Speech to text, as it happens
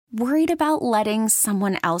Worried about letting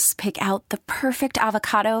someone else pick out the perfect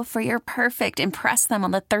avocado for your perfect impress them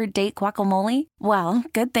on the third date guacamole? Well,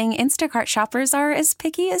 good thing Instacart shoppers are as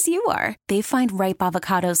picky as you are. They find ripe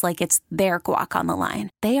avocados like it's their guac on the line.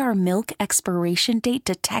 They are milk expiration date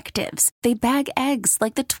detectives. They bag eggs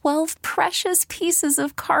like the 12 precious pieces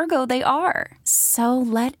of cargo they are. So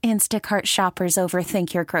let Instacart shoppers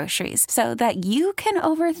overthink your groceries so that you can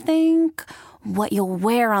overthink what you'll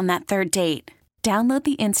wear on that third date. Download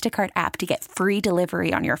the Instacart app to get free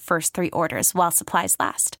delivery on your first 3 orders while supplies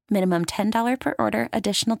last. Minimum $10 per order.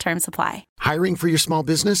 Additional terms apply. Hiring for your small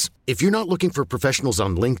business? If you're not looking for professionals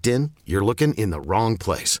on LinkedIn, you're looking in the wrong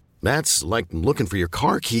place. That's like looking for your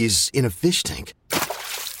car keys in a fish tank.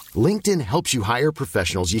 LinkedIn helps you hire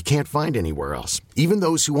professionals you can't find anywhere else, even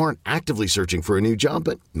those who aren't actively searching for a new job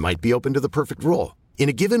but might be open to the perfect role. In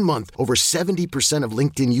a given month, over 70% of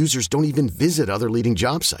LinkedIn users don't even visit other leading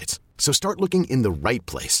job sites. So start looking in the right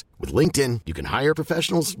place. With LinkedIn, you can hire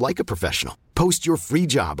professionals like a professional. Post your free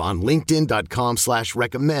job on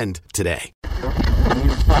linkedin.com/recommend today.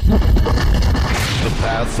 The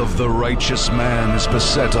path of the righteous man is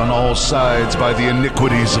beset on all sides by the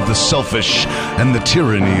iniquities of the selfish and the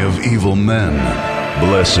tyranny of evil men.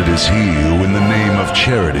 Blessed is he who in the name of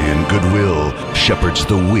charity and goodwill shepherds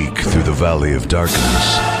the weak through the valley of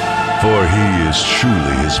darkness. For he is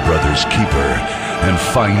truly his brother's keeper and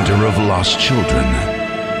finder of lost children.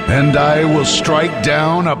 And I will strike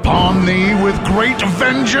down upon thee with great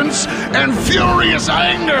vengeance and furious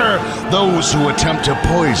anger those who attempt to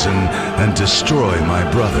poison and destroy my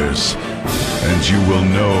brothers. And you will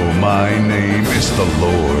know my name is the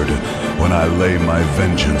Lord when I lay my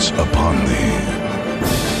vengeance upon thee.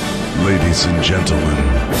 Ladies and gentlemen,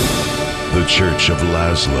 the Church of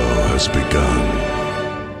Laszlo has begun.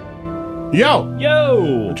 Yo!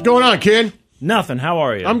 Yo! What's going on, kid? Nothing. How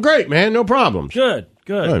are you? I'm great, man. No problems. Good.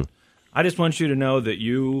 I just want you to know that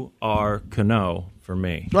you are Kano for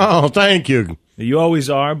me. Oh, thank you. You always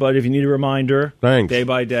are, but if you need a reminder, Thanks. day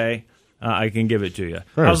by day, I can give it to you.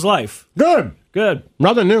 Sure. How's life? Good.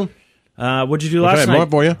 Nothing new. What'd you do last night? More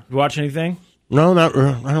for you? You watch anything? No, not.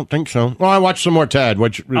 I don't think so. Well, I watched some more Ted.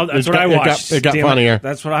 Which that's what I watched. It got Damn funnier.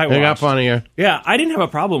 That's what I watched. It got funnier. Yeah, I didn't have a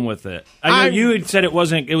problem with it. I know you had said it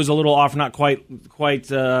wasn't. It was a little off, not quite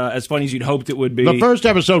as funny as you'd hoped it would be. The first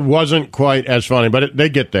episode wasn't quite as funny, but they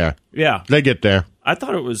get there. Yeah, they get there. I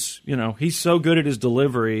thought it was. He's so good at his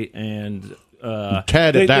delivery and.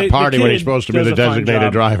 Ted at that party when he's supposed to be the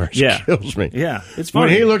designated driver kills me. Yeah, it's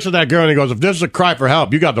funny. When he looks at that girl and he goes, "If this is a cry for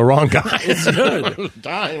help, you got the wrong guy." It's good. I was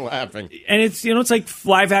dying laughing. And it's it's like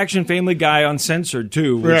live action Family Guy uncensored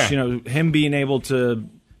too. Which, him being able to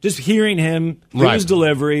just hearing him do his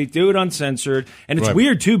delivery, do it uncensored, and it's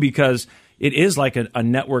weird too because it is like a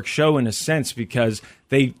network show in a sense because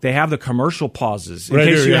they have the commercial pauses in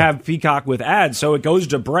case you have Peacock with ads. So it goes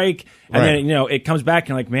to break, and then it comes back, and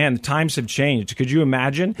you're like, man, the times have changed. Could you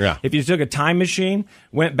imagine if you took a time machine,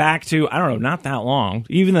 went back to, I don't know, not that long,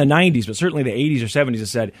 even the 90s, but certainly the 80s or 70s, and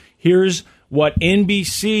said, here's what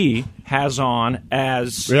NBC has on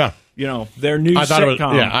as their new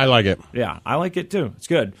sitcom. I like it. Yeah, I like it too. It's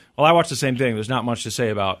good. Well, I watched the same thing. There's not much to say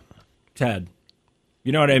about Ted.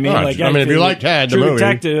 You know what I mean? Right. If you like Ted, the True movie.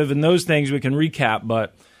 Detective, and those things we can recap,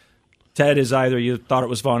 but Ted is either you thought it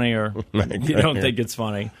was funny or you don't think it's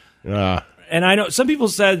funny. And I know some people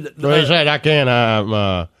said... They said, I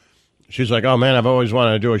can't... she's like, oh, man, I've always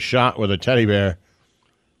wanted to do a shot with a teddy bear.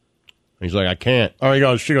 He's like, I can't.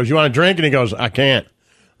 She goes, you want a drink? And he goes, I can't.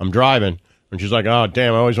 I'm driving. And she's like, oh,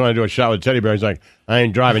 damn, I always want to do a shot with a teddy bear. He's like, I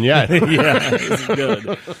ain't driving yet. Yeah, it was good.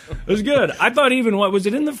 It was good. I thought even, was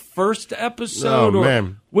it in the first episode? Oh,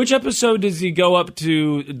 man. Which episode does he go up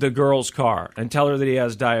to the girl's car and tell her that he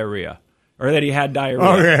has diarrhea? Or that he had diarrhea?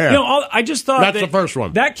 Oh, yeah. I just thought that's the first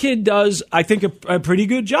one. That kid does, I think, a pretty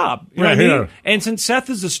good job. You know what I mean? And since Seth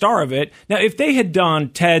is the star of it, now, if they had done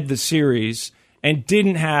Ted the series and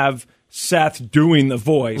didn't have Seth doing the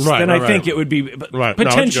voice, then I think it would be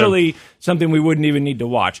potentially something we wouldn't even need to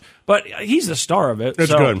watch. But he's the star of it.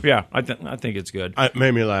 It's good. Yeah, I think it's good. It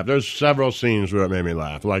made me laugh. There's several scenes where it made me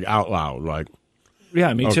laugh, like out loud. Like,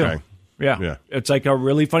 yeah, me too. Yeah. It's like a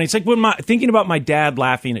really funny. It's like when thinking about my dad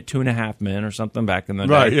laughing at 2.5 Men or something back in the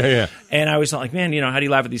day. Right, yeah. And I was like, man, how do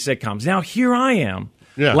you laugh at these sitcoms? Now here I am.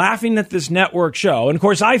 Yeah. Laughing at this network show. And, of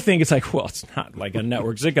course, I think it's like, well, it's not like a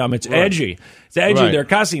network sitcom. It's edgy. It's edgy. They're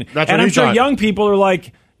cussing. That's and I'm sure young people are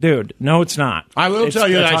like, dude, no, it's not. I will tell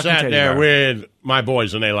you that I sat there with my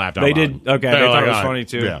boys and they laughed out loud. They did? Okay. They thought it was funny,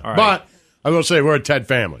 too. Yeah. All right. But I will say we're a Ted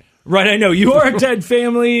family. Right, I know. You are a Ted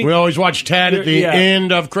family. We always watch Ted at the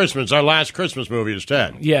end of Christmas. Our last Christmas movie is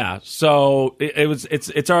Ted. Yeah, so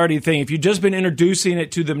it's already a thing. If you've just been introducing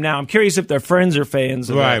it to them now, I'm curious if their friends are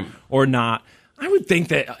fans of it or not. I would think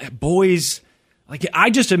that boys, like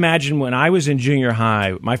I just imagine when I was in junior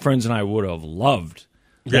high, my friends and I would have loved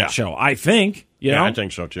that show. I think. You know? I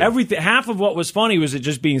think so too. Half of what was funny was it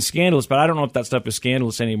just being scandalous, but I don't know if that stuff is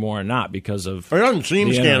scandalous anymore or not because of. It doesn't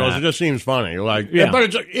seem scandalous; it just seems funny. But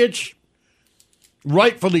it's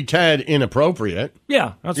rightfully Ted inappropriate.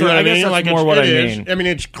 Yeah, that's what I guess. That's more what I mean. I mean,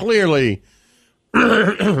 it's clearly.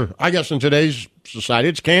 I guess in today's society,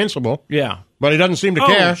 it's cancelable. Yeah, but he doesn't seem to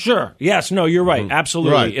care. Sure. Yes. No. You're right.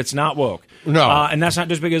 Absolutely. Right. It's not woke. No, and that's not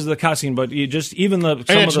just because of the cussing, but you just even some of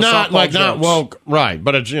the it's not like jokes, not woke, right?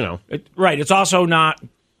 But it's right. It's also not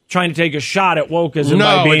trying to take a shot at wokeism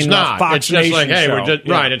by being it's not. a Fox it's just Nation like, hey, show. we're just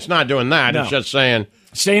right. It's not doing that. No. It's just saying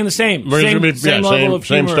staying the same level of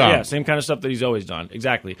humor, stuff. same kind of stuff that he's always done.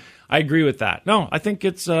 Exactly. I agree with that. No, I think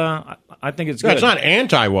it's good. It's not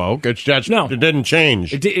anti-woke. It's just it didn't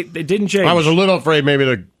change. It didn't change. I was a little afraid maybe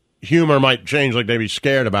the humor might change, like they'd be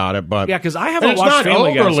scared about it. But because I haven't watched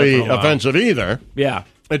Family Guy. It's not overly offensive either. Yeah,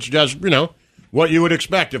 it's just what you would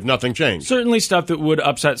expect if nothing changed. Certainly stuff that would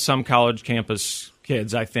upset some college campus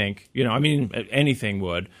kids. I think I mean anything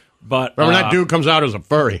would. But remember that dude comes out as a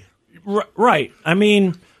furry. Right. I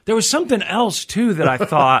mean, there was something else too that I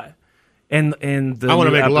thought. In the I want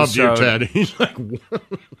to make episode, love to you, Ted. He's like,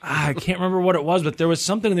 I can't remember what it was, but there was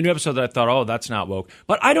something in the new episode that I thought, oh, that's not woke.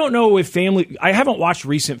 But I don't know if I haven't watched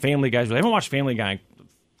recent Family Guys, but I haven't watched Family Guy,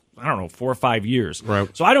 I don't know, 4 or 5 years. Right.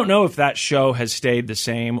 So I don't know if that show has stayed the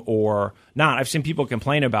same or not. I've seen people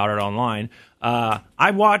complain about it online.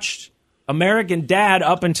 I watched American Dad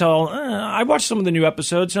up until I watched some of the new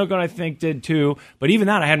episodes. Snowcone, I think, did too. But even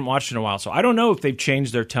that, I hadn't watched in a while. So I don't know if they've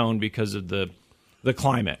changed their tone because of the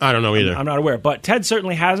climate. I don't know either. I'm not aware. But Ted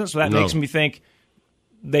certainly hasn't, so that makes me think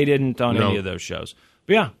they didn't on any of those shows.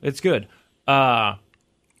 But yeah, it's good.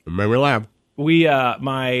 Memory Lab.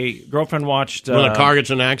 My girlfriend watched... when the car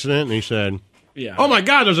gets in an accident, and he said, oh my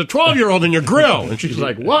God, there's a 12-year-old in your grill. And she's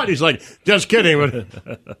like, what? He's like, just kidding.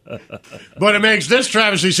 But it makes this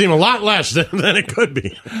travesty seem a lot less than it could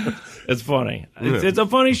be. It's funny. It's a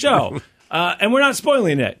funny show. And we're not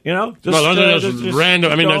spoiling it, Just, just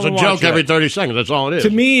random. I mean, there's a joke every 30 seconds. That's all it is. To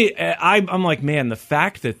me, I'm like, man, the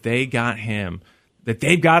fact that they got him, that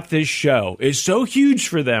they've got this show is so huge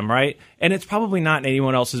for them, right? And it's probably not in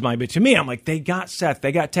anyone else's mind. But to me, I'm like, they got Seth,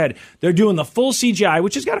 they got Ted. They're doing the full CGI,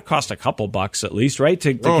 which has got to cost a couple bucks at least, right?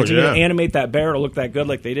 To continue to animate that bear to look that good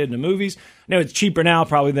like they did in the movies. I know it's cheaper now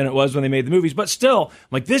probably than it was when they made the movies. But still, I'm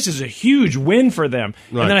like, this is a huge win for them.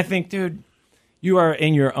 Right. And then I think, dude... You are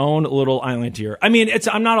in your own little island here. I mean,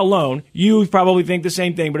 I'm not alone. You probably think the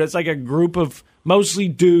same thing, but it's like a group of mostly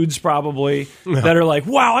dudes probably that are like,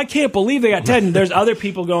 wow, I can't believe they got Ted. And there's other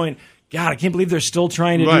people going, God, I can't believe they're still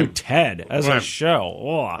trying to do Ted as a show.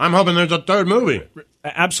 Oh. I'm hoping there's a third movie.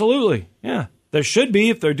 Absolutely. Yeah. There should be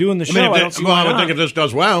if they're doing the show. I would think if this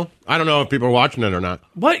does well. I don't know if people are watching it or not.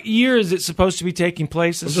 What year is it supposed to be taking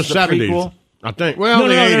place? It's the 70s. Prequel? I think. Well,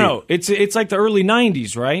 No. It's like the early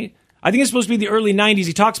 90s, right? I think it's supposed to be the early 90s.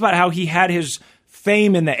 He talks about how he had his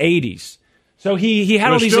fame in the 80s. So he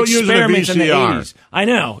had all these experiments in the 80s. I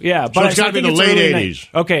know, yeah. But it's got to be the late 80s.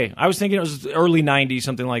 Okay, I was thinking it was early 90s,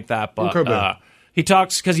 something like that. But he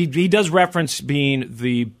talks, because he does reference being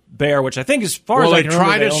the bear, which I think as far as I can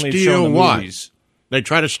remember, they only show in the movies. They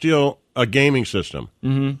try to steal a gaming system.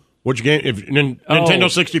 Mm-hmm. Which game? Nintendo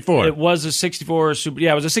 64. It was a 64. It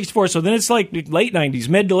was a 64. So then it's like late 90s,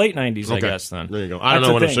 mid to late 90s, I guess. Then there you go. I don't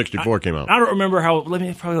know when a 64 came out. I don't remember how.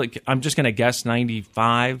 I'm just gonna guess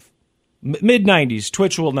 95, mid 90s.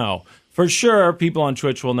 Twitch will know for sure. People on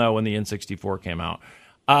Twitch will know when the N64 came out.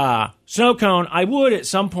 Snowcone, I would at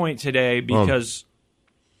some point today because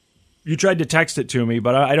you tried to text it to me,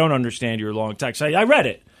 but I don't understand your long text. I read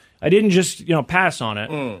it. I didn't just, pass on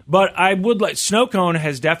it. But I would like, Snowcone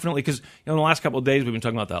has definitely, because in the last couple of days we've been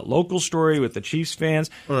talking about that local story with the Chiefs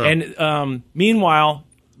fans. And meanwhile,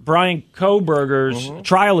 Brian Kohberger's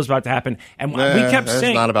trial is about to happen. And we kept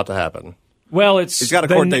saying. It's not about to happen. Well, he's got a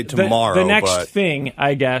court date tomorrow. The next thing,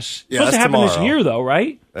 I guess. Yeah, supposed to happen this year, though,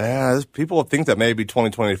 right? Yeah, people think that maybe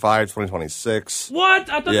 2025, 2026. What?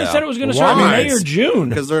 I thought they said it was going to start in May or June.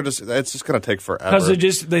 Because it's just going to take forever. Because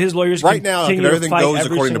his lawyers right now, if everything goes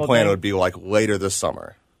according to plan, it would be like later this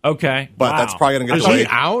summer. Okay. But that's probably going to get Is delayed.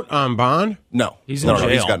 he out on bond? No. He's in jail.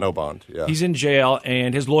 He's got no bond. Yeah. He's in jail,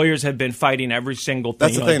 and his lawyers have been fighting every single thing.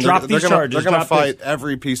 That's the thing. Drop these charges. They're going to fight this.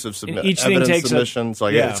 every piece of Each thing evidence takes submissions.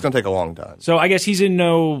 It's going to take a long time. So I guess he's in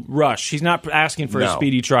no rush. He's not asking for a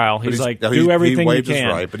speedy trial. He's like, do everything you can.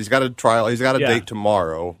 Right, but he's got a trial. He's got a date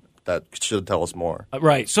tomorrow. That should tell us more.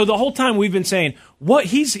 Right. So the whole time we've been saying,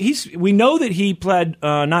 we know that he pled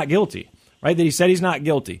not guilty, right? That he said he's not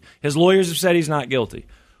guilty. His lawyers have said he's not guilty.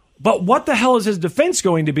 But what the hell is his defense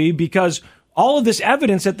going to be? Because all of this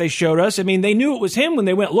evidence that they showed us, I mean, they knew it was him when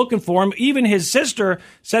they went looking for him. Even his sister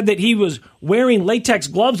said that he was wearing latex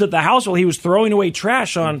gloves at the house while he was throwing away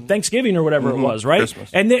trash on Thanksgiving or whatever it was, right?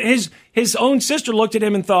 Christmas. And his own sister looked at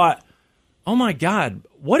him and thought, oh, my God,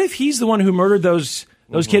 what if he's the one who murdered those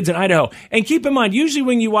kids in Idaho? And keep in mind, usually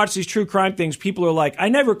when you watch these true crime things, people are like, I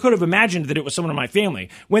never could have imagined that it was someone in my family.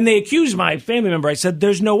 When they accused my family member, I said,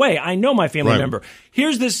 there's no way. I know my family member.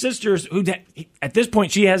 Here's this sister who, at this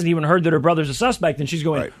point, she hasn't even heard that her brother's a suspect, and she's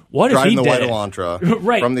going, what if he did Driving it? the white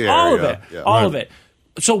Elantra from the area. All of it. Yeah. All of it.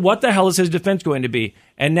 So what the hell is his defense going to be?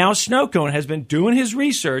 And now Snowcone has been doing his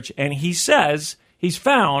research, and he says he's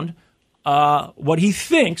found what he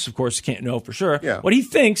thinks, of course, can't know for sure, what he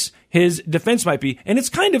thinks his defense might be. And it's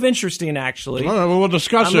kind of interesting, actually. Well, we'll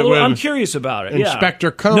discuss it. I'm curious about it.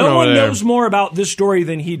 Inspector Cone. No one knows more about this story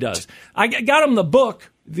than he does. I got him the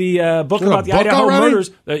book. The book about the Idaho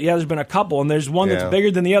murders. There's been a couple, and there's one that's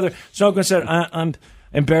bigger than the other. Snowcone said, I'm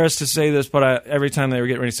embarrassed to say this, but every time they were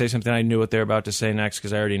getting ready to say something, I knew what they were about to say next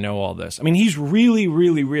because I already know all this. I mean, he's really,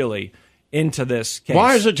 really, really into this case.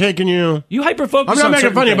 Why is it taking you? You hyper-focus. I'm not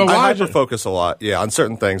making fun of you, but why? I hyper-focus a lot, on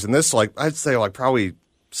certain things. And this, I'd say, probably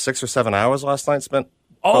 6 or 7 hours last night spent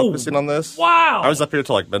focusing on this. Wow. I was up here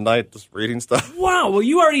till midnight just reading stuff. Wow. Well,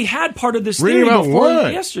 you already had part of this theory before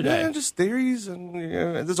yesterday. Yeah, just theories. And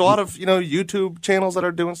there's a lot of, YouTube channels that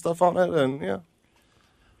are doing stuff on it. And,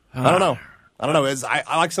 I don't know.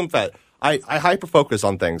 I like some fat. I hyper-focus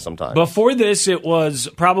on things sometimes. Before this, it was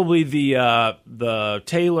probably the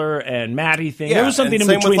Taylor and Maddie thing. There was something in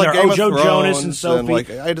between there. Joe Jonas and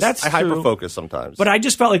Sophie. I hyper-focus sometimes. But I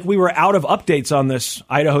just felt like we were out of updates on this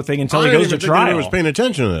Idaho thing until he goes to trial. I was paying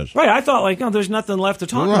attention to this. Right. I thought, there's nothing left to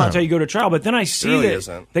talk about until you go to trial. But then I see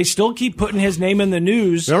they still keep putting his name in the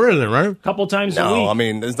news. There isn't, right? A couple times a week. No, I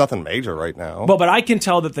mean, there's nothing major right now. But I can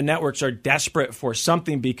tell that the networks are desperate for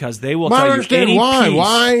something because they will tell you any why. piece.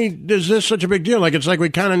 Why is this such a big deal? It's like we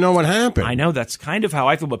kind of know what happened. I know, that's kind of how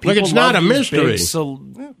I feel. But people it's not a mystery.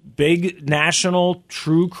 Big national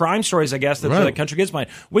true crime stories, I guess, that the country gets behind.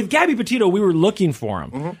 With Gabby Petito, we were looking for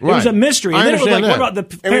him. Mm-hmm. It was a mystery. And then it was like, what about the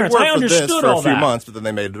parents? I understood this for all a few that. months, but then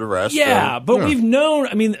they made an arrest. Yeah, but we've known,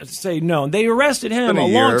 they arrested him a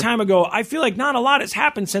long time ago. I feel like not a lot has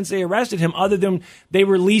happened since they arrested him other than they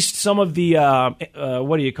released some of the,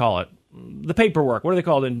 what do you call it? The paperwork. What are they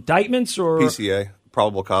called? Indictments or? PCA.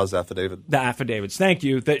 Probable cause affidavit. The affidavits, thank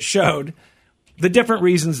you, that showed the different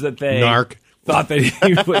reasons that they thought that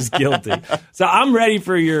he was guilty. So I'm ready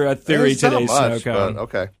for your theory today, Snowcone.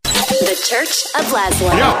 Okay. The Church of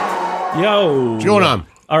Laszlo. Yo. What's going on?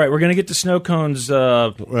 All right, we're going to get to Snowcone's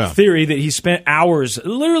theory that he spent hours,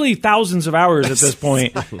 literally thousands of hours at this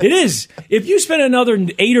point. It is. If you spent another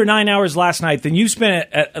 8 or 9 hours last night, then you spent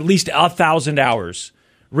at least 1,000 hours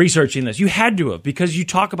researching this. You had to have, because you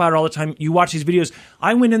talk about it all the time. You watch these videos.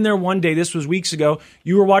 I went in there one day, this was weeks ago,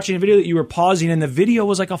 you were watching a video that you were pausing, and the video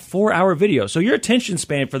was like a 4-hour video. So your attention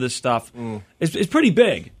span for this stuff is pretty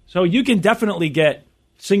big. So you can definitely get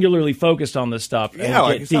singularly focused on this stuff. Yeah,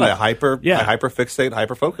 like you said, I hyper-fixate,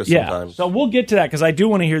 hyper-focus sometimes. So we'll get to that, because I do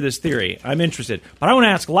want to hear this theory. I'm interested. But I want to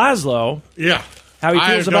ask Laszlo how he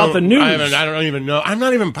feels about the news. I don't even know. I'm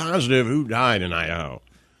not even positive who died in Idaho.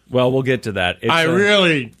 Well, we'll get to that. I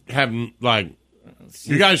really haven't,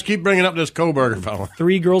 you guys keep bringing up this Koberger fella.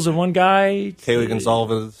 3 girls and 1 guy. Kaylee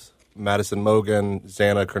Gonzalez, Madison Mogan,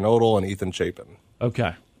 Xana Kernodle, and Ethan Chapin.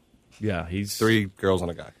 Okay. Yeah, he's 3 girls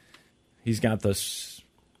and a guy. He's got this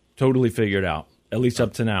totally figured out, at least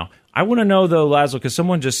up to now. I want to know, though, Laszlo, because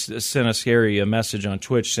someone just sent a message on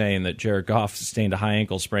Twitch saying that Jared Goff sustained a high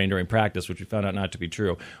ankle sprain during practice, which we found out not to be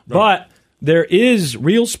true. Right. But there is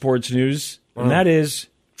real sports news, and that is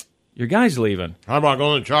your guy's leaving. How about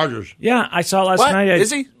going to the Chargers? Yeah, I saw last night. Is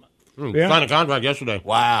he? Signed a contract yesterday.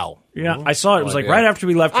 Wow. Yeah, I saw it. It was right after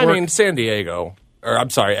we left work. I mean, San Diego. Or, I'm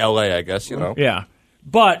sorry, L.A., I guess, Yeah.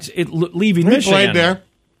 But leaving Michigan. He played there.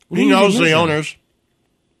 He knows the owners.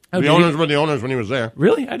 The owners were the owners when he was there.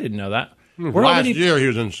 Really? I didn't know that. Last year he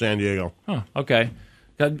was in San Diego. Huh, okay.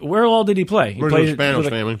 Where all did he play? He played the Spanos for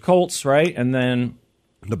family. Colts, right? And then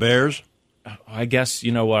the Bears. I guess,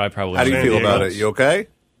 you know what, I probably How do you feel about it? You okay?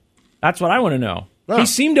 That's what I want to know. Huh. He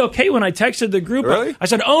seemed okay when I texted the group. Really? I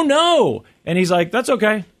said, "Oh no," and he's like, "That's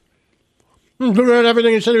okay." Look at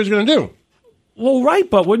everything he said he was going to do. Well, right,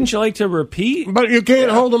 but wouldn't you like to repeat? But you can't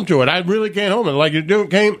hold him to it. I really can't hold him. Like you do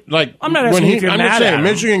came like I'm not asking if you're mad at him.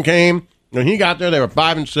 Michigan came when he got there. They were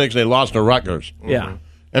 5-6. They lost to Rutgers. Yeah,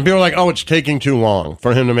 and people were like, "Oh, it's taking too long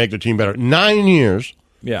for him to make the team better." 9 years.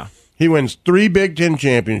 Yeah, he wins 3 Big Ten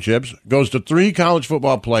championships, goes to 3 college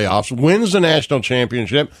football playoffs, wins the national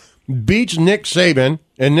championship, beats Nick Saban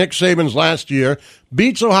in Nick Saban's last year,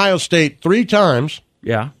 beats Ohio State 3 times.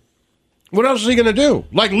 Yeah. What else is he going to do?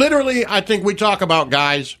 Like, literally, I think we talk about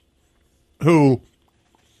guys who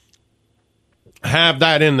have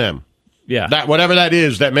that in them. Yeah. That whatever that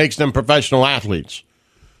is that makes them professional athletes.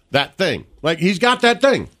 That thing. Like, he's got that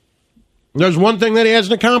thing. There's one thing that he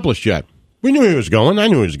hasn't accomplished yet. We knew he was going. I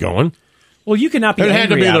knew he was going. Well, you cannot be angry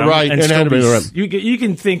at him. It had to be the right. You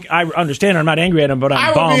can think, I understand, I'm not angry at him, but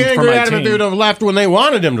I'm bummed for my team. I would be angry at him if he would have left when they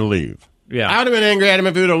wanted him to leave. Yeah. I would have been angry at him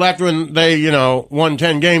if he would have left when they, won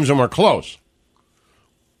 10 games and were close.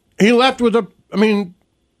 He left with we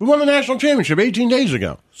won the national championship 18 days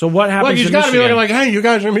ago. So what happens? Like, he's got to be looking like, hey, you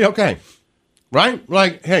guys are going to be okay. Right?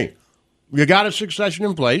 Like, hey, you got a succession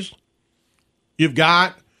in place. You've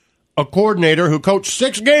got a coordinator who coached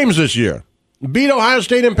 6 games this year. Beat Ohio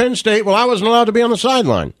State and Penn State. Well, I wasn't allowed to be on the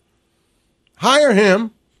sideline. Hire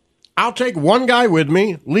him. I'll take one guy with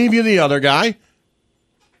me, leave you the other guy.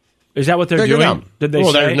 Is that what they're doing? Did they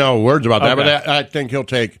say? There's no words about that, but I think he'll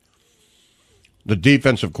take the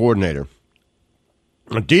defensive coordinator.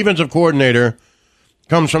 The defensive coordinator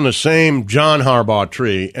comes from the same John Harbaugh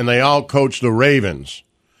tree, and they all coach the Ravens.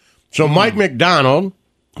 So Mike McDonald,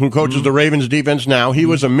 who coaches the Ravens defense now, he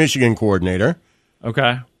was a Michigan coordinator.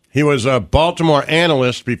 Okay. He was a Baltimore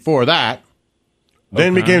analyst before that,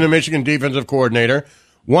 then became the Michigan defensive coordinator.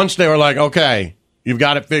 Once they were like, okay, you've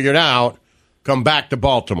got it figured out, come back to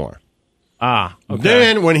Baltimore. Okay.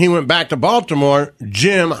 Then when he went back to Baltimore,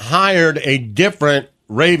 Jim hired a different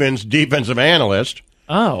Ravens defensive analyst.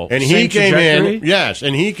 Oh, and he came in. Yes,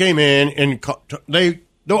 and he came in and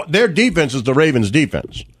their defense is the Ravens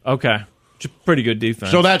defense. Okay, it's a pretty good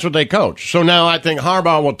defense. So that's what they coach. So now I think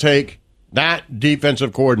Harbaugh will take that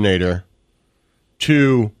defensive coordinator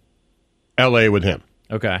to L.A. with him.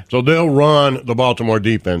 Okay. So they'll run the Baltimore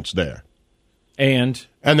defense there. And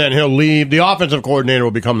then he'll leave. The offensive coordinator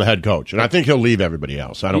will become the head coach. And I think he'll leave everybody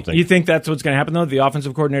else. I don't think. You think that's what's going to happen, though? The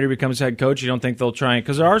offensive coordinator becomes head coach? You don't think they'll try?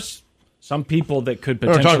 Because there are some people that could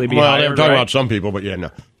potentially be hired. They were talking about some people, but yeah, no.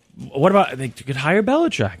 What about, they could hire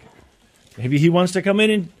Belichick? Maybe he wants to come in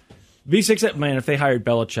and be successful. Man, if they hired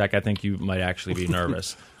Belichick, I think you might actually be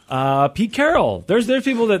nervous. Pete Carroll. There's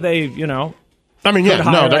people that they, I mean, yeah,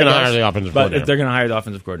 no, they're going to hire the offensive coordinator. But they're going to hire the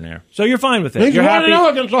offensive coordinator. So you're fine with it. You're happy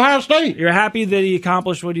against Ohio State. You're happy that he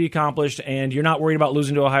accomplished what he accomplished, and you're not worried about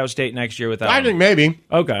losing to Ohio State next year without him. I think maybe.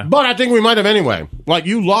 Okay. But I think we might have anyway. Like,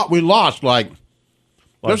 we lost,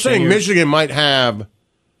 they're saying Michigan might have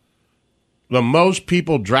the most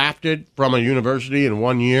people drafted from a university in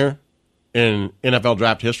 1 year in NFL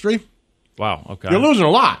draft history. Wow, okay. You're losing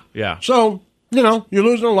a lot. Yeah. So, you're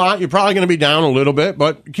losing a lot. You're probably going to be down a little bit,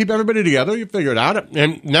 but keep everybody together. You figure it out.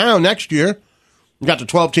 And now, next year, you got the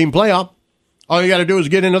 12-team playoff. All you got to do is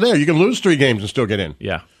get into there. You can lose 3 games and still get in.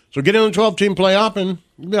 Yeah. So get in the 12-team playoff and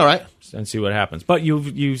you'll be all right. And see what happens. But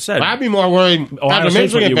you said... I'd be more worried... Ohio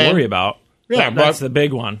State's what you worry about. Yeah, that's the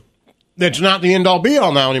big one. It's not the end-all,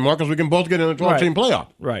 be-all now anymore because we can both get in the 12-team playoff.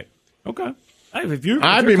 Right. Okay. If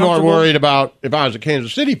I'd be more worried about if I was a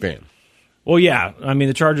Kansas City fan. Well, yeah. I mean,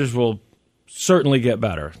 the Chargers will certainly get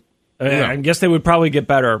better. I guess they would probably get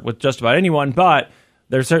better with just about anyone, but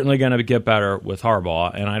they're certainly going to get better with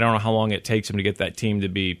Harbaugh, and I don't know how long it takes him to get that team to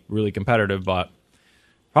be really competitive, but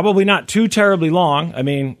probably not too terribly long. I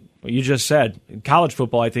mean, what you just said, in college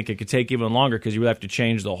football, I think it could take even longer because you would have to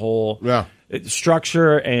change the whole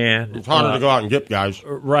structure, and it's harder to go out and get guys.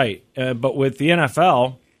 Right, but with the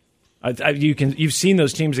NFL, you've seen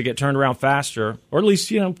those teams that get turned around faster, or at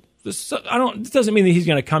least this doesn't mean that he's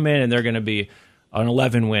going to come in and they're going to be an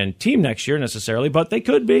 11-win team next year necessarily, but they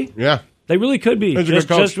could be. Yeah, they really could be.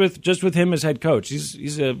 Just with him as head coach,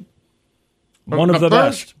 he's one of the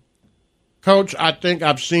best. Coach, I think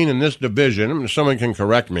I've seen in this division, someone can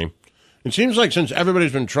correct me, it seems like since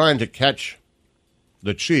everybody's been trying to catch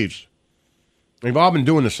the Chiefs, they've all been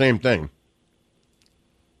doing the same thing,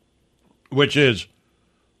 which is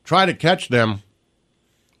try to catch them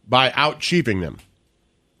by out-chiefing them.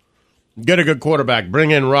 Get a good quarterback,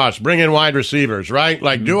 bring in Russ, bring in wide receivers, right?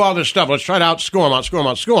 Like, do all this stuff. Let's try to outscore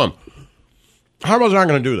them. Harbaugh's not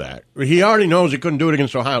going to do that. He already knows he couldn't do it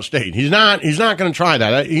against Ohio State. He's not going to try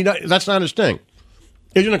that. That's not his thing.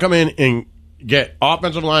 He's going to come in and get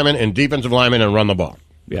offensive linemen and defensive linemen and run the ball.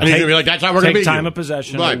 Yeah. And he's going to be like, that's how we're going to beat you. Take time of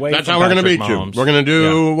possession. Right. That's how we're going to beat you. We're going to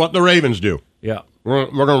do what the Ravens do. Yeah. We're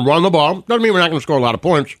going to run the ball. Doesn't mean we're not going to score a lot of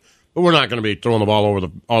points, but we're not going to be throwing the ball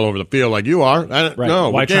all over the field like you are. Right.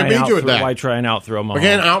 No, we can't beat you at that. Why try and out-throw Mahomes? We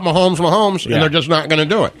can't out-Mahomes, and they're just not going to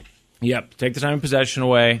do it. Yep. Take the time of possession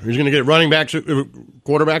away. He's going to get running backs,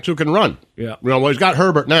 quarterbacks who can run. Yeah. Well, he's got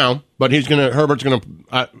Herbert now, but Herbert's going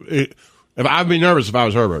to. I'd be nervous if I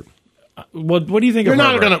was Herbert. What do you think of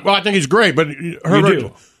Herbert? Well, I think he's great, but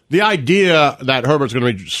Herbert. The idea that Herbert's going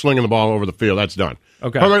to be slinging the ball over the field, that's done.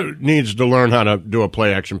 Okay. Herbert needs to learn how to do a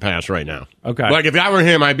play-action pass right now. Okay. Like, if I were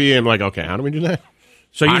him, I'd be like, okay, how do we do that?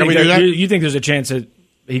 So you think there's a chance that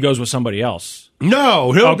he goes with somebody else?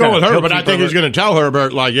 No, he'll go with Herbert, but I think he's going to tell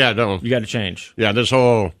Herbert, like, yeah, don't. You got to change. Yeah, this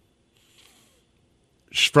whole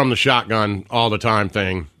from the shotgun all the time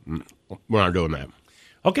thing, we're not doing that.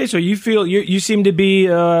 Okay, so you feel you seem to be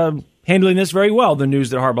handling this very well, the news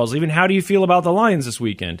that Harbaugh's leaving. How do you feel about the Lions this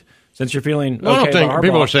weekend? Since you're feeling okay, I don't think about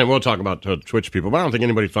people are saying, we'll talk about Twitch people, but I don't think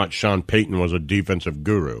anybody thought Sean Payton was a defensive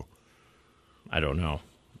guru. I don't know.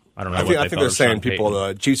 I think they're saying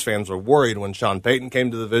people, Chiefs fans were worried when Sean Payton came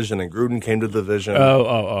to the division and Gruden came to the division.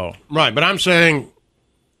 Oh. Right, but I'm saying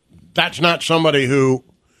that's not somebody who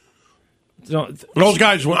those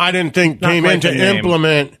guys I didn't think came in to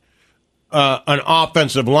implement an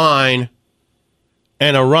offensive line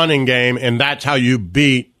and a running game, and that's how you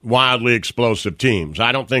beat wildly explosive teams.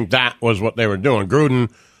 I don't think that was what they were doing.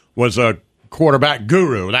 Gruden was a quarterback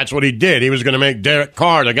guru. That's what he did. He was going to make Derek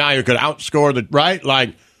Carr the guy who could outscore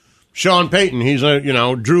like Sean Payton. He's a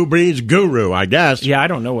Drew Brees guru, I guess. Yeah, I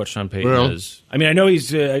don't know what Sean Payton is. I mean, I know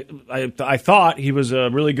he's. I thought he was a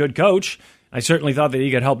really good coach. I certainly thought that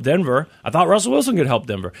he could help Denver. I thought Russell Wilson could help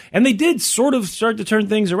Denver. And they did sort of start to turn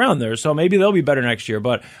things around there, so maybe they'll be better next year.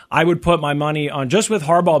 But I would put my money on, just with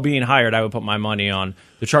Harbaugh being hired, I would put my money on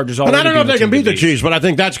the Chargers already. And I don't know if they can beat the Chiefs, but I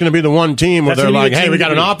think that's going to be the one team where they're like, hey, we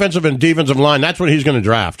got an offensive and defensive line. That's what he's going to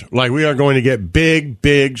draft. Like, we are going to get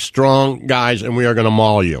big, strong guys, and we are going to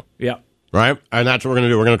maul you. Yeah. Right? And that's what we're going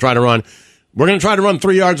to do. We're going to try to run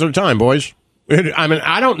 3 yards at a time, boys. I mean,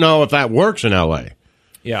 I don't know if that works in L.A.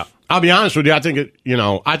 Yeah. I'll be honest with you.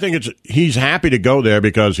 I think he's happy to go there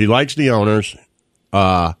because he likes the owners.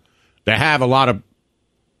 They have a lot of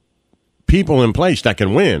people in place that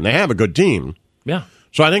can win. They have a good team. Yeah.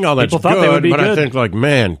 So I think all that's good. But I think, like,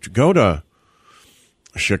 man, go to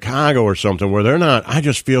Chicago or something where they're not. I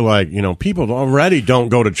just feel like, people already don't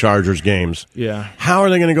go to Chargers games. Yeah. How are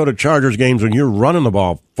they going to go to Chargers games when you're running the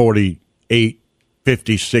ball 48,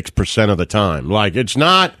 56% of the time? Like, it's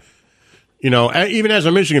not. Even as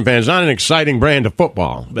a Michigan fan, it's not an exciting brand of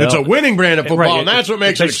football. It's a winning brand of football, and that's what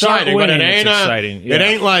makes it exciting. But it ain't exciting. It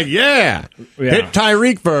ain't like, hit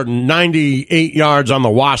Tyreek for 98 yards on the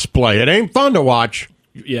Wasp play. It ain't fun to watch.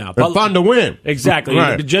 Yeah, but fun to win. Exactly.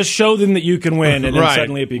 Right. Just show them that you can win, and then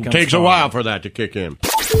suddenly it becomes Takes fun. a while for that to kick in.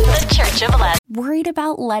 The Church of Les. Worried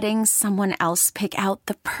about letting someone else pick out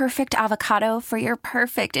the perfect avocado for your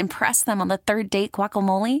perfect impress them on the third date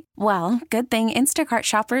guacamole? Well, good thing Instacart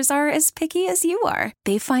shoppers are as picky as you are.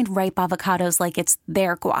 They find ripe avocados like it's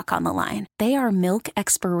their guac on the line. They are milk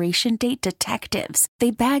expiration date detectives.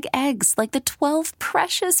 They bag eggs like the 12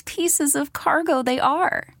 precious pieces of cargo they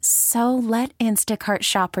are. So let Instacart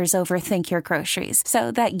shoppers overthink your groceries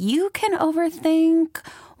so that you can overthink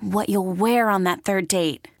what you'll wear on that third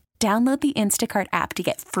date. Download the Instacart app to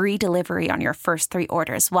get free delivery on your first 3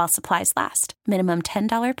 orders while supplies last. Minimum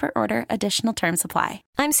 $10 per order. Additional terms apply.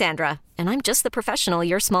 I'm Sandra, and I'm just the professional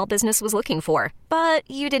your small business was looking for. But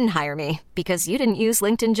you didn't hire me because you didn't use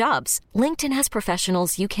LinkedIn Jobs. LinkedIn has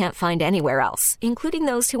professionals you can't find anywhere else, including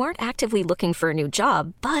those who aren't actively looking for a new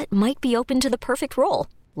job, but might be open to the perfect role,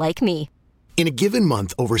 like me. In a given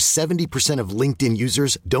month, over 70% of LinkedIn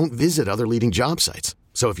users don't visit other leading job sites.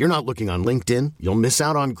 So if you're not looking on LinkedIn, you'll miss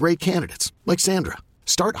out on great candidates like Sandra.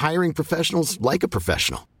 Start hiring professionals like a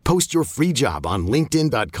professional. Post your free job on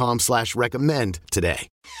linkedin.com/recommend today.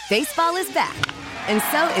 Baseball is back, and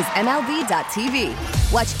so is MLB.tv.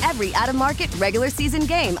 Watch every out-of-market regular season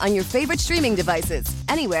game on your favorite streaming devices,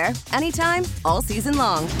 anywhere, anytime, all season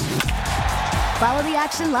long. Follow the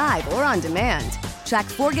action live or on demand. Track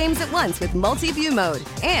 4 games at once with multi-view mode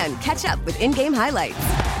and catch up with in-game highlights.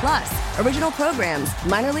 Plus, original programs,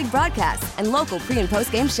 minor league broadcasts, and local pre- and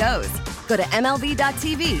post-game shows. Go to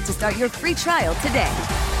MLB.tv to start your free trial today.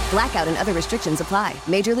 Blackout and other restrictions apply.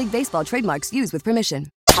 Major League Baseball trademarks used with permission.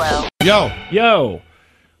 Yo.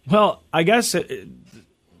 Well, I guess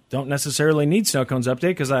don't necessarily need snow cones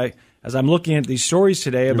update because as I'm looking at these stories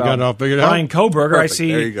today about Brian Kohberger, I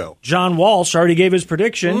see there you go. John Walsh already gave his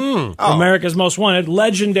prediction. America's Most Wanted,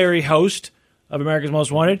 legendary host of America's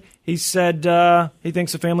Most Wanted. He said he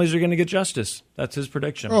thinks the families are going to get justice. That's his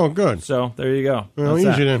prediction. Oh, good. So there you go. Well,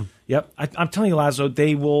 easy then. Yep. I'm telling you, Lazo,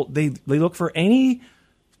 they look for any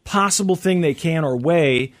possible thing they can or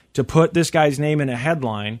way to put this guy's name in a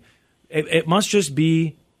headline. It must just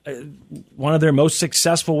be one of their most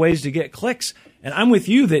successful ways to get clicks. And I'm with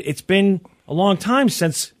you that it's been a long time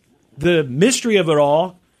since the mystery of it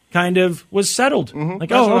all kind of was settled. Mm-hmm. Like,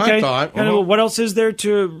 That's oh, what I okay. thought. Kind of, what else is there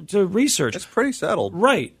to research? It's pretty settled.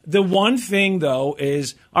 Right. The one thing, though,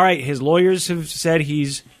 is, all right, his lawyers have said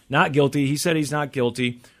he's not guilty. He said he's not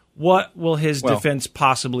guilty. What will his defense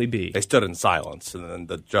possibly be? They stood in silence, and then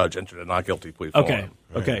the judge entered a not guilty plea form.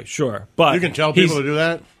 Okay, sure. But You can tell people to do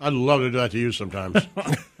that? I'd love to do that to you sometimes.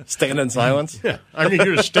 Stand in silence? Yeah, I need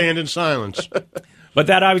you to stand in silence. But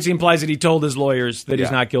that obviously implies that he told his lawyers that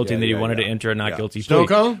he's not guilty and that he wanted to enter a not guilty plea.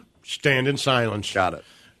 Stoko, stand in silence. Got it.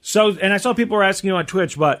 So, and I saw people were asking you on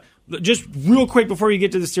Twitch, but just real quick before you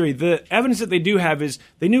get to this theory, the evidence that they do have is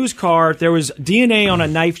they knew his car. There was DNA on a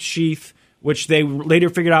knife sheath, which they later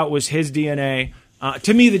figured out was his DNA.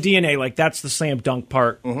 To me, the DNA, like, that's the slam dunk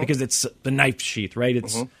part because it's the knife sheath, right?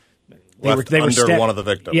 It's they were under one of the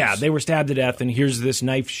victims. Yeah, they were stabbed to death, and here's this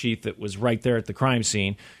knife sheath that was right there at the crime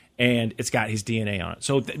scene, and it's got his DNA on it.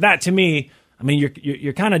 So that, to me, I mean,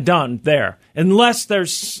 you're kind of done there, unless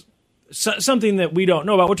there's something that we don't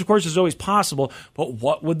know about, which of course is always possible. But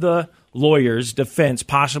what would the lawyer's defense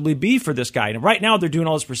possibly be for this guy? And right now, they're doing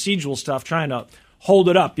all this procedural stuff, trying to hold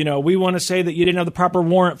it up. You know, we want to say that you didn't have the proper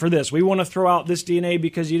warrant for this. We want to throw out this DNA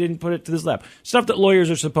because you didn't put it to this lab. Stuff that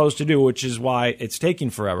lawyers are supposed to do, which is why it's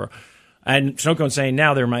taking forever. And Snoko's saying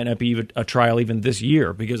now there might not be even a trial even this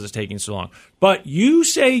year because it's taking so long. But you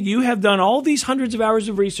say you have done all these hundreds of hours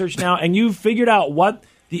of research now, and you've figured out what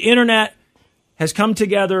the internet has come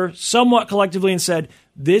together somewhat collectively and said,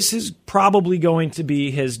 this is probably going to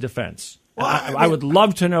be his defense. Well, I would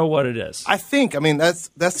love to know what it is. I mean, that's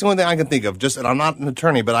the only thing I can think of. And I'm not an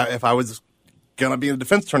attorney, but if I was going to be a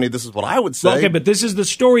defense attorney, this is what I would say. Well, okay, but this is the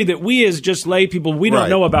story that we as just lay people, we don't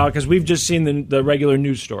know about because we've just seen the regular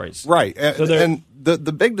news stories. Right. And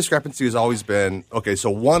the big discrepancy has always been, okay, so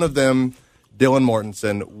one of them, Dylan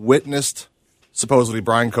Mortensen, witnessed supposedly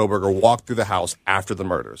Brian Kohberger walk through the house after the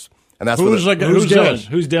murders. And that's who's Dylan?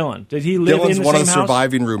 Who's Dylan? Did he live in the same house? Dylan's one of the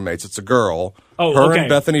surviving roommates. It's a girl. Oh, Her okay. and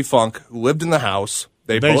Bethany Funk lived in the house.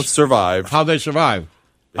 They both survived. How'd they survive?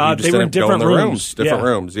 They were in different rooms. Different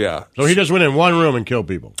rooms, yeah. So he just went in one room and killed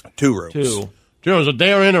people? 2 rooms. Two. So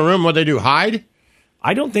they were in a room, what'd they do, hide?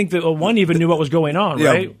 I don't think that one even knew what was going on, Yeah,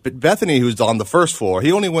 right? but Bethany, who's on the first floor,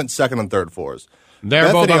 he only went second and third floors.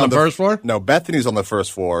 They're both on the first floor? No, Bethany's on the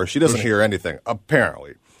first floor. She doesn't hear anything,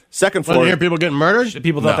 apparently. Second floor. Didn't hear people getting murdered?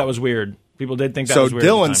 People thought that was weird. People did think that was weird. So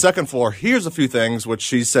Dylan, second floor, here's a few things which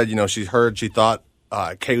she said, she thought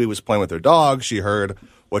Kaylee was playing with her dog. She heard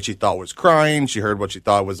what she thought was crying. She heard what she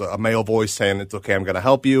thought was a male voice saying, it's okay, I'm going to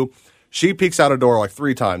help you. She peeks out a door like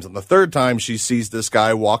 3 times. And the third time, she sees this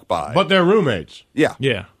guy walk by. But they're roommates. Yeah.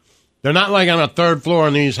 Yeah. They're not like on a third floor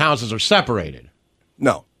and these houses are separated.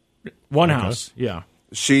 No. One house. Yeah.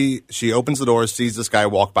 She opens the door, sees this guy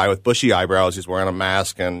walk by with bushy eyebrows. He's wearing a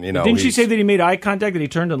mask, and Didn't she say that he made eye contact? That he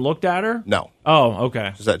turned and looked at her? No. Oh,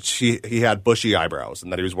 okay. She said he had bushy eyebrows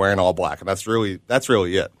and that he was wearing all black, and that's really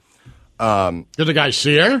it. Did the guy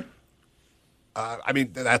see her? I mean,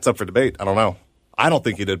 that's up for debate. I don't know. I don't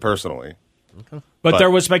think he did personally. Okay. But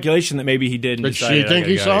there was speculation that maybe he did. Did she think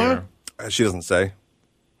he saw her? She doesn't say.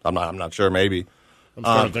 I'm not sure. Maybe.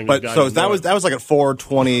 But so that was like at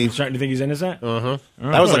 4:20. Starting to think he's innocent. That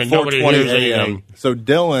was like 4:20 a.m. So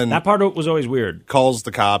Dylan, that part was always weird. Calls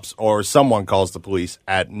the cops, or someone calls the police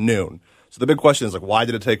at noon. So the big question is, like, why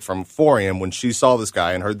did it take from 4 a.m. when she saw this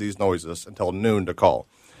guy and heard these noises until noon to call?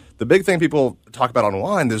 The big thing people talk about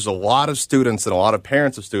online, there's a lot of students and a lot of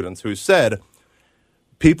parents of students who said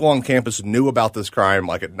people on campus knew about this crime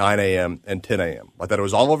like at 9 a.m. and 10 a.m. Like that it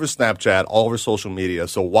was all over Snapchat, all over social media.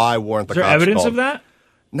 So why weren't the cops called? Is there evidence of that?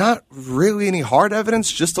 Not really any hard evidence,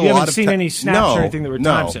 just a lot of... You haven't seen any snaps or anything that were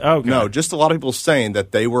times? Okay. No, just a lot of people saying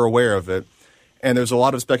that they were aware of it. And there's a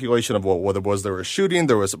lot of speculation of whether there was a shooting,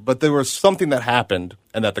 but there was something that happened,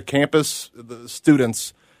 and that the campus, the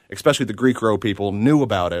students, especially the Greek Row people, knew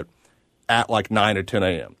about it at like 9 or 10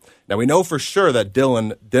 a.m. Now, we know for sure that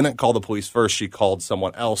Dylan didn't call the police first. She called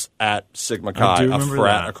someone else at Sigma Chi, a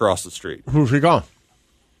frat across the street. Who's she called?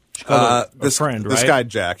 This friend, right? This guy,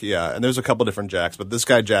 Jack, yeah. And there's a couple different Jacks, but this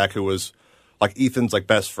guy, Jack, who was like Ethan's like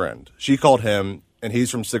best friend, she called him, and he's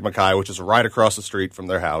from Sigma Chi, which is right across the street from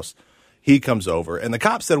their house. He comes over, and the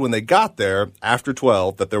cops said when they got there after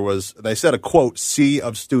 12 that there was, they said a, quote, sea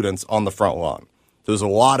of students on the front lawn. There's a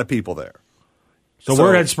lot of people there. So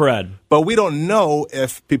word had spread. But we don't know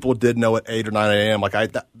if people did know at 8 or 9 a.m.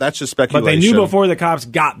 That's just speculation. But they knew before the cops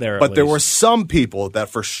got there, But there were some people that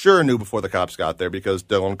for sure knew before the cops got there because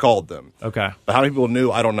Dylan called them. Okay. But how many people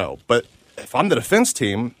knew, I don't know. But if I'm the defense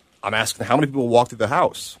team, I'm asking how many people walked through the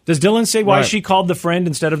house. Does Dylan say why she called the friend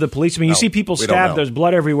instead of the police? I mean, you see people stabbed, there's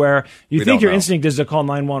blood everywhere. You think your instinct is to call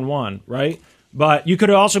 911, right? But you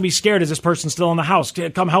could also be scared, is this person still in the house?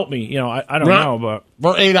 Come help me. I don't know.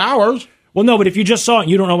 But for 8 hours? Well, no, but if you just saw it,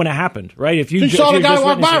 you don't know when it happened, right? If you saw the guy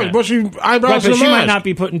walk by with bushy eyebrows and a she mask. might not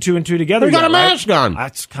be putting 2 and 2 together. He got a mask on.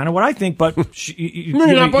 That's kind of what I think. But you're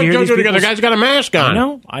not putting 2 and 2 together. The guy's got a mask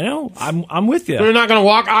on. I know. I'm with you. So you're not going to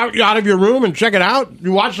walk out of your room and check it out?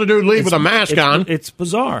 You watch the dude leave with a mask on. It's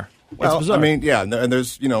bizarre. Well, I mean, yeah, and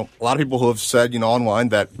there's a lot of people who have said online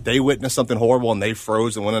that they witnessed something horrible and they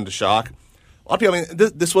froze and went into shock. A lot of people. I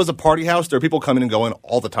mean, this was a party house. There are people coming and going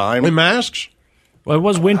all the time with masks. Well, it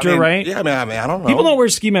was winter, right? Yeah, I don't know. People don't wear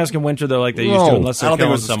ski masks in winter, though, like they used to, unless they're killing someone. I don't think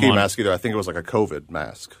it was a ski mask either. I think it was like a COVID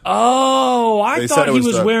mask. Oh, I thought he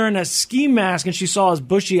was wearing a ski mask, and she saw his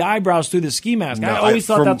bushy eyebrows through the ski mask. I always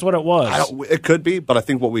thought that's what it was. It could be, but I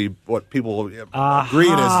think what people agreed is it's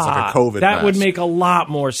like a COVID mask. That would make a lot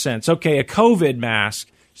more sense. Okay, a COVID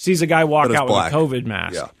mask. Sees a guy walk out with a COVID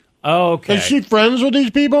mask. Yeah. Okay. Is she friends with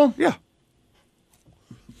these people? Yeah.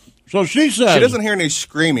 So she says... She doesn't hear any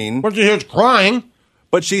screaming. But she hears crying.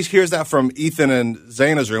 But she hears that from Ethan and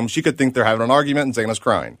Zaina's room. She could think they're having an argument and Zaina's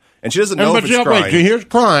crying. And she doesn't know if it's crying. Wait, she hears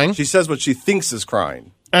crying. She says what she thinks is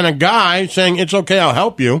crying. And a guy saying, it's okay, I'll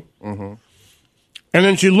help you. Mm-hmm. And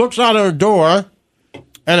then she looks out her door,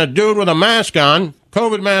 and a dude with a mask on,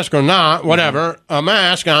 COVID mask or not, whatever, a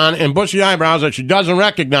mask on and bushy eyebrows that she doesn't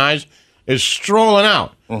recognize is strolling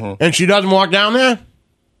out. Mm-hmm. And she doesn't walk down there?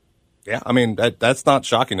 Yeah, I mean, that's not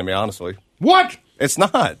shocking to me, honestly. What? It's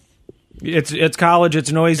not. It's college.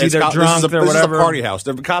 It's noisy. They're drunk. They're whatever. This is a party house.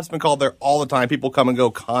 The cops been called there all the time. People come and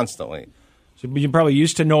go constantly. So you're probably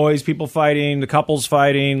used to noise, people fighting, the couples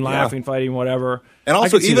fighting, laughing, fighting, whatever. And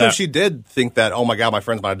also, even if she did think that, oh my God, my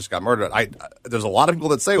friends might have just got murdered, there's a lot of people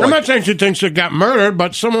that say, I'm not saying she thinks she got murdered,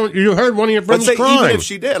 but you heard one of your friends crying. Even if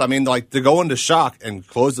she did, I mean, to go into shock and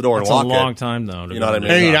close the door and lock it. It's a long time, though. You know what I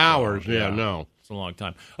mean? 8 hours, no. A long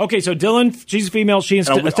time. Okay, so Dylan, she's a female. She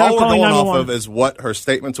instead of calling calling 911, off of is what her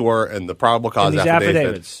statements were and the probable cause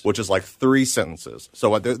affidavit, which is like 3 sentences.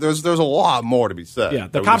 So there's a lot more to be said. Yeah,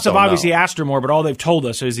 the cops have obviously asked her more, but all they've told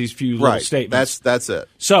us is these few little statements. That's it.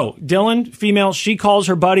 So Dylan, female, she calls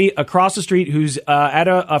her buddy across the street who's at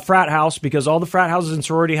a frat house because all the frat houses and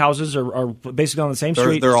sorority houses are basically on the same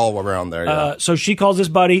street. They're all around there. Yeah. So she calls this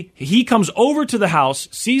buddy. He comes over to the house,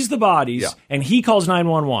 sees the bodies, and he calls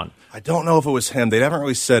 911. I don't know if it was him. They haven't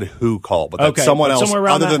really said who called, but that someone else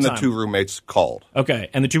other than the 2 roommates called. Okay,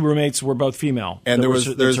 and the 2 roommates were both female. And there was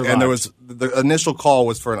the initial call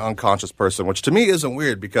was for an unconscious person, which to me isn't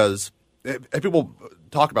weird because if people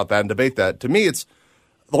talk about that and debate that, to me it's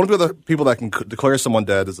the only people that can declare someone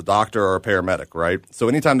dead is a doctor or a paramedic, right? So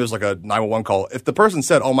anytime there's like a 911 call, if the person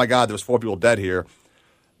said, "Oh my God, there's 4 people dead here,"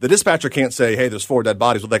 the dispatcher can't say, hey, there's 4 dead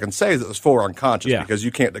bodies. What they can say is that there's 4 unconscious because you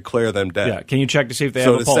can't declare them dead. Yeah. Can you check to see if they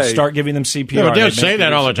have a pulse? Start giving them CPR. Yeah, but they'll say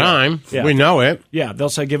that all the time. Yeah. We know it. Yeah, they'll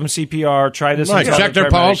say give them CPR, try this. Right. Check their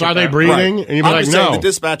pulse. Are they breathing? Right. And you'll be like, no. The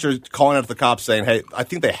dispatcher calling out to the cops saying, hey, I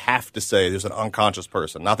think they have to say there's an unconscious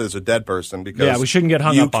person, not that there's a dead person because we shouldn't get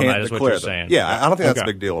hung up on that is what you're saying. Yeah, I don't think that's a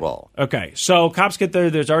big deal at all. Okay, so cops get there.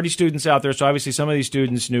 There's already students out there, so obviously some of these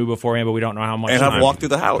students knew beforehand, but we don't know how much. And have walked through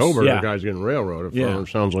the house. The guy's getting railroaded. It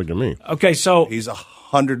sounds like to me. Okay. So he's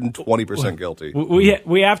 120% guilty.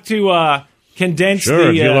 We have to condense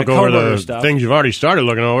if you look over the stuff. Things you've already started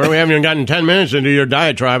looking over. We haven't even gotten 10 minutes into your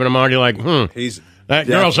diatribe, and I'm already like, that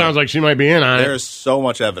girl sounds like she might be in on it. There's so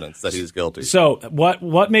much evidence that he's guilty. So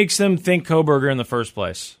what makes them think Kohberger in the first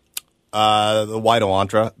place? The white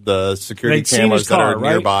Elantra, the security cameras that are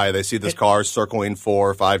nearby. They see this car circling 4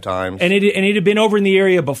 or 5 times, and it had been over in the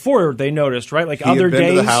area before they noticed, right? Like he other had been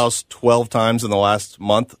days. to the house 12 times in the last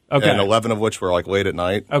month, and 11 of which were like late at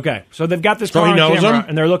night. Okay, so they've got this car on camera,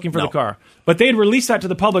 and they're looking for the car. But they'd released that to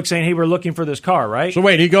the public, saying, "Hey, we're looking for this car," right? So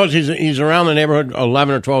wait, he's around the neighborhood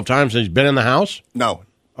 11 or 12 times. He's been in the house? No.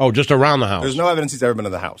 Oh, just around the house. There's no evidence he's ever been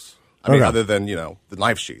in the house. I mean, other than the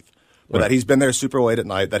knife sheath. But that he's been there super late at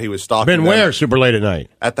night, that he was stalking them. Where super late at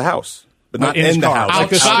night? At the house. But not in the house.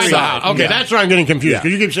 Outside the house. Okay, that's where I'm getting confused.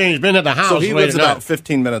 Because you keep saying he's been at the house. So he lives about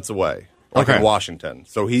 15 minutes away, in Washington.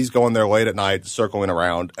 So he's going there late at night, circling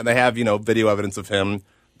around. And they have, video evidence of him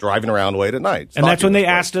driving around late at night. And that's when they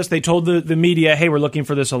asked us, they told the media, hey, we're looking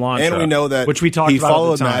for this Elantra. And we know that which we talked he about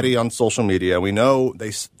followed at the time. Maddie on social media. We know they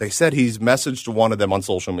said he's messaged one of them on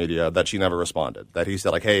social media that she never responded. That he said,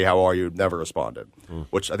 like, hey, how are you? Never responded.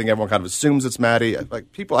 Which I think everyone kind of assumes it's Maddie.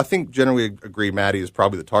 Like, people, I think, generally agree Maddie is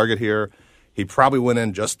probably the target here. He probably went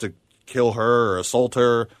in just to kill her or assault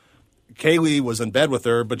her. Kaylee was in bed with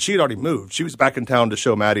her, but she had already moved. She was back in town to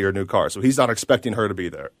show Maddie her new car, so he's not expecting her to be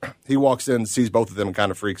there. He walks in, sees both of them, and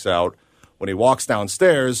kind of freaks out. When he walks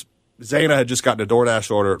downstairs, Zaina had just gotten a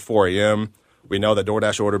DoorDash order at 4 a.m. We know that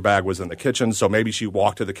DoorDash order bag was in the kitchen, so maybe she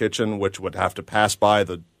walked to the kitchen, which would have to pass by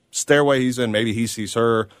the stairway he's in. Maybe he sees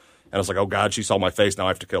her, and it's like, oh, God, she saw my face. Now I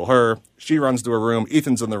have to kill her. She runs to her room.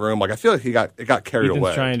 Ethan's in the room. Like, I feel like it got carried Ethan's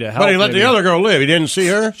away. Trying to help, but he let the other girl live. He didn't see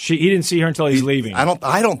her? He didn't see her until he's leaving.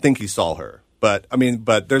 I don't think he saw her. But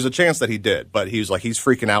there's a chance that he did. But he was like, he's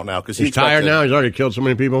freaking out now because he's tired now. He's already killed so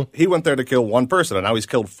many people. He went there to kill one person, and now he's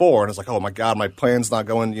killed 4. And it's like, oh my God, my plan's not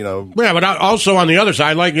going. Yeah, but also on the other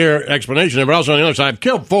side, I like your explanation. But also on the other side, I've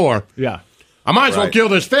killed 4. Yeah, I might as well kill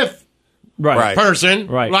this 5th person.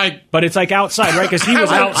 Right, but it's like outside, right? Because he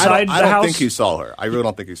was outside the house. I don't think he saw her. I really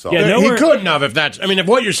don't think he saw her. He couldn't have if that's. I mean, if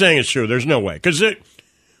what you're saying is true, there's no way because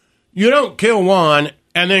you don't kill one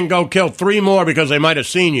and then go kill 3 more because they might have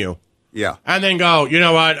seen you. Yeah. And then go, you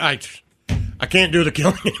know what, I can't do the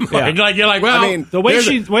killing anymore. Yeah. You're like, well, I mean, the way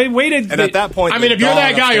she waited. And at that point, I mean, if you're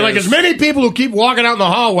that guy, you're like, as many people who keep walking out in the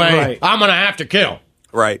hallway, Right. I'm going to have to kill.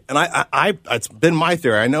 Right. And I it's been my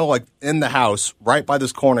theory. I know, like, in the house, right by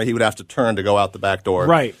this corner, he would have to turn to go out the back door.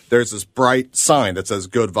 Right. There's this bright sign that says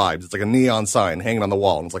good vibes. It's like a neon sign hanging on the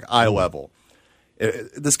wall, and it's like eye level.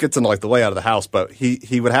 This gets into, like, the layout of the house, but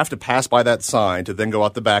he would have to pass by that sign to then go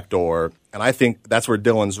out the back door, and I think that's where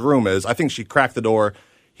Dylan's room is. I think she cracked the door.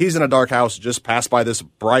 He's in a dark house, just passed by this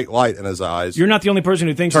bright light in his eyes. You're not the only person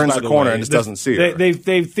who thinks turns this, the corner and just doesn't see her.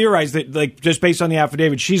 They've theorized that, like, just based on the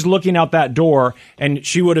affidavit, she's looking out that door, and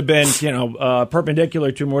she would have been,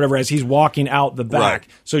 perpendicular to him or whatever as he's walking out the back. Right.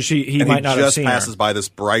 So he might not have seen her. He just passes by this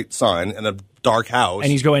bright sign in a dark house,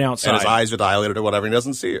 and he's going outside, and his eyes are dilated or whatever. And he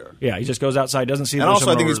doesn't see her. Yeah, he just goes outside, doesn't see her. And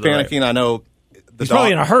also, I think he's panicking. I know. He's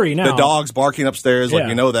probably in a hurry now. The dog's barking upstairs, like Yeah.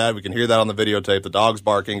 you know that. We can hear that on the videotape. The dog's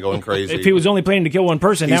barking, going crazy. If he was only planning to kill one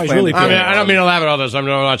person, now he's really. I don't mean to laugh at all this. I'm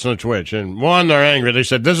watching the Twitch, and they're angry. They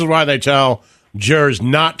said this is why they tell jurors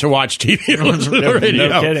not to watch TV or listen to the radio.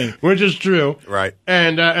 No kidding. Which is true, right?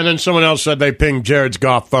 And then someone else said they pinged Jared's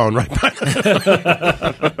golf phone right by.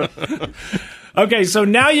 Okay, so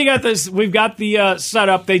now you got this. We've got the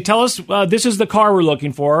setup. They tell us this is the car we're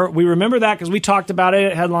looking for. We remember that because we talked about it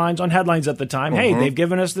at headlines at the time. Hey, they've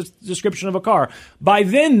given us the description of a car. By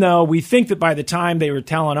then, though, we think that by the time they were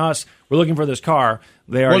telling us we're looking for this car,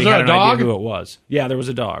 they already had an idea who it was. Yeah, there was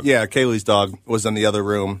a dog. Yeah, Kaylee's dog was in the other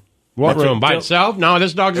room. What room? By itself? No,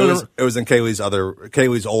 this dog's it was in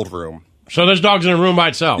Kaylee's old room. So this dog's in a room by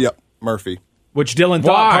itself? Yep, Murphy. Which Dylan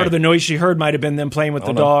thought part of the noise she heard might have been them playing with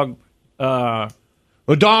the dog.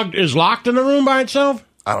 The dog is locked in the room by itself?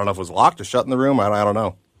 I don't know if it was locked or shut in the room. I don't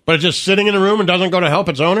know. But it's just sitting in the room and doesn't go to help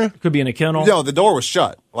its owner? Could be in a kennel. No, the door was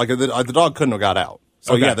shut. Like the dog couldn't have got out.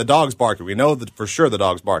 So yeah, the dog's barking. We know that for sure the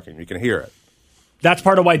dog's barking. You can hear it. That's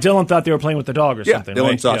part of why Dylan thought they were playing with the dog or something. Dylan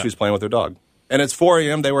right? thought she was playing with her dog. And it's 4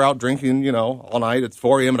 a.m. They were out drinking, all night. It's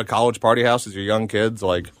 4 a.m. at a college party house as your young kids.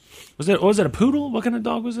 Like, was it a poodle? What kind of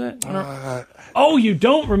dog was it? Oh, you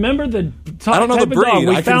don't remember the I don't know the breed. Dog.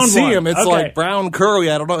 I can see him. It's like brown curly.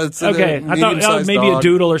 I don't know. It's okay. I thought maybe dog. A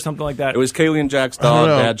doodle or something like that. It was Kaylee and Jack's dog.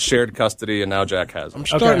 They had shared custody, and now Jack has them. I'm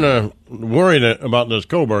starting to worry about this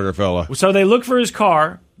Koberger fella. So they look for his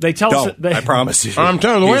car. They tell us. I promise you. I'm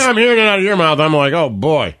telling you, the way I'm hearing it out of your mouth, I'm like, oh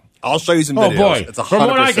boy. I'll show you some videos. Oh, boy. It's 100% From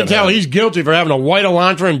what I can tell, he's guilty for having a white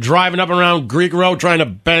Elantra and driving up and around Greek Road trying to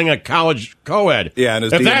bang a college co-ed. Yeah, and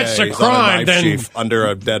his if DNA that's a is crime, on a then sheaf under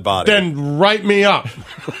a dead body. Then write me up.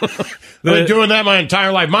 I've been doing that my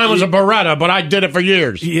entire life. Mine was a Beretta, but I did it for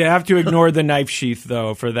years. You have to ignore the knife sheath,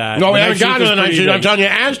 though, for that. No, we haven't gotten to the knife sheath. I'm telling you,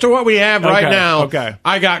 as to what we have right now,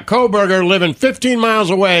 I got Koberger living 15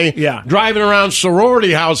 miles away, driving around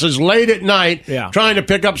sorority houses late at night, trying to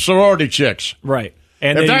pick up sorority chicks. Right.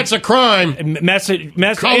 And if that's a crime,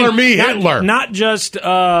 color me Hitler. Not just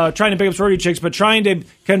trying to pick up sorority chicks, but trying to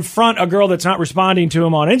confront a girl that's not responding to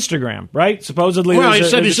him on Instagram, right? Supposedly, well, he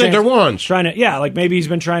said there once. Trying to, like maybe he's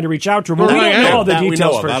been trying to reach out to her. But we don't know all the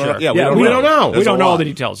details for sure. We don't know. We don't know all the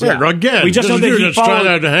details. Yeah, again, we just know that he followed.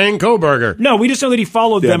 Trying to hang Koberger. No, we just know that he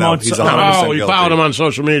followed them on. He followed him on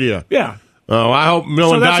social media. Yeah. Oh, I hope no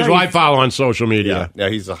one dies who I follow on social media. Yeah,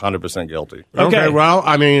 he's 100% guilty. Okay, well,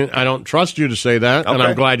 I mean, I don't trust you to say that, and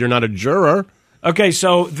I'm glad you're not a juror. Okay,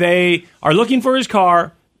 so they are looking for his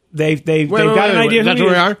car. they've got an idea. That's who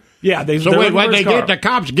where he we is. are. Yeah. So wait, when they get the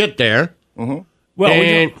cops get there.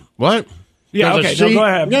 Well, what? Yeah. There's Okay. a sea, Go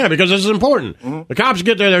ahead. Yeah, because this is important. The cops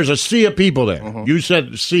get there. There's a sea of people there. You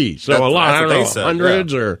said sea, so a lot. I don't know,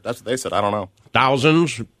 hundreds or that's what they said. I don't know.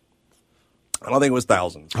 Thousands. I don't think it was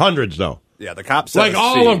thousands. Hundreds, though. Yeah, the cops said like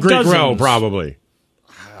all of Greek Dozens. Row, probably.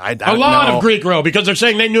 A lot of Greek Row, because they're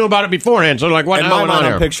saying they knew about it beforehand. So like, what? In my mind,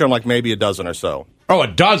 I'm picturing like maybe a dozen or so. Oh, a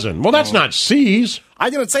dozen. Well, that's not C's. I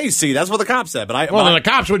didn't say C. That's what the cops said. But then the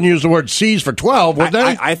cops wouldn't use the word C's for 12, would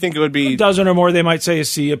they? I think it would be a dozen or more. They might say a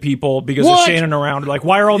sea of people because What? they're standing around. Like,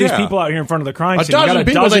 why are all these people out here in front of the crime A scene? You dozen got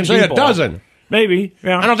people, dozen they'd say people. a dozen. Maybe.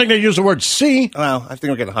 Yeah. I don't think they use the word C. Well, I think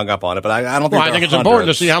we're getting hung up on it, but I don't think. Well, I think it's important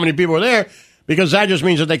to see how many people are there, because that just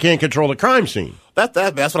means that they can't control the crime scene. That's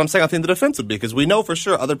what I'm saying. I think the defense would be, because we know for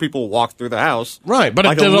sure other people walk through the house. Right, but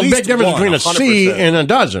like there's at a big least difference one, between a C 100%. and a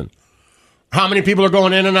dozen. How many people are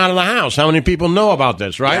going in and out of the house? How many people know about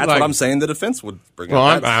this, right? That's what I'm saying the defense would bring Well,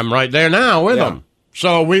 up. I'm right there now with them.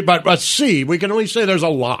 So but a C, we can only say there's a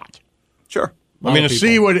lot. Sure. I mean, a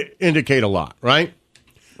C would indicate a lot, right?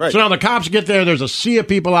 Right. So now the cops get there, there's a sea of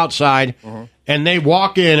people outside, and they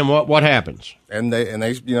walk in, and what happens? And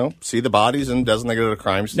they see the bodies and designate it a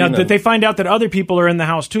crime scene. Now, did they find out that other people are in the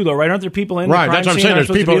house too, though? Right? Aren't there people in the crime Right, that's what I'm scene saying. that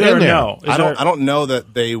are There's supposed to people be there, in or there. No? I don't know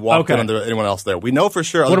that they walked in and there was anyone else there. We know for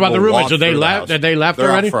sure. What about the roommates? Did Did they left? Did they left They're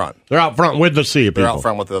already? out front. They're out front with the sea of people. They're out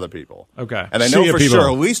front with the other people. Okay. And I Sea know of for people. sure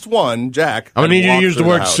at least one, Jack. I'm going to need you to walked use the through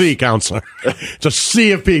word house. sea, counselor. It's a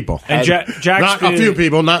sea of people. And Jack's not a few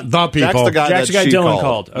people, not the people. Jack's the guy Jack's that the guy she Dylan called.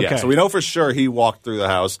 called. Okay. Yeah, so we know for sure he walked through the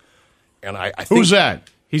house. And I think Who's that?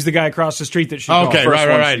 He's the guy across the street that she Okay, called.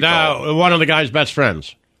 right. Now, one of the guy's best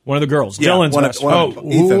friends. One of the girls. Yeah, Dylan's one best of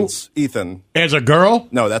friend. Ethan. As a girl?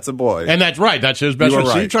 No, that's a boy. And that's right. That's his best You were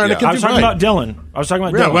friend. So right, you're trying to yeah. get I was talking about Dylan. I was talking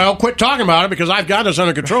about Yeah, Dylan. well, quit talking about it, because I've got this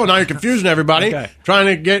under control. Now you're confusing everybody, Okay. trying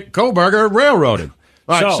to get Koberger railroaded.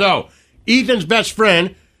 All right, so Ethan's best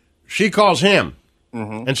friend, she calls him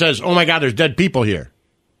and says, "Oh my God, there's dead people here."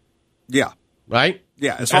 Yeah. Right?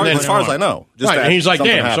 Yeah, as far as I know. Just right, that and he's like,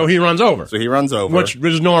 something "Damn!" happened. So he runs over. So he runs over, which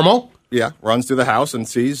is normal. Yeah, runs through the house and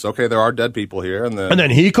sees, okay, there are dead people here, and And then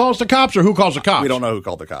he calls the cops, or who calls the cops? we don't know who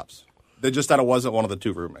called the cops. They just said it wasn't one of the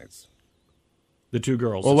two roommates. The two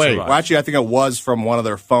girls. Well, that wait. survived. Well, actually, I think it was from one of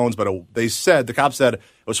their phones, but the cops said it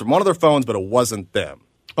was from one of their phones, but it wasn't them.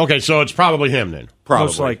 Okay, so it's probably him then. Probably.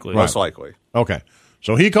 Most likely. Most likely. Okay,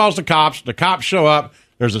 so he calls the cops. The cops show up.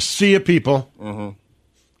 There's a sea of people.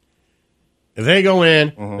 They go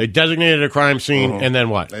in. They designated a crime scene, and then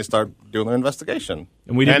what? They start doing their investigation.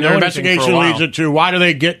 And we didn't And know their anything for a investigation while. leads it to, why do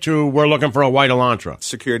they get to, we're looking for a white Elantra?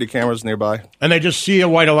 Security cameras nearby. And they just see a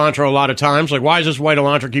white Elantra a lot of times. Like, why does this white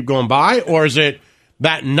Elantra keep going by? Or is it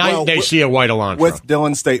that night Well, they see a white Elantra? With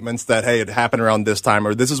Dylan's statements that, hey, it happened around this time,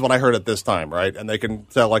 or this is what I heard at this time, right? And they can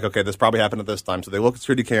tell, like, okay, this probably happened at this time. So they look at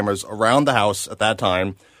security cameras around the house at that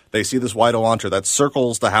time. They see this white Elantra that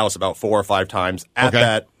circles the house about 4 or 5 times at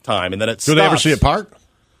that time. And then it Do they ever see it parked?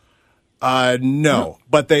 No.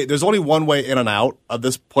 But there's only one way in and out of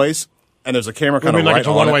this place, and there's a camera I kind mean, of like right it's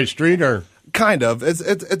a on one-way it. street, or Kind of.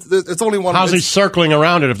 It's only one. how's he it's- circling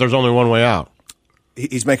around it if there's only one way out?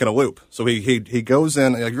 He's making a loop. So he goes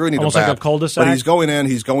in. Like, you really need Almost a like a map, cul-de-sac? But he's going in.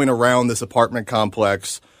 He's going around this apartment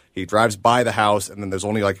complex. He drives by the house, and then there's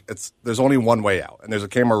only one way out, and there's a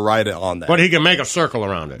camera right on that. But he can make a circle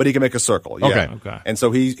around it. But he can make a circle. Yeah. Okay. And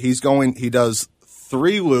so he's going. He does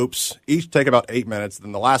 3 loops. Each take about 8 minutes.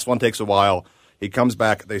 Then the last one takes a while. He comes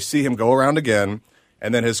back. They see him go around again,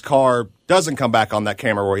 and then his car doesn't come back on that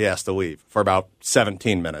camera where he has to leave for about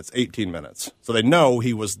 17 minutes, 18 minutes. So they know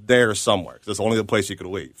he was there somewhere because it's only the place he could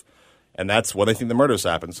leave, and that's when they think the murders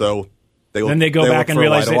happened. So Then they go look back and for a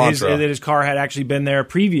realize white that Elantra. his car had actually been there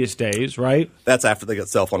previous days, right? That's after they get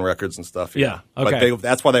cell phone records and stuff. Yeah, But okay.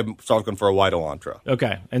 that's why they start looking for a white Elantra.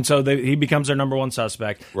 Okay, and so he becomes their number one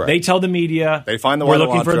suspect. Right. They tell the media They find the we're white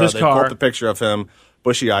looking Elantra. for this they pull car. up the picture of him,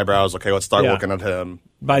 bushy eyebrows. Okay, let's start Yeah. looking at him.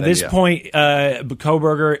 By And then, this yeah. point,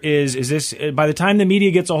 Koberger is this. By the time the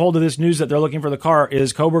media gets a hold of this news that they're looking for the car,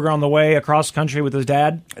 is Koberger on the way across country with his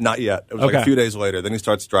dad? Not yet. It was like Okay. a few days later. Then he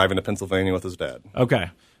starts driving to Pennsylvania with his dad.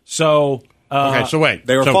 Okay, so okay, so wait.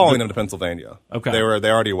 They were So- following him to Pennsylvania. Okay. They're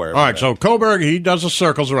already aware of All him right, there. so Koberg, he does the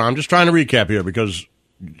circles around. I'm just trying to recap here, because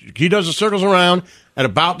he does the circles around at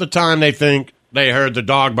about the time they think they heard the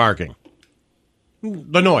dog barking.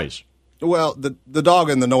 The noise. Well, the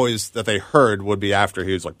dog and the noise that they heard would be after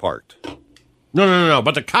he was like parked. No.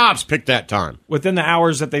 But the cops picked that time. within the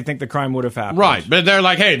hours that they think the crime would have happened, Right. But they're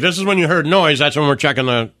like, hey, this is when you heard noise. That's when we're checking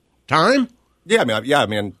the time. Yeah, I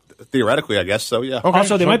mean, theoretically, I guess so. Yeah. Okay.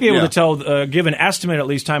 Also, they might be able to tell, give an estimate at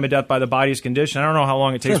least time of death by the body's condition. I don't know how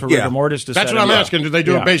long it takes for rigor mortis to. That's what I'm asking. Do they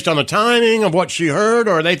do it based on the timing of what she heard,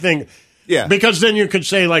 or they think? Yeah. Because then you could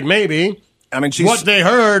say like maybe. I mean, what they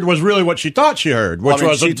heard was really what she thought she heard, which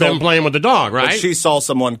was them playing with the dog, right? She saw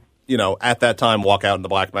someone, at that time walk out in the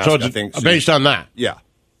black mask. So it's based on that. Yeah.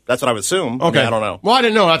 That's what I would assume. Okay. I don't know. Well, I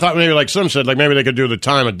didn't know. I thought maybe like some said, like maybe they could do the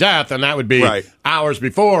time of death, and that would be hours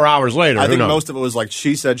before or hours later. I think most of it was like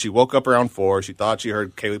she said she woke up around 4. She thought she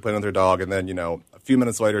heard Kaylee playing with her dog, and then, a few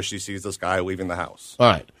minutes later she sees this guy leaving the house.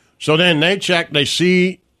 All right. So then they check. They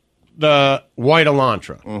see the white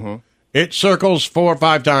Elantra. Mm-hmm. It circles 4 or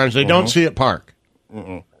 5 times. They don't see it park.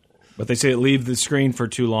 Mm-mm. But they say it leave the screen for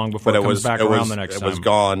too long before it comes back around the next time. It was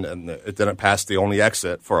gone, and it didn't pass the only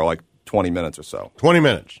exit for like 20 minutes or so. 20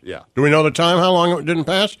 minutes? Yeah. Do we know the time, how long it didn't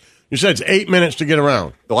pass? You said it's 8 minutes to get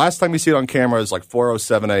around. The last time you see it on camera is like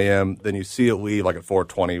 4:07 a.m., then you see it leave like at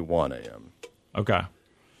 4:21 a.m. Okay.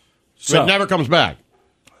 So it never comes back?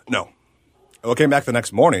 No. It came back the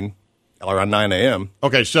next morning around 9 a.m.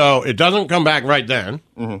 Okay, so it doesn't come back right then.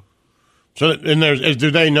 Mm-hmm. So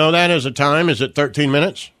do they know that as a time? Is it 13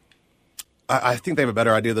 minutes? I think they have a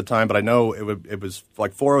better idea of the time, but I know it was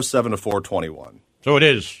like 4:07 to 4:21. So it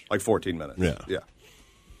is. Like 14 minutes. Yeah.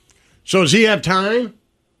 So does he have time?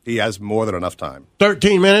 He has more than enough time.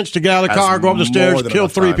 13 minutes to get out of the car, go up the stairs, kill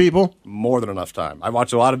 3 people? More than enough time. I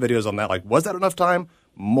watched a lot of videos on that. Like, was that enough time?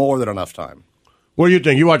 More than enough time. What do you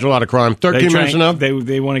think? You watch a lot of crime. 13 minutes enough?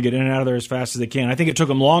 They want to get in and out of there as fast as they can. I think it took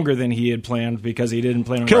him longer than he had planned because he didn't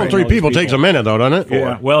plan on killing 3 people takes a minute, though, doesn't it?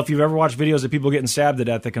 Yeah. Well, if you've ever watched videos of people getting stabbed to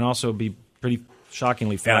death, it can also be pretty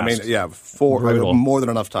shockingly fast. Yeah, more than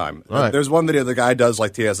enough time. Right. There's one video the guy does,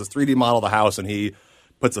 like, he has this 3D model of the house, and he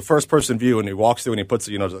puts a first-person view, and he walks through, and he puts,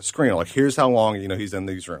 the screen, like, here's how long, he's in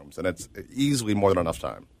these rooms. And it's easily more than enough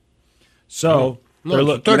time. So,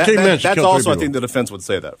 13 minutes that's also, I think, the defense would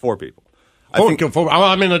say that, 4 people. The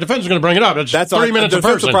defense is going to bring it up. It's 3 minutes a person. The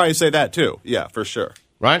defense would probably say that, too. Yeah, for sure.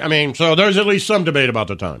 Right? I mean, so there's at least some debate about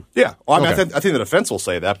the time. Yeah. Well, I think the defense will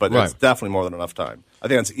say that, but it's definitely more than enough time. I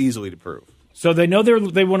think that's easily to prove. So they know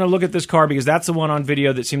they want to look at this car because that's the one on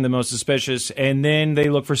video that seemed the most suspicious, and then they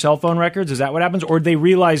look for cell phone records. Is that what happens? Or they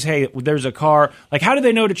realize, hey, there's a car. Like, how do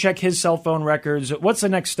they know to check his cell phone records? What's the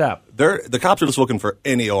next step? The cops are just looking for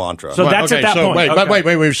any Elantra. So that's at that point.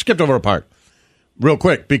 Wait, we've skipped over a part. Real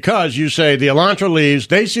quick, because you say the Elantra leaves,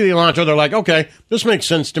 they see the Elantra, they're like, okay, this makes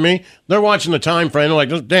sense to me. They're watching the time frame, they're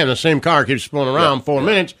like, damn, the same car keeps spinning around 4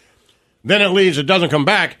 minutes. Then it leaves, it doesn't come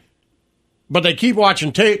back. But they keep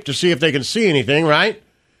watching tape to see if they can see anything, right?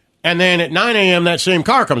 And then at 9 a.m., that same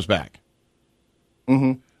car comes back.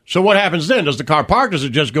 Mm-hmm. So what happens then? Does the car park? Does it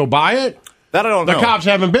just go by it? That I don't know. The cops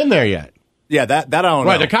haven't been there yet. Yeah, that I don't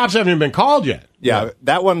know. Right, the cops haven't even been called yet. Yeah,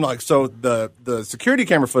 that one, so the security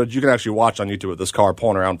camera footage you can actually watch on YouTube of this car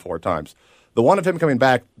pulling around 4 times. The one of him coming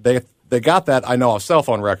back, they got that, I know, off cell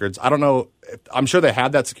phone records. I don't know. I'm sure they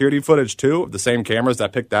had that security footage, too, the same cameras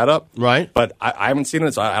that picked that up. Right. But I haven't seen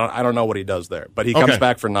it, so I don't know what he does there. But he comes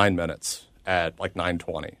back for 9 minutes at, like,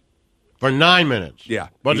 9:20. For 9 minutes? Yeah.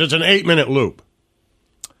 But it's an 8-minute loop.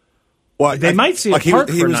 Well, they might see it park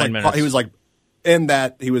for 9 minutes. He was, like, in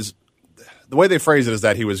that he was... The way they phrase it is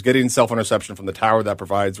that he was getting cell phone reception from the tower that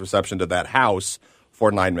provides reception to that house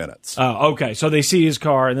for 9 minutes. Oh, okay. So they see his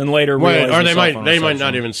car, and then later they might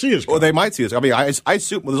not even see his car. Well, they might see his car. I mean, I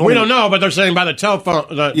assume... We don't know, but they're saying by the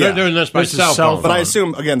telephone... They're doing this by cell phone. But I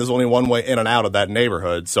assume, again, there's only one way in and out of that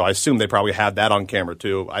neighborhood, so I assume they probably had that on camera,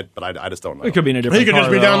 too. But I just don't know. It could be in a different He could car,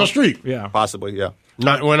 just be down the street. Yeah. Possibly, yeah.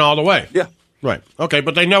 Not went all the way. Yeah. Right. Okay,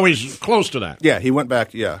 but they know he's close to that. Yeah, he went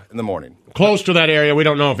back, in the morning. Close to that area. We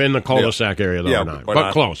don't know if in the cul-de-sac area, though, or not.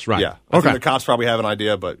 But close, right. Yeah. I think the cops probably have an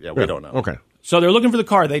idea, but, we don't know. Okay. So they're looking for the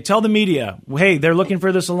car. They tell the media, hey, they're looking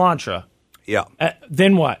for this Elantra. Yeah.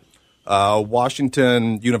 Then what?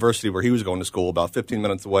 Washington University, where he was going to school, about 15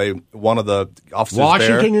 minutes away. One of the officers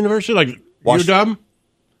Washington University? Like UW?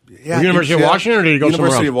 Yeah, University of Washington, or did he go somewhere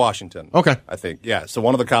else? University of Washington. Okay. I think, yeah. So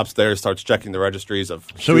one of the cops there starts checking the registries of...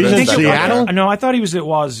 So he's in Seattle? No, I thought he was at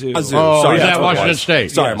Wazoo. Oh, sorry, he's at Washington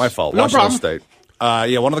State. Sorry, my fault. No Washington problem.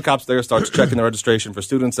 State. One of the cops there starts checking the registration for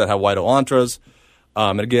students that have white Elantras.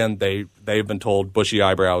 And again, they've been told bushy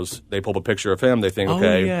eyebrows. They pull a picture of him. They think,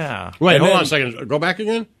 okay. Oh, yeah. Wait, hold on a second. Go back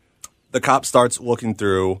again? The cop starts looking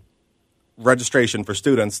through registration for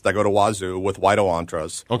students that go to Wazoo with white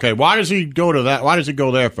Elantras. Okay, why does he go to that? Why does he go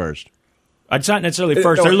there first? It's not necessarily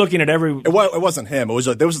first. They're looking at every... It wasn't him. There was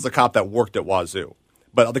just a cop that worked at Wazoo.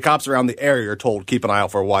 But the cops around the area are told, keep an eye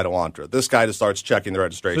out for a white Elantra. This guy just starts checking the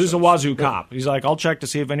registration. So he's a Wazoo cop. He's like, I'll check to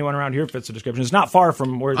see if anyone around here fits the description. It's not far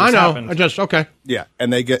from where this happened. Okay. Yeah,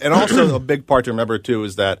 and also a big part to remember, too,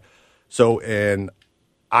 is that, so in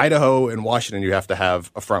Idaho and Washington, you have to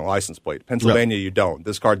have a front license plate. Pennsylvania, you don't.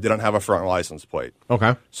 This car didn't have a front license plate.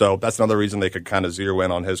 Okay. So that's another reason they could kind of zero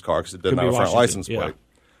in on his car, because it didn't have a front license plate.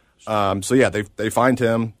 So yeah, they find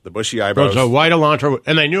him, the bushy eyebrows. So white Elantra,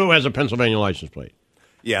 and they knew it has a Pennsylvania license plate.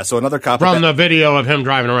 Yeah, so another cop... From the video of him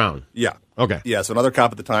driving around. Yeah. Okay. Yeah, so another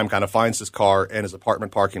cop at the time kind of finds his car in his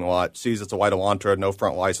apartment parking lot, sees it's a white Elantra, no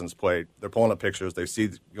front license plate. They're pulling up pictures. They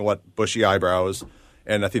see bushy eyebrows,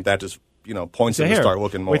 and I think that just points them to start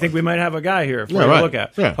looking more. We think we might have a guy here for you to look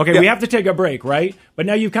at. Yeah. Okay, we have to take a break, right? But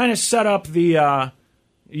now you've kind of set up the...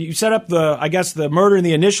 the murder and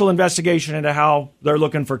the initial investigation into how they're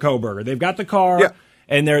looking for Kohberger. They've got the car,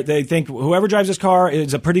 and they think whoever drives this car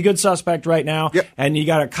is a pretty good suspect right now. Yep. And you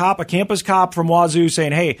got a campus cop from Wazoo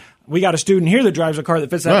saying, hey, we got a student here that drives a car that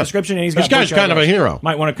fits that description, and this guy's kind of a hero.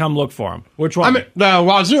 Might want to come look for him. Which one?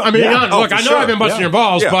 Wazoo. Look, I know I've been busting your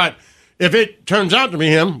balls, Yeah. but if it turns out to be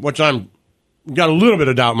him, which I'm got a little bit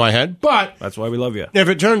of doubt in my head, but that's why we love you. If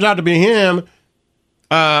it turns out to be him...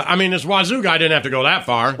 this Wazoo guy didn't have to go that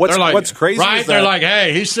far. What's crazy right? is They're that, like,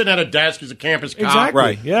 hey, he's sitting at a desk. He's a campus cop. Exactly.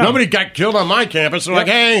 Right. Yeah. Nobody got killed on my campus. They're like,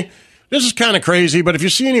 hey, this is kind of crazy, but if you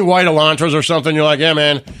see any white Elantras or something, you're like, yeah,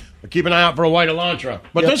 man, keep an eye out for a white Elantra.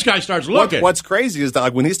 But this guy starts looking. What's crazy is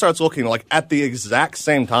that when he starts looking, at the exact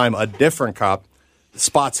same time, a different cop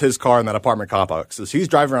spots his car in that apartment complex. So he's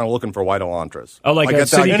driving around looking for white Elantras. Oh, like a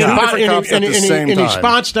city different cops at the same time. And he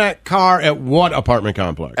spots that car at what apartment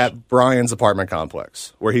complex? At Brian's apartment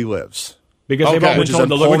complex, where he lives. Because they've all been told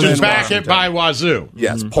to look, Pullman, which is back Washington. by Wazoo.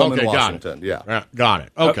 Yes, Pullman, Got Washington. it. Yeah. Got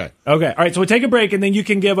it. Okay. Okay. All right. So we'll take a break, and then you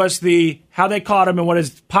can give us how they caught him and what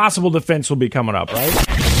his possible defense will be coming up, right?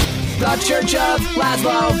 The Church of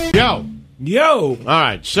Laszlo. Yo. All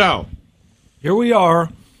right. So here we are.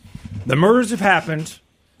 The murders have happened.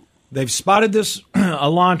 They've spotted this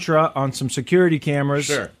Elantra on some security cameras.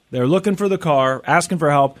 Sure. They're looking for the car, asking for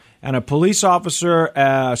help, and a police officer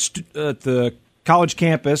at the college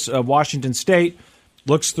campus of Washington State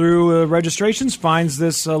looks through registrations, finds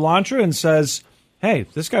this Elantra, and says, hey,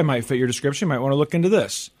 this guy might fit your description. You might want to look into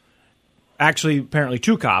this. Actually, apparently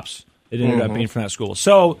 2 cops. It ended up being from that school.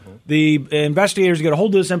 So the investigators get a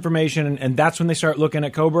hold of this information, and that's when they start looking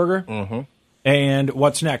at Kohberger. Mm-hmm. And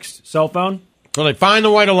what's next? Cell phone? So they find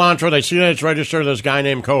the white Elantra. They see that it's registered to this guy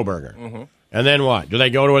named Kohberger. Mm-hmm. And then what? Do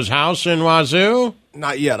they go to his house in Wazoo?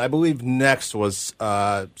 Not yet. I believe next was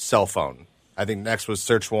cell phone. I think next was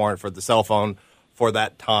search warrant for the cell phone for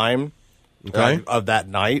that time of that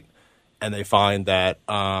night. And they find that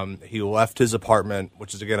he left his apartment,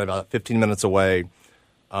 which is, again, about 15 minutes away,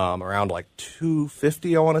 around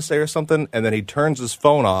 2:50, I want to say, or something. And then he turns his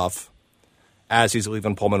phone off as he's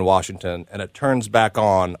leaving Pullman, Washington, and it turns back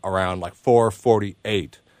on around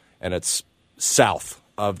 4:48, and it's south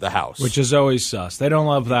of the house. Which is always sus. They don't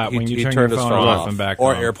love that when you turn your phone off and back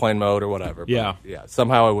or on. airplane mode or whatever. Yeah. But yeah.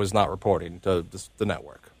 Somehow it was not reporting to the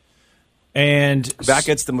network. And that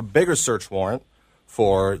gets them a bigger search warrant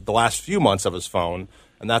for the last few months of his phone,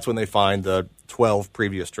 and that's when they find the 12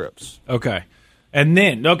 previous trips. Okay. And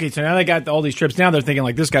then, so now they got all these trips. Now they're thinking,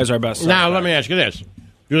 this guy's our best suspect. Now, let me ask you this.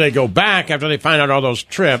 Do they go back after they find out all those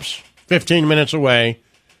trips, 15 minutes away,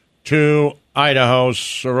 to Idaho,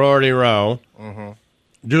 Sorority Row? Mm-hmm.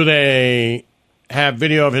 Do they have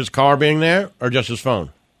video of his car being there or just his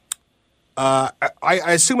phone? I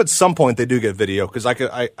assume at some point they do get video, because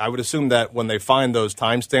I would assume that when they find those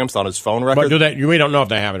timestamps on his phone record. But we don't know if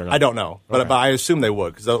they have it or not. I don't know, but I assume they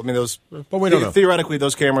would, because those. But we don't know. Theoretically,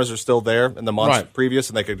 those cameras are still there in the months previous,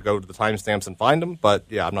 and they could go to the timestamps and find them. But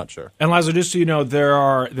yeah, I'm not sure. And Laszlo, just so you know, there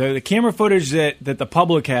are the camera footage that the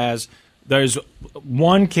public has. There's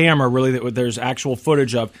one camera really that there's actual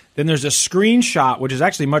footage of. Then there's a screenshot, which is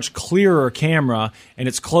actually much clearer camera, and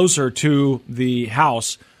it's closer to the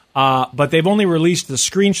house. But they've only released the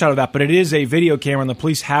screenshot of that, but it is a video camera, and the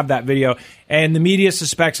police have that video. And the media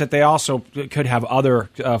suspects that they also could have other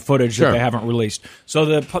footage that they haven't released. So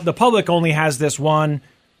the public only has this one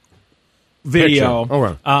video,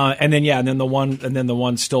 and then the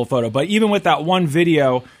one still photo. But even with that one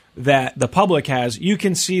video that the public has, you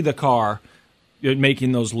can see the car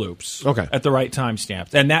making those loops at the right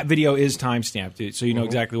timestamp. And that video is timestamped, so you know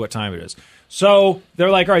exactly what time it is. So they're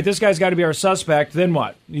like, all right, this guy's got to be our suspect. Then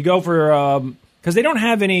what? You go for because they don't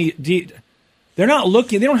have any. They're not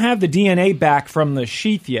looking. They don't have the DNA back from the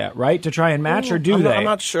sheath yet, right? To try and match, or do they? I'm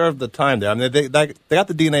not sure of the time there. I mean, they got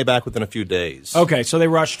the DNA back within a few days. Okay, so they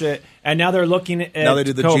rushed it, and now they're looking at. Now they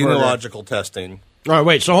do the genealogical testing, All right,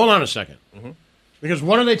 wait. So hold on a second. Because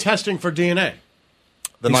what are they testing for DNA?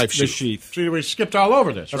 The knife sheath. The sheath. See, we skipped all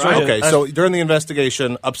over this, right? Okay, so during the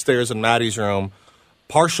investigation upstairs in Maddie's room,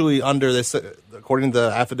 partially under this, according to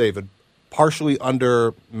the affidavit, partially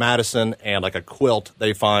under Madison and like a quilt,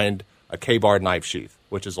 they find a K-bar knife sheath,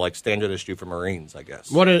 which is like standard issue for Marines, I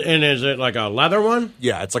guess. And is it like a leather one?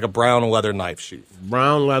 Yeah, it's like a brown leather knife sheath.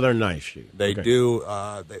 Brown leather knife sheath. They do.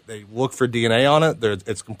 They look for DNA on it.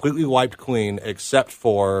 It's completely wiped clean except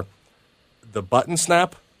for the button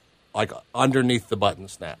snap, like underneath the button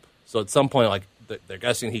snap. So at some point, like they're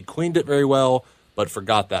guessing he cleaned it very well, but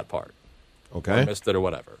forgot that part. Okay. Or missed it or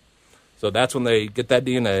whatever. So that's when they get that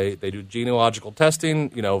DNA. They do genealogical testing.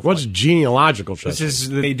 What's genealogical testing? This is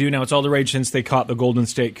they do now. It's all the rage since they caught the Golden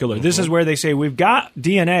State Killer. This is where they say we've got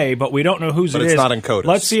DNA, but we don't know whose but it it's is. not encoded.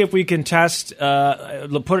 Let's see if we can test, put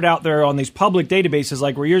it out there on these public databases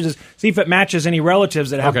like where yours is. See if it matches any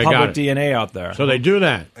relatives that have public DNA out there. So they do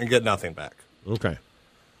that and get nothing back. Okay.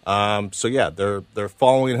 So yeah, they're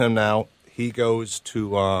following him now. He goes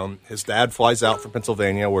to his dad flies out from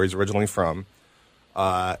Pennsylvania, where he's originally from.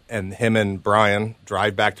 And him and Brian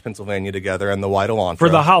drive back to Pennsylvania together in the white Elantra. For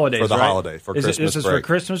the holidays, For the right? holiday, for Christmas break. This is for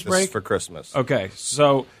Christmas break? This is for Christmas. Okay,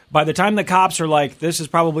 so by the time the cops are like, this is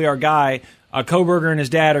probably our guy, Koberger and his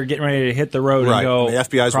dad are getting ready to hit the road and go and the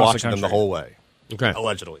FBI's watching the them the whole way. Okay.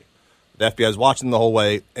 Allegedly. The FBI's watching them the whole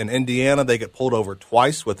way. In Indiana, they get pulled over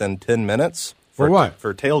twice within 10 minutes. For what?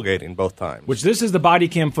 For tailgating both times. Which this is the body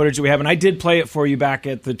cam footage that we have, and I did play it for you back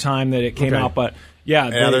at the time that it came out, but...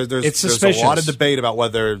 Yeah, it's suspicious. There's a lot of debate about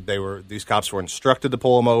whether these cops were instructed to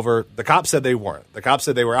pull them over. The cops said they weren't. The cops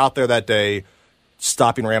said they were out there that day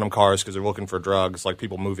stopping random cars because they're looking for drugs, like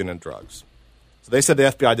people moving in drugs. So they said the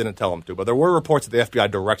FBI didn't tell them to, but there were reports that the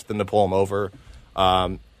FBI directed them to pull them over.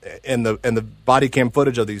 In the body cam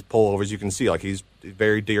footage of these pullovers, you can see like he's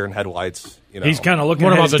very deer in headlights. He's kind of looking.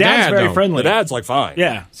 What about his the dad's dad? Very friendly. The dad's like fine.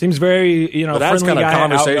 Yeah, seems very the dad's friendly kind of guy,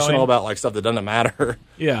 conversational outgoing. about like stuff that doesn't matter.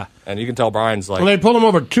 Yeah, and you can tell Brian's like. Well, they pulled him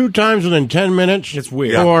over 2 times within 10 minutes. It's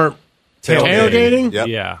weird. For tailgating. Yep.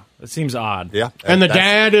 Yeah, it seems odd. Yeah, and the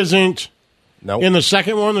dad isn't. No. In the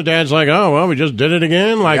second one, the dad's like, "Oh well, we just did it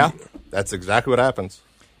again." Like, yeah, that's exactly what happens.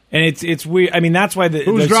 And it's weird. I mean, that's why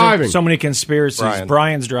who's driving? So many conspiracies.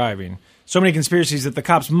 Brian's driving. So many conspiracies that the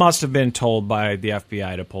cops must have been told by the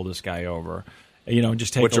FBI to pull this guy over.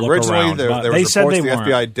 Just take a look around. There they was said reports they the weren't.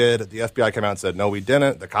 FBI did. The FBI came out and said, no, we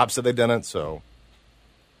didn't. The cops said they didn't, so.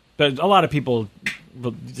 But a lot of people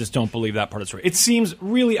just don't believe that part of the story. It seems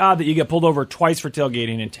really odd that you get pulled over twice for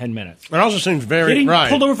tailgating in 10 minutes. It also seems very Getting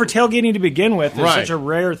pulled over for tailgating to begin with is such a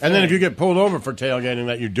rare thing. And then if you get pulled over for tailgating,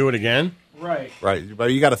 that you do it again. Right. But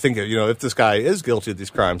you got to think, if this guy is guilty of these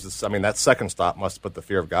crimes, that second stop must put the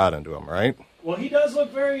fear of God into him, right? Well, he does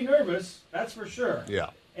look very nervous, that's for sure. Yeah.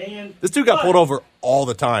 And this dude got pulled over all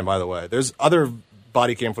the time, by the way. There's other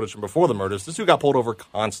body cam footage from before the murders. This dude got pulled over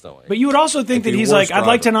constantly. But you would also think that he's like, I'd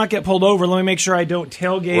like to not get pulled over. Let me make sure I don't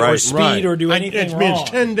tailgate or speed or do anything wrong.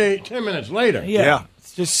 It's 10 minutes later. Yeah.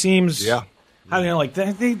 It just seems... Yeah.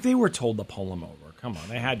 They were told to pull him over. Come on,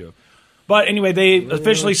 they had to have. But anyway, they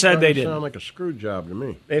officially said they didn't. Sound like a screw job to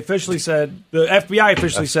me. They officially said, the FBI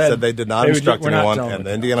officially said they did not instruct anyone, and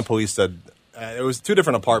the Indiana police said it was 2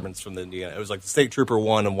 different apartments from the Indiana. It was like the state trooper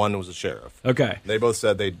one, and one was a sheriff. Okay. They both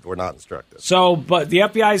said they were not instructed. So, but the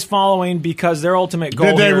FBI is following because their ultimate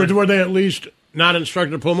goal were they at least not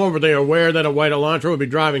instructed to pull him over? Were they aware that a white Elantra would be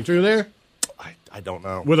driving through there? I don't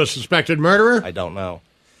know. With a suspected murderer? I don't know.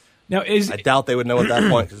 Now, I doubt they would know at that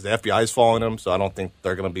point because the FBI is following them, so I don't think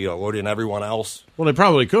they're going to be alerting everyone else. Well, they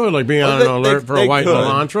probably could, be on an alert for a white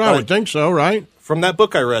Elantra. I would think so, right? From that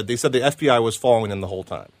book I read, they said the FBI was following him the whole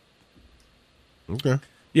time. Okay.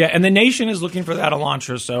 Yeah, and the nation is looking for that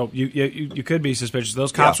Elantra, so you could be suspicious.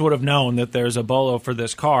 Those cops would have known that there's a bolo for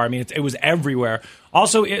this car. I mean, it was everywhere.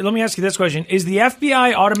 Also, let me ask you this question. Is the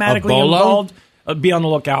FBI automatically involved? Be on the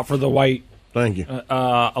lookout for the white Thank you.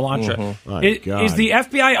 Elantra. Mm-hmm. Is the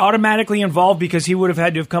FBI automatically involved because he would have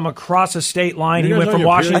had to have come across a state line? He went from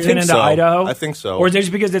Washington into Idaho? I think so. Or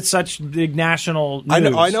just because it's such big national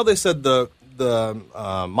news? I know they said the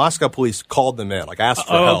Moscow police called them in, asked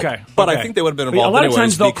for help. Okay. But I think they would have been involved a lot anyways. Of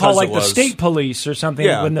times they'll call the state police or something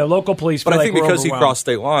when the local police feel But I think because he overwhelmed. crossed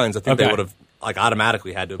state lines, I think they would have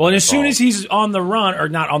automatically had to. Well, and as soon as he's on the run, or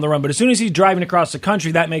not on the run, but as soon as he's driving across the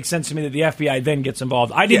country, that makes sense to me that the FBI then gets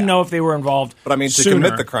involved. I didn't know if they were involved. But I mean, to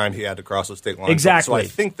commit the crime, he had to cross the state line. Exactly. So I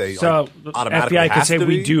think they automatically FBI could say to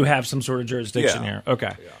we do have some sort of jurisdiction here.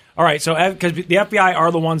 Okay. Yeah. All right. So because the FBI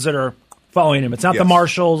are the ones that are following him, it's not the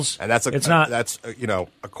marshals, and that's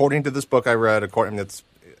according to this book I read.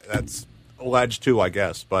 That's alleged too, I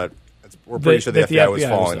guess, but we're pretty sure the FBI was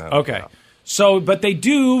following him. Okay. So, but they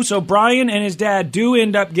do. So Brian and his dad do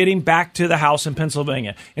end up getting back to the house in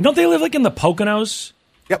Pennsylvania. And don't they live like in the Poconos?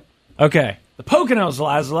 Yep. Okay. The Poconos,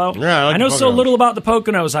 Laszlo. Yeah, I know so little about the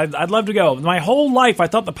Poconos. I'd love to go. My whole life, I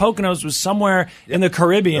thought the Poconos was somewhere in the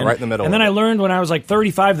Caribbean. They're right in the middle. And then I learned when I was like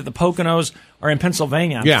 35 that the Poconos are in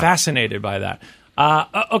Pennsylvania. I'm fascinated by that.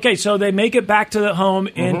 Okay, so they make it back to the home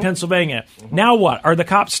in Pennsylvania. Now what? Are the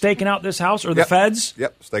cops staking out this house or the feds?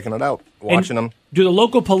 Yep, staking it out, watching them. Do the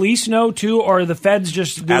local police know, too, or are the feds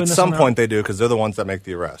just doing this? At some point they do, because they're the ones that make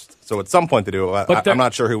the arrest. So at some point they do. I'm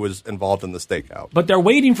not sure who was involved in the stakeout. But they're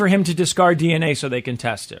waiting for him to discard DNA so they can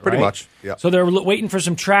test it, Pretty right? much, yeah. So they're waiting for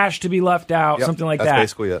some trash to be left out, something like that. That's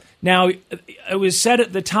basically it. Now, it was said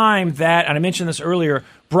at the time that, and I mentioned this earlier,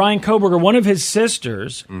 Brian Kohberger, one of his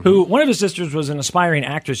sisters was an aspiring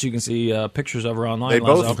actress. You can see pictures of her online. They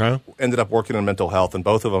both ended up working in mental health, and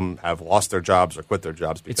both of them have lost their jobs or quit their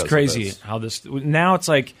jobs because it's crazy of this. how this. Now it's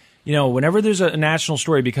like, whenever there's a national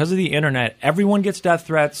story, because of the internet, everyone gets death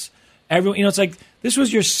threats. Everyone, it's like, this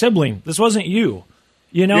was your sibling. This wasn't you.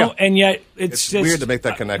 And yet it's weird to make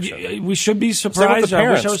that connection. We should be surprised. I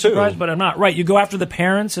wish I was surprised, but I'm not. Right. You go after the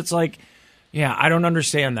parents. It's like, yeah, I don't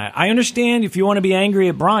understand that. I understand if you want to be angry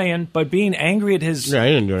at Brian, but being angry at his he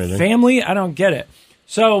didn't do anything. Family, I don't get it.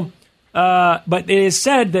 So, but it is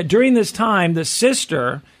said that during this time, the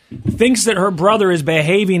sister thinks that her brother is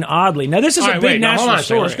behaving oddly. Now, this is a big national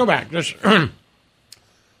story. Let's go back.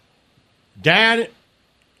 Dad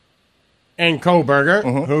and Kohberger,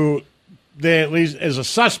 who they at least is a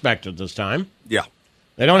suspect at this time. Yeah.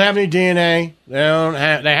 They don't have any DNA. They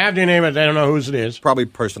have DNA, but they don't know whose it is. Probably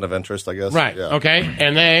person of interest, I guess. Right. Yeah. Okay.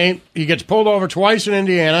 And he gets pulled over twice in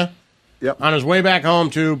Indiana. Yep. On his way back home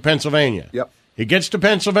to Pennsylvania. Yep. He gets to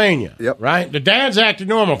Pennsylvania. Yep. Right. The dad's acted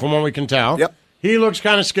normal from what we can tell. Yep. He looks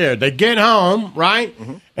kind of scared. They get home, right?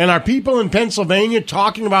 And are people in Pennsylvania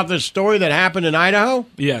talking about this story that happened in Idaho?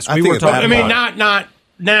 Yes, we were talking. I mean, not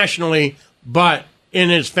nationally, but in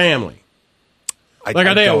his family.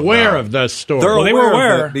 Are they aware of this story? They were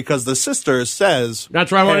aware of it because the sister says...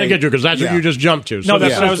 That's where I wanted to get to, because that's what you just jumped to. So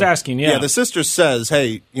that's what I was asking, Yeah, the sister says,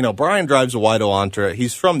 hey, Brian drives a white Elantra.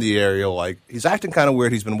 He's from the area. Like, he's acting kind of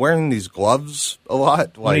weird. He's been wearing these gloves a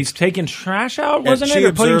lot. When he's taking trash out, wasn't it? She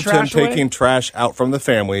observed him taking trash out from the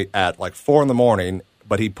family at, 4 in the morning,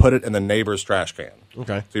 but he put it in the neighbor's trash can.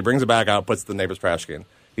 Okay. So he brings it back out, puts it in the neighbor's trash can.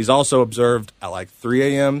 He's also observed at, 3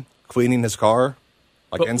 a.m. cleaning his car.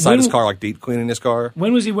 Inside his car, deep cleaning his car.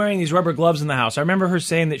 When was he wearing these rubber gloves in the house? I remember her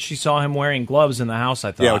saying that she saw him wearing gloves in the house,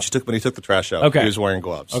 I thought. Yeah, when he took the trash out, he was wearing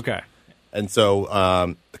gloves. Okay. And so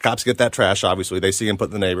the cops get that trash, obviously. They see him put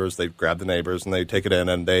in the neighbors. They grab the neighbors, and they take it in,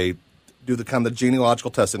 and they do the kind of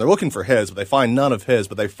genealogical testing. They're looking for his, but they find none of his.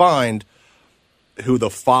 But they find who the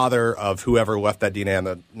father of whoever left that DNA in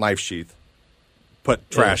the knife sheath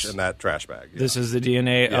put trash in that trash bag. This is the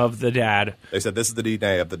DNA of the dad. They said this is the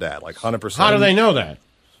DNA of the dad, 100%. How do they know that?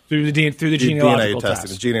 Through the genealogical DNA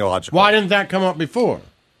testing, the genealogical. Why didn't that come up before?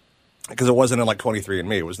 Because it wasn't in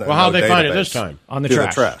 23andMe. It was how'd they find it this time? On the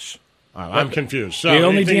trash. I'm confused. So the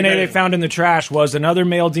only DNA they found in the trash was another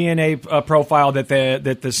male DNA profile that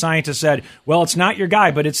the scientists said, well, it's not your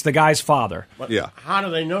guy, but it's the guy's father. Yeah. How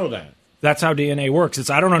do they know that? That's how DNA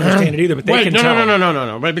works. I don't understand it either, but they can tell.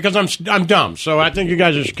 No. But because I'm dumb, so I think you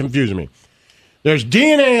guys are confusing me. There's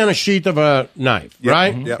DNA on a sheath of a knife,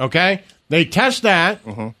 right? Yep. Okay. They test that.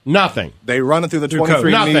 Nothing. They run it through the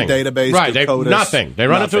 23andMe database. Right. Nothing. They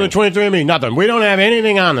run it through the 23andMe. Nothing. We don't have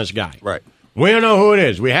anything on this guy. Right. We don't know who it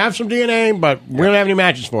is. We have some DNA, but we don't have any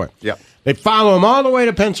matches for it. Yep. They follow him all the way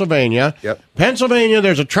to Pennsylvania. Yep. Pennsylvania,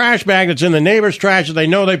 there's a trash bag that's in the neighbor's trash that they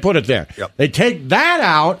know they put it there. Yep. They take that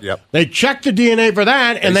out. Yep. They check the DNA for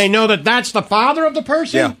that, and they know that that's the father of the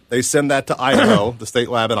person. Yeah. They send that to Idaho, the state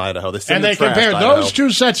lab in Idaho. They compare those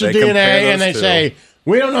two sets of DNA, and they say,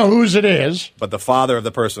 we don't know whose it is. But the father of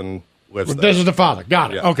the person lives there. This is the father.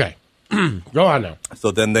 Got it. Yeah. Okay. Go on now.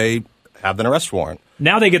 So then they have an arrest warrant.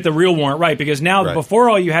 Now they get the real warrant, right? Because now, before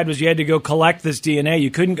all you had was you had to go collect this DNA. You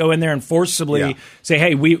couldn't go in there and forcibly say,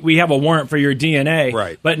 hey, we have a warrant for your DNA.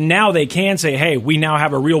 Right. But now they can say, hey, we now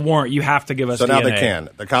have a real warrant. You have to give us DNA. So now they can.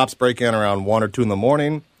 The cops break in around 1 or 2 in the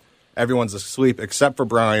morning. Everyone's asleep except for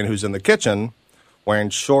Brian, who's in the kitchen wearing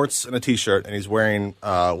shorts and a T-shirt, and he's wearing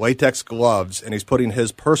latex gloves, and he's putting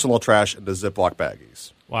his personal trash into Ziploc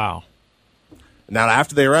baggies. Wow. Now,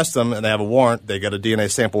 after they arrest him and they have a warrant, they get a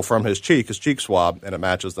DNA sample from his cheek swab, and it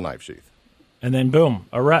matches the knife sheath. And then, boom,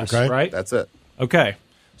 arrest, right? That's it. Okay.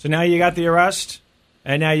 So now you got the arrest,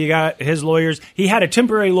 and now you got his lawyers. He had a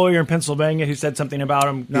temporary lawyer in Pennsylvania who said something about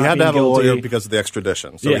him not He had to have guilty. a lawyer because of the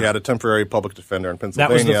extradition. So he had a temporary public defender in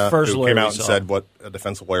Pennsylvania that was the first who lawyer came out he and saw. said what a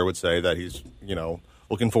defense lawyer would say, that he's,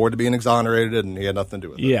 looking forward to being exonerated, and he had nothing to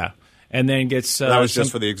do with it. Yeah, and then gets that was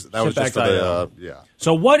just for the yeah.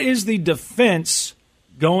 So what is the defense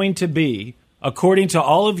going to be according to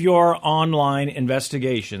all of your online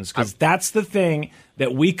investigations? Because that's the thing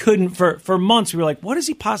that we couldn't for months. We were like, what is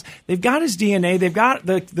he they've got his DNA, they've got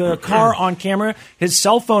the car on camera, his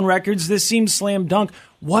cell phone records. This seems slam dunk.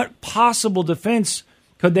 What possible defense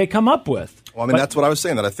could they come up with? Well, I mean, that's what I was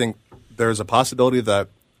saying, that I think there's a possibility that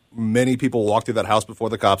many people walked through that house before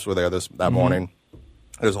the cops were there that morning.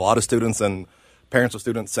 There's a lot of students and parents of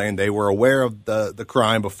students saying they were aware of the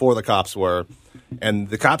crime before the cops were. And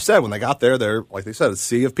the cops said when they got there, they're, like they said, a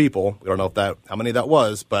sea of people. We don't know how many that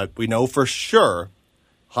was, but we know for sure,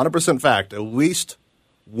 100% fact, at least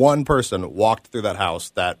one person walked through that house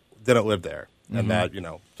that didn't live there and that,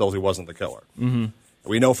 Filthy wasn't the killer. Mm-hmm.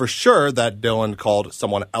 We know for sure that Dylan called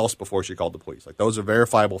someone else before she called the police. Like, those are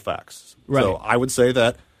verifiable facts. Right. So I would say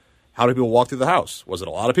that, how did people walk through the house? Was it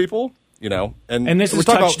a lot of people? And this is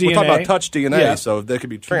touch DNA. We're talking about touch DNA, so they could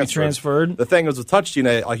be transferred. The thing is with touch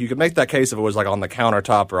DNA, like, you could make that case if it was like on the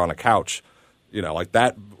countertop or on a couch. Like,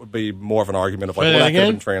 that would be more of an argument of like, that could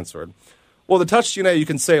have been transferred. Well, the touch DNA, you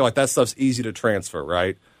can say like that stuff's easy to transfer,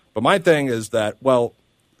 right? But my thing is that, well,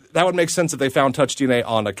 that would make sense if they found touch DNA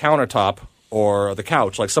on a countertop or the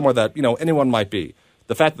couch, like somewhere that, anyone might be.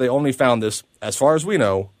 The fact that they only found this, as far as we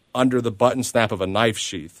know, under the button snap of a knife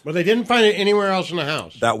sheath. But they didn't find it anywhere else in the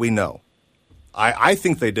house. That we know. I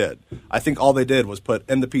think they did. I think all they did was put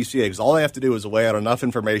in the PCA, because all they have to do is lay out enough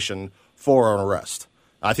information for an arrest.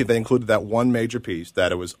 I think they included that one major piece,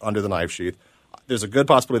 that it was under the knife sheath. There's a good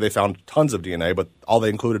possibility they found tons of DNA, but all they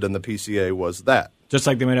included in the PCA was that. Just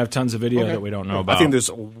like they might have tons of video that we don't know about. I think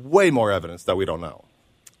there's way more evidence that we don't know.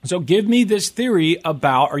 So give me this theory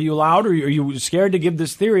about, are you allowed or are you scared to give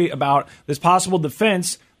this theory about this possible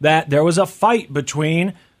defense that there was a fight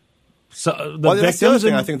between the victims? That's the other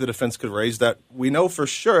thing I think the defense could raise, that we know for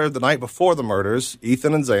sure the night before the murders,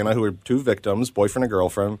 Ethan and Zaina, who were two victims, boyfriend and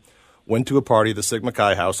girlfriend, went to a party at the Sigma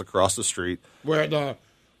Chi house across the street. Where the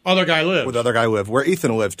other guy lived. Where the other guy lived. Where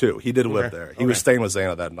Ethan lived, too. He did live there. He was staying with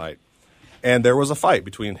Zaina that night. And there was a fight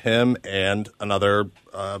between him and another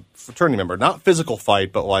fraternity member. Not physical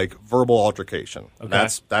fight, but like verbal altercation. Okay.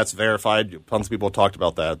 That's verified. Tons of people have talked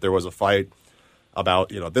about that. There was a fight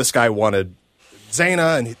about, this guy wanted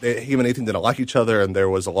Zaina, and him and Ethan didn't like each other, and there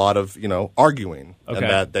was a lot of, arguing. Okay. And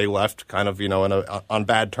that they left kind of, on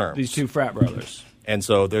bad terms. These two frat brothers. And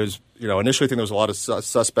so there's, initially I think there was a lot of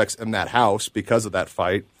suspects in that house because of that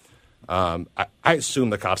fight. I assume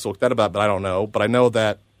the cops looked at it, but I don't know. But I know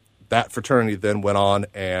that fraternity then went on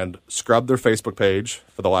and scrubbed their Facebook page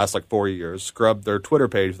for the last 4 years, scrubbed their Twitter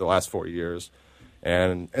page for the last 4 years,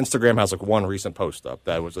 and Instagram has one recent post up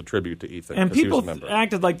that was a tribute to Ethan. And people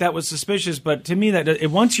acted like that was suspicious, but to me, that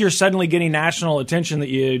once you're suddenly getting national attention that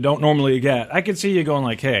you don't normally get, I could see you going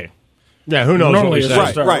like, hey. Yeah, who knows? Normally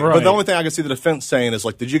right. But the only thing I can see the defense saying is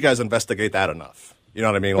did you guys investigate that enough? You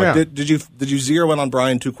know what I mean? Did you zero in on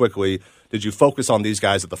Brian too quickly? Did you focus on these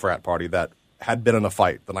guys at the frat party that had been in a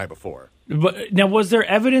fight the night before? But now, was there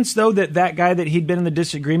evidence though that guy that he'd been in the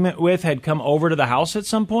disagreement with had come over to the house at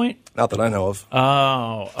some point? Not that I know of.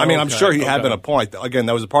 Oh, I mean, I'm sure he had been a point. Again,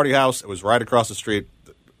 that was a party house. It was right across the street.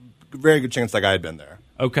 Very good chance that guy had been there.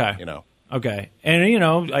 Okay. Okay.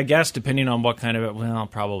 And, I guess depending on what kind of, well,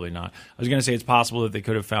 probably not. I was going to say it's possible that they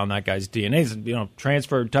could have found that guy's DNA,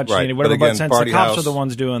 transferred, touched DNA, whatever, but since the cops are the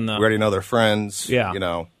ones doing the... We already know they're friends,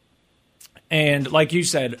 And like you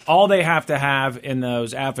said, all they have to have in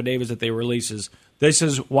those affidavits that they release is, this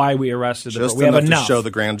is why we arrested them. We have enough to show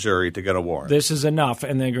the grand jury to get a warrant. This is enough.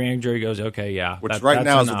 And the grand jury goes, okay, yeah. Which right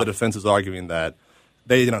now is that the defense is arguing that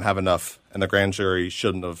they didn't have enough and the grand jury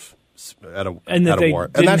shouldn't have had a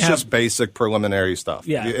warrant. And that's just basic preliminary stuff.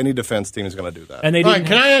 Yeah. Any defense team is going to do that. And they all right,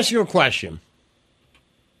 can I ask you a question?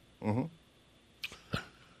 Mm-hmm.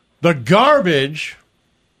 The garbage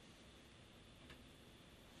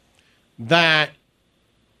that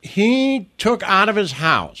he took out of his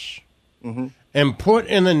house and put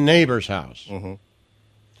in the neighbor's house,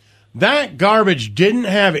 that garbage didn't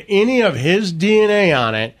have any of his DNA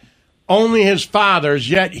on it, only his father's,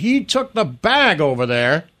 yet he took the bag over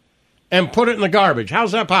there and put it in the garbage.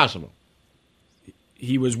 How's that possible?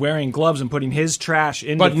 He was wearing gloves and putting his trash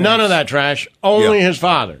in. But none of that trash, only his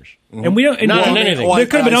father's. Mm-hmm. And we don't. Not in anything. There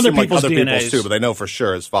could have been other people's DNAs too, but they know for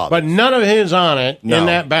sure his father. But none of his on it in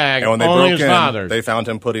that bag. And when they only broke his father's. They found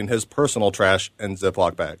him putting his personal trash in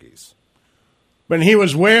Ziploc baggies. But he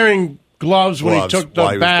was wearing gloves when he took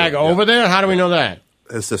the bag over there. How do we know that?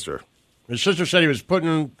 His sister. His sister said he was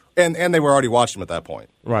putting... And they were already watching him at that point.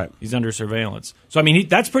 Right. He's under surveillance. So, I mean,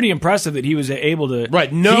 that's pretty impressive that he was able to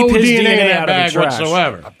no keep his DNA in that out bag of the trash.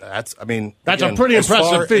 whatsoever. That's a pretty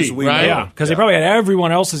impressive feat, right? Yeah, because they probably had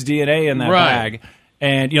everyone else's DNA in that bag.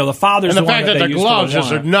 And, the father's and the one fact that the gloves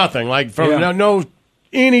just are nothing, no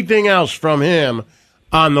anything else from him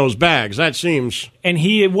on those bags. That seems... And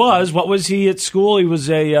what was he at school? He was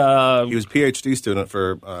a PhD student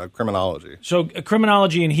for criminology. So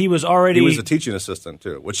criminology, and he was a teaching assistant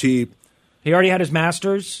too, which he already had his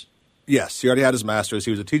master's? Yes, he already had his master's.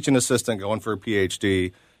 He was a teaching assistant going for a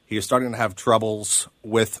PhD. He was starting to have troubles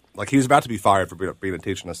with, he was about to be fired for being a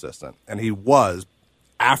teaching assistant. And he was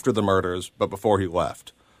after the murders, but before he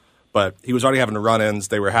left. But he was already having run-ins.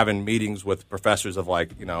 They were having meetings with professors of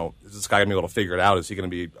is this guy going to be able to figure it out? Is he going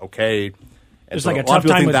to be okay? And it's a tough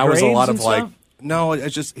time with grades and stuff? No,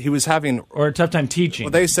 it's just he was having... Or a tough time teaching.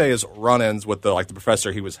 What they say is run-ins with the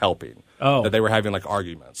professor he was helping. Oh. That they were having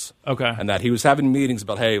arguments. Okay. And that he was having meetings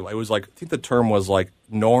about, it was I think the term was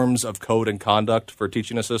norms of code and conduct for a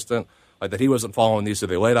teaching assistant. That he wasn't following these, so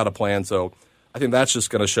they laid out a plan, so... I think that's just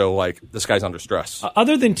going to show, this guy's under stress.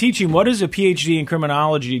 Other than teaching, what does a PhD in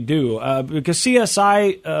criminology do? Because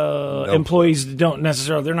CSI employees don't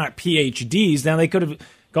necessarily, they're not PhDs. Now, they could have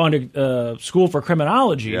gone to school for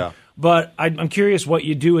criminology. Yeah. But I'm curious what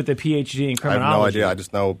you do with a PhD in criminology. I have no idea. I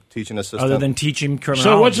just know teaching assistant. Other than teaching criminology.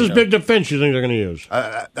 So what's his big defense you think they're going to use?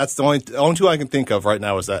 That's the only two I can think of right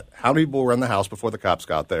now is that how many people were in the house before the cops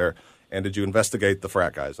got there, and did you investigate the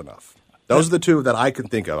frat guys enough? Those are the two that I can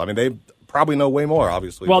think of. I mean, they probably know way more,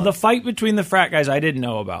 obviously. Well, the fight between the frat guys I didn't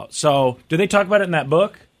know about. So, do they talk about it in that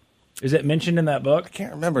book? Is it mentioned in that book? I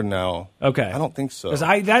can't remember now. Okay. I don't think so.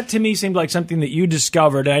 Because that to me seemed like something that you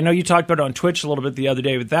discovered. And I know you talked about it on Twitch a little bit the other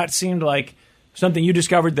day, but that seemed like something you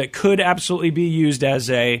discovered that could absolutely be used as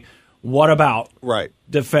a what about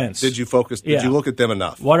defense. Did you you look at them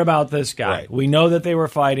enough? What about this guy? Right. We know that they were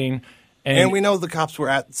fighting. And we know the cops were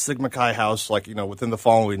at Sigma Chi house, within the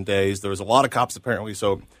following days. There was a lot of cops apparently,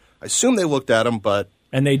 so I assume they looked at him, but...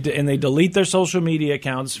 And they delete their social media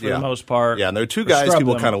accounts for the most part. Yeah, and there are two guys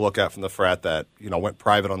people kind of look at from the frat that, went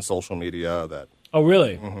private on social media that... Oh,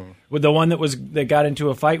 really? Mm-hmm. With the one that got into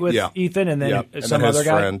a fight with Ethan and then some other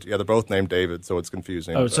guy? Friend. Yeah, they're both named David, so it's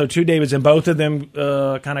confusing. Oh, so two Davids, and both of them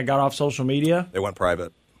kind of got off social media? They went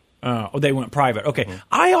private. They went private. Okay. Mm-hmm.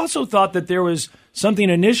 I also thought that there was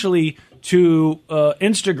something initially to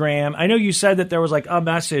Instagram. I know you said that there was a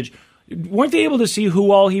message. Weren't they able to see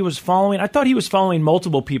who all he was following? I thought he was following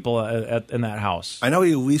multiple people in that house. I know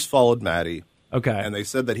he at least followed Maddie. Okay. And they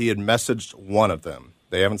said that he had messaged one of them.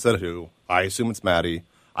 They haven't said who. I assume it's Maddie.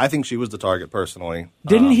 I think she was the target personally.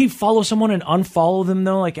 Didn't he follow someone and unfollow them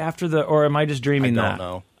though? or am I just dreaming that? I don't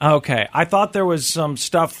know. Okay. I thought there was some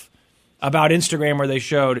stuff about Instagram where they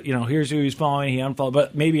showed, here's who he's following, he unfollowed,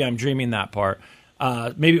 but maybe I'm dreaming that part.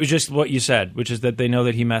 Maybe it was just what you said, which is that they know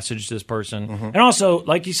that he messaged this person. Mm-hmm. And also,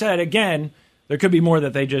 like you said, again, there could be more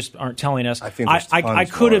that they just aren't telling us. I think I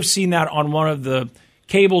could have seen that on one of the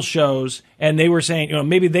cable shows, and they were saying,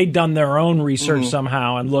 maybe they'd done their own research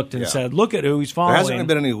somehow and looked and said, look at who he's following. There hasn't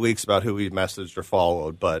been any leaks about who he messaged or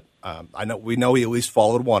followed, but we know he at least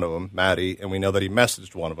followed one of them, Maddie, and we know that he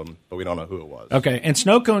messaged one of them, but we don't know who it was. Okay, and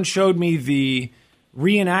Snowcone showed me the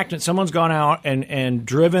reenactment. Someone's gone out and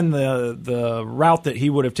driven the route that he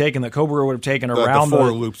would have taken, that Cobra would have taken around the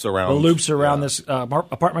four loops around this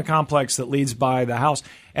apartment complex that leads by the house,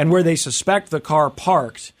 and where they suspect the car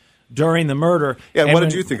parked during the murder. Yeah, and what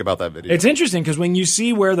did you think about that video? It's interesting because when you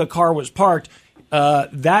see where the car was parked,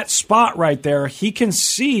 that spot right there, he can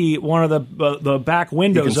see one of the back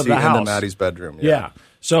windows of the house. In Maddie's bedroom. Yeah.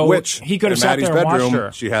 So which he could have sat there and watched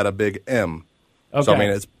her. She had a big M. Okay. So I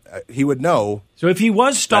mean, he would know. So if he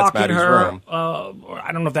was stalking her, room.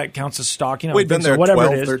 I don't know if that counts as stalking. We'd been there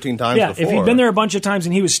 12, 13 times before. If he'd been there a bunch of times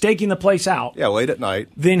and he was staking the place out, late at night,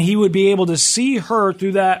 then he would be able to see her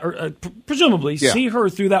through that, or presumably see her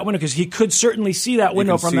through that window, because he could certainly see that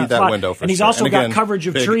window from that spot. Window for and he's sure. also again, got coverage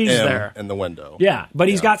of trees there in the window. Yeah, but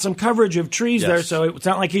he's got some coverage of trees there, so it's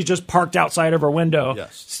not like he's just parked outside of her window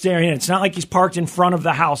staring in. It's not like he's parked in front of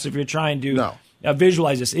the house. If you're trying to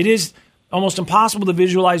visualize this, it is almost impossible to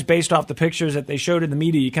visualize based off the pictures that they showed in the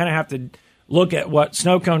media. You kind of have to look at what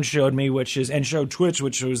Snowcone showed me, and showed Twitch,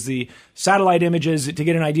 which was the satellite images to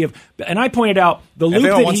get an idea of. And I pointed out the loop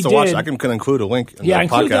that he did. Watch, I can include a link in the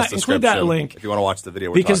podcast description. Include that link if you want to watch the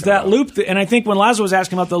video. Because that loop, and I think when Lazo was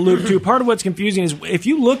asking about the loop too, part of what's confusing is if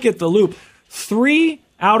you look at the loop, 3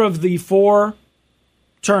 out of the 4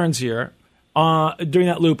 turns here during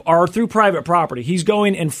that loop are through private property. He's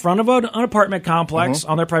going in front of an apartment complex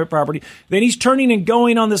on their private property. Then he's turning and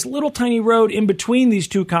going on this little tiny road in between these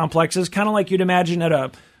two complexes, kind of like you'd imagine at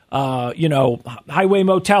a highway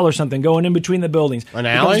motel or something, going in between the buildings. An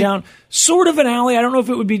alley? Down, sort of an alley. I don't know if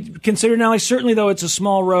it would be considered an alley. Certainly, though, it's a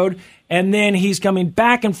small road. And then he's coming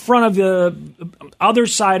back in front of the other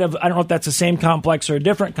side of, I don't know if that's the same complex or a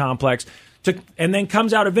different complex, and then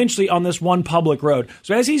comes out eventually on this one public road.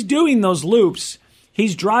 So as he's doing those loops,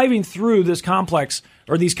 he's driving through this complex,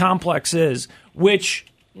 or these complexes, which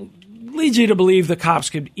leads you to believe the cops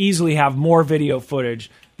could easily have more video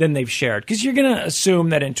footage than they've shared. Because you're going to assume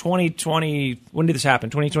that in 2020, when did this happen?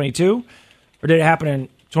 2022? Or did it happen in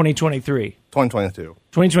 2023?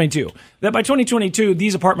 2022. That by 2022,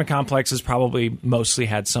 these apartment complexes probably mostly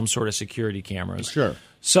had some sort of security cameras. Sure.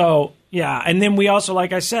 So, yeah. And then we also,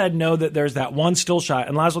 like I said, know that there's that one still shot.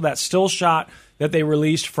 And Laszlo, that still shot that they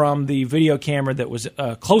released from the video camera that was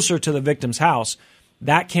closer to the victim's house,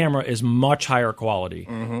 that camera is much higher quality.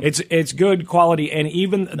 Mm-hmm. It's good quality, and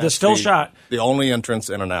even the still shot, the only entrance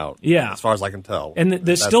in and out. Yeah, as far as I can tell. And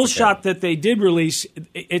the still shot that they did release,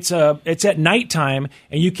 it's at nighttime,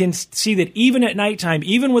 and you can see that even at nighttime,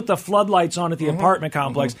 even with the floodlights on at the apartment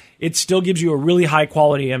complex, it still gives you a really high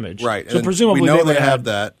quality image. Right. So and presumably we know they have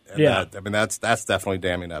that. And yeah. I mean that's definitely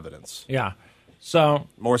damning evidence. Yeah. So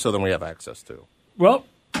more so than we have access to. Well,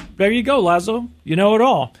 there you go, Laszlo. You know it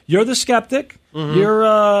all. You're the skeptic. Mm-hmm.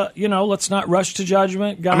 You're, let's not rush to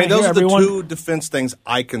judgment. I mean, those are the two defense things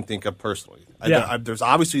I can think of personally. There's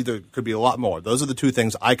obviously, there could be a lot more. Those are the two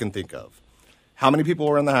things I can think of. How many people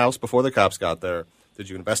were in the house before the cops got there? Did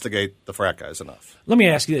you investigate the frat guys enough? Let me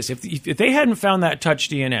ask you this. If they hadn't found that touch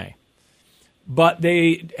DNA, but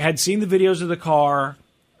they had seen the videos of the car,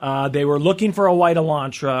 they were looking for a white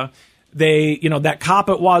Elantra, that cop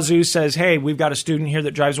at Wazoo says, hey, we've got a student here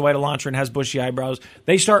that drives a white Elantra and has bushy eyebrows.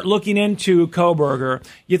 They start looking into Kohberger.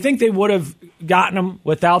 You think they would have gotten him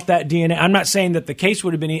without that DNA? I'm not saying that the case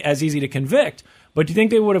would have been as easy to convict, but do you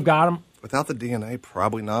think they would have got him? Without the DNA,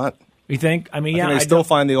 probably not. You think? I mean, I think they still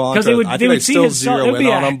find the Elantra. I think they still zero in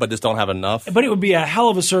on him, but just don't have enough. But it would be a hell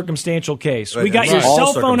of a circumstantial case. We got your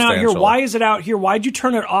cell phone out here. Why is it out here? Why'd you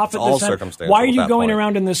turn it off at this time? Why are you going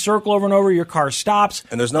around in this circle over and over? Your car stops.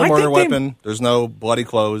 And there's no murder weapon. There's no bloody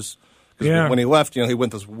clothes. Yeah. When he left, he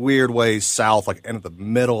went this weird way south, like in the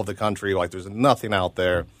middle of the country. Like there's nothing out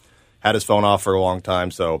there. Had his phone off for a long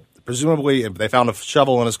time. So presumably, if they found a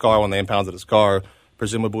shovel in his car when they impounded his car,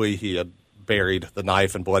 presumably he had buried the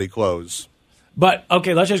knife and bloody clothes. But,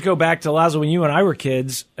 okay, let's just go back to, Laszlo, when you and I were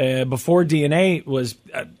kids, before DNA was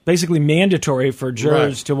basically mandatory for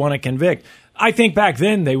jurors to want to convict. I think back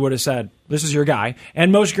then they would have said, this is your guy.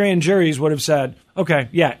 And most grand juries would have said, okay,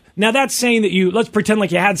 yeah. Now, that's saying that let's pretend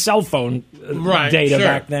like you had cell phone data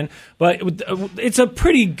back then. But it's a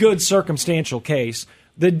pretty good circumstantial case.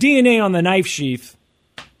 The DNA on the knife sheath,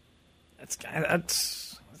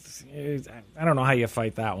 that's I don't know how you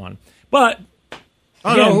fight that one. But...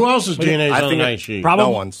 I don't know who else's DNA is on the knife sheet. No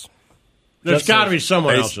one's. There's got to be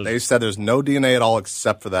someone else's. They said there's no DNA at all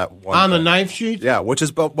except for that one. On the knife sheet? Yeah, which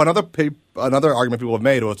is another argument people have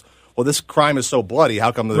made was, well, this crime is so bloody,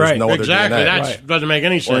 how come there's no other DNA? That doesn't make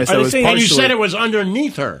any sense. And you said it was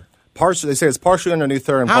underneath her. They say it's partially underneath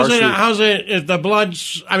her. And how's it if the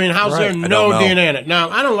blood's, how's there no DNA in it? Now,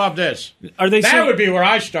 I don't love this. That would be where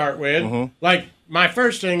I start with. Mm-hmm. Like, my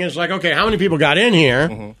first thing is like, okay, how many people got in here?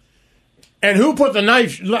 Mm-hmm. And who put the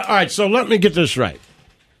knife? All right, so let me get this right.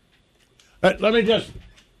 Let me just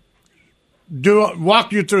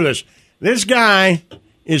walk you through this. This guy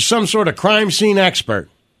is some sort of crime scene expert.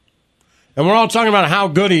 And we're all talking about how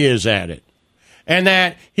good he is at it. And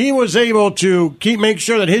that he was able to make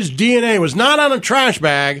sure that his DNA was not on a trash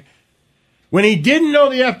bag when he didn't know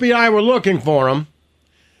the FBI were looking for him.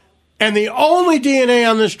 And the only DNA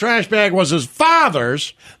on this trash bag was his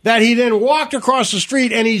father's, that he then walked across the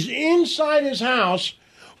street, and he's inside his house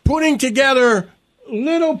putting together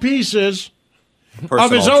little pieces of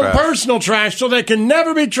his own personal trash so they can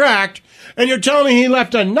never be tracked. And you're telling me he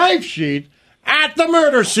left a knife sheath at the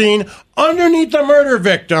murder scene underneath the murder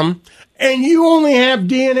victim, and you only have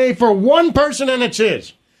DNA for one person, and it's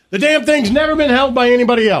his. The damn thing's never been held by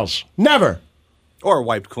anybody else. Never. Or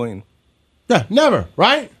wiped clean. Yeah, never,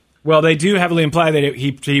 right? Well, they do heavily imply that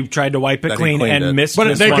he tried to wipe it clean and missed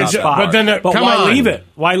one spot. But why leave it?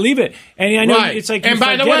 Why leave it? And I know it's like, and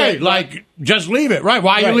by the way, just leave it, right?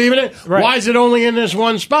 Why are you leaving it? Right. Why is it only in this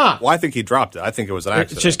one spot? Well, I think he dropped it. I think it was an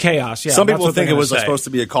accident. It's just chaos. Yeah, some people think it was supposed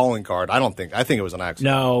to be a calling card. I think it was an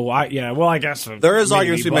accident. No, I guess there is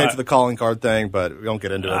arguments to be made for the calling card thing, but we don't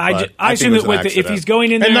get into it. I assume that if he's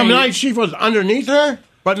going in there, and the knife sheath was underneath her.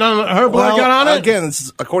 But none of her blood got on it? Again, this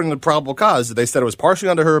is according to probable cause. They said it was partially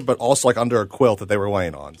under her, but also like under a quilt that they were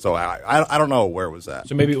laying on. So I don't know where it was at.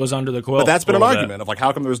 So maybe it was under the quilt. But that's been an argument of like,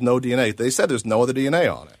 how come there's no DNA? They said there's no other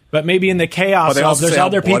DNA on it. But maybe in the chaos of there's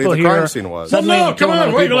other people here. Crime scene was. Well, no, come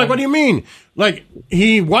on. Wait, like, what do you mean? Like,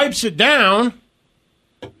 he wipes it down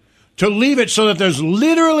to leave it so that there's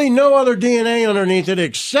literally no other DNA underneath it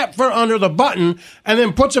except for under the button, and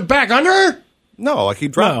then puts it back under her? No, like he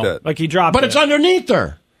dropped it. Like he dropped but it. But it's underneath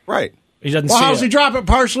her. Right. He doesn't well, see how does he drop it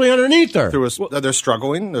partially underneath her? They're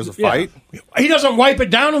struggling. There's a fight. He doesn't wipe it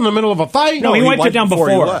down in the middle of a fight. No, he wiped it down before.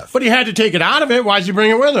 He left. But he had to take it out of it. Why does he bring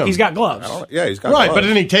it with him? He's got gloves. Yeah, he's got gloves. Right, but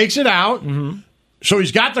then he takes it out. Mm-hmm. So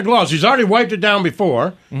he's got the gloves. He's already wiped it down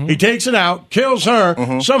before. Mm-hmm. He takes it out, kills her.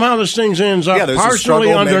 Mm-hmm. Somehow this thing ends up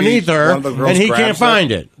partially underneath her, and he can't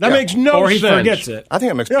find it. That makes no sense. Or he forgets it. I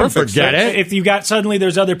think it makes perfect sense. If you got suddenly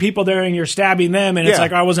there's other people there and you're stabbing them, and it's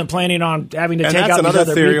like, I wasn't planning on having to take out these other people. And that's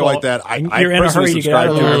another theory like that. I you're in a hurry to get out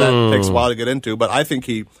of there. That takes a while to get into, but I think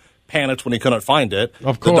he panicked when he couldn't find it.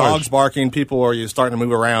 Of course. The dog's barking, people are starting to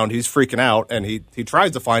move around. He's freaking out, and he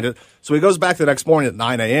tries to find it. So he goes back the next morning at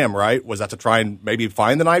 9 a.m., right? Was that to try and maybe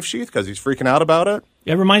find the knife sheath because he's freaking out about it?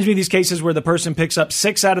 It reminds me of these cases where the person picks up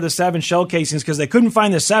 6 out of the 7 shell casings because they couldn't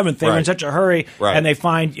find the 7th. They were in such a hurry, and they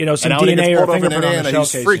find some DNA or fingerprint on the shell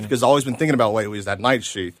casing. He's freaked because all he's been thinking about lately is that knife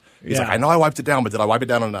sheath. He's like, I know I wiped it down, but did I wipe it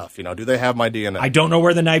down enough? Do they have my DNA? I don't know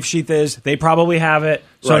where the knife sheath is. They probably have it.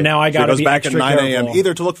 So now I got to be extra careful. He goes back at 9 a.m.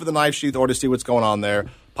 either to look for the knife sheath or to see what's going on there.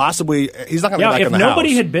 Possibly, he's not going to be back in the house. If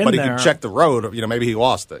nobody had been but there, he could check the road. Maybe he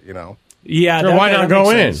lost it. Yeah. Sure, why not go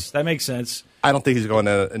in? That makes sense. I don't think he's going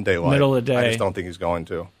in daylight. Middle of the day. I just don't think he's going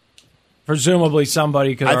to. Presumably,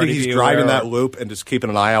 somebody could. I think he's driving that loop and just keeping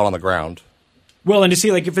an eye out on the ground. Well, and to see,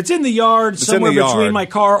 if it's in the yard, somewhere between my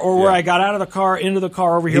car or where I got out of the car, into the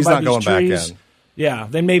car over here by these trees. He's not going back in. Yeah,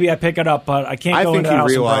 then maybe I pick it up, but I can't go into the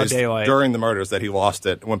house in broad daylight. I think he realized during the murders that he lost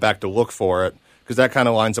it and went back to look for it, because that kind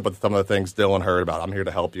of lines up with some of the things Dylan heard about. I'm here to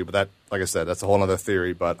help you, but that, like I said, that's a whole other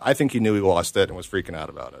theory. But I think he knew he lost it and was freaking out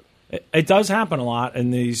about it. It does happen a lot in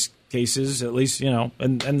these cases, at least, and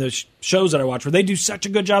the shows that I watch where they do such a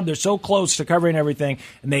good job. They're so close to covering everything,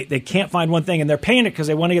 and they can't find one thing, and they're panicked because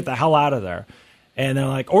they want to get the hell out of there. And they're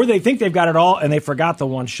like, or they think they've got it all, and they forgot the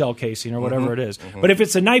one shell casing or whatever it is. Mm-hmm. But if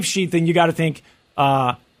it's a knife sheath, then you got to think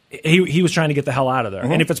he was trying to get the hell out of there.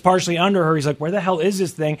 Mm-hmm. And if it's partially under her, he's like, where the hell is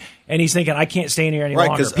this thing? And he's thinking, I can't stay in here any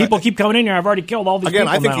longer. People keep coming in here. I've already killed all these people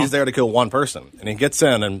I think now. he's there to kill one person. And he gets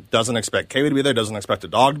in and doesn't expect Kaylee to be there, doesn't expect the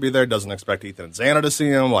dog to be there, doesn't expect Ethan and Xana to see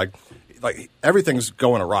him. Like everything's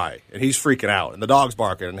going awry. And he's freaking out. And the dog's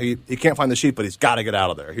barking. And he can't find the sheep, but he's got to get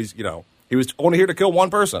out of there. He's, he was only here to kill one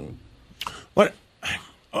person. What?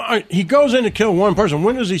 He goes in to kill one person.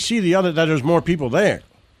 When does he see that there's more people there?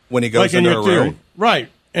 When he goes into her room. Right.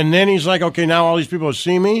 And then he's like, okay, now all these people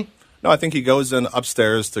see me? No, I think he goes in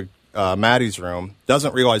upstairs to Maddie's room,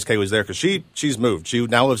 doesn't realize Kay was there because she's moved. She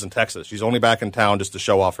now lives in Texas. She's only back in town just to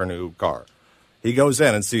show off her new car. He goes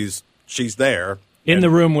in and sees she's there. In the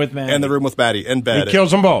room with Maddie. In the room with Maddie, in bed. He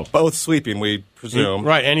kills them both. Both sleeping, we presume.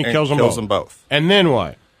 Right, and he kills them both. And then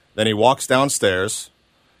what? Then he walks downstairs,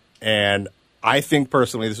 and I think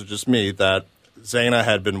personally, this is just me, that Xana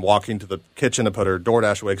had been walking to the kitchen to put her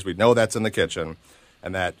DoorDash away because we know that's in the kitchen,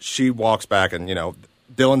 and that she walks back and,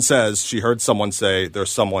 Dylan says she heard someone say,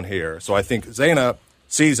 there's someone here. So I think Xana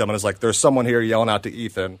sees him and is like, there's someone here yelling out to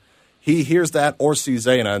Ethan. He hears that or sees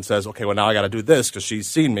Xana and says, okay, well, now I got to do this because she's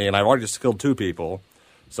seen me and I've already just killed 2 people.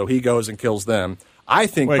 So he goes and kills them. I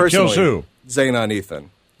think personally, kills who? Xana and Ethan.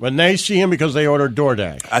 When they see him because they ordered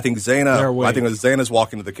DoorDash. I think Xana's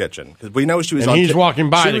walking to the kitchen because we know she was. And he's walking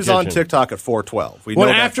by the kitchen. She was on TikTok at 4:12. Well,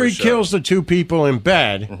 after he kills the 2 people in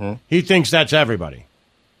bed, he thinks that's everybody.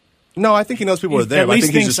 No, I think he knows people are there. At least I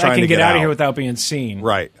think he's just trying to get out of here without being seen.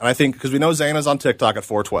 Right, and I think because we know Xana's on TikTok at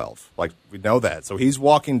 4:12, like we know that, so he's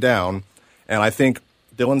walking down, and I think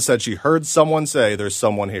Dylan said she heard someone say, "There's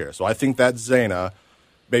someone here." So I think that's Xana,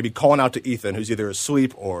 maybe calling out to Ethan, who's either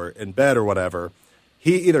asleep or in bed or whatever.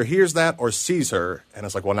 He either hears that or sees her, and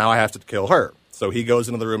it's like, well, now I have to kill her. So he goes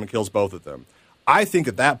into the room and kills both of them. I think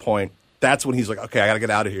at that point, that's when he's like, okay, I got to get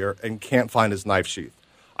out of here, and can't find his knife sheath.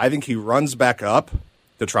 I think he runs back up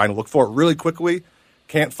to try and look for it really quickly,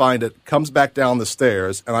 can't find it, comes back down the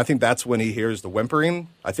stairs, and I think that's when he hears the whimpering.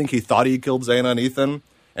 I think he thought he killed Xana and Ethan,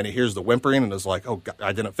 and he hears the whimpering and is like, oh, God,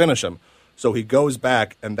 I didn't finish him. So he goes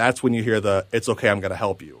back, and that's when you hear it's okay, I'm going to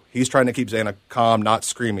help you. He's trying to keep Xana calm, not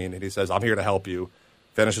screaming, and he says, I'm here to help you.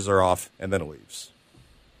 Finishes her off, and then leaves.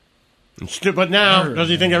 But now, does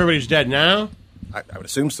he think everybody's dead now? I would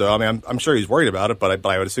assume so. I mean, I'm sure he's worried about it, but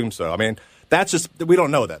I would assume so. I mean, that's just, we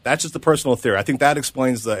don't know that. That's just the personal theory. I think that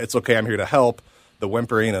explains the it's okay, I'm here to help. the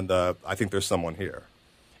whimpering and I think there's someone here.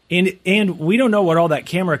 And we don't know what all that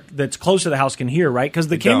camera that's close to the house can hear, right? Because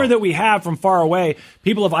the camera that we have from far away,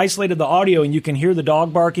 people have isolated the audio, and you can hear the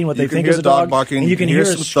dog barking, what they think is a dog barking, and you can hear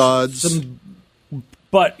some thuds.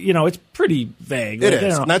 But, it's pretty vague. It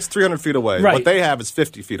is, and that's 300 feet away. Right. What they have is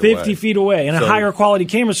 50 feet away. 50 feet away, and a higher quality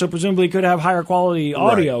camera, so presumably could have higher quality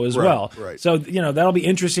audio as well. Right. So, that'll be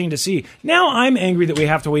interesting to see. Now I'm angry that we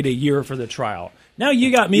have to wait a year for the trial. Now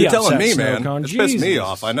you got me upset, telling me, man. Snowcone. It's pissed me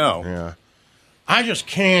off, I know. Yeah. I just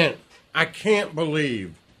can't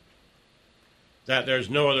believe that there's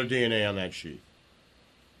no other DNA on that sheet.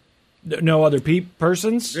 No other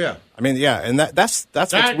persons? Yeah. I mean, yeah, and that's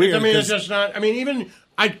what's weird. I mean, it's just not. I mean, even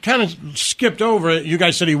I kind of skipped over it. You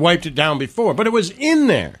guys said he wiped it down before, but it was in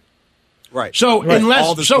there. Right. So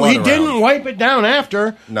unless he didn't wipe it down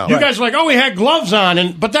after. No. You guys are like, oh, he had gloves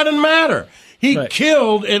on, but that didn't matter. He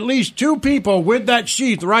killed at least 2 people with that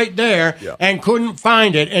sheath right there and couldn't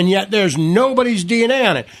find it, and yet there's nobody's DNA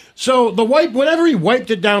on it. So whenever he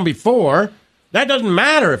wiped it down before, that doesn't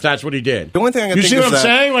matter if that's what he did. The only thing I can you think see what is I'm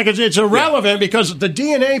saying? Like it's irrelevant because the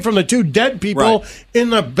DNA from the 2 dead people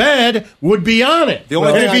in the bed would be on it. The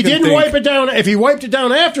only thing if he didn't wipe it down, if he wiped it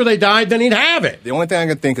down after they died, then he'd have it. The only thing I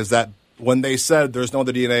can think is that when they said there's no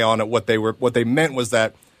other DNA on it, what they meant was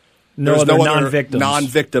that there's no other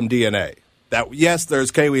non-victim DNA. That yes,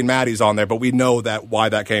 there's Kaylee and Maddie's on there, but we know that why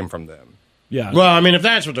that came from them. Yeah. Well, I mean, if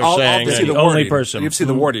that's what they're saying, I'll see the only person. You've seen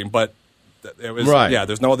the wording, but it was yeah.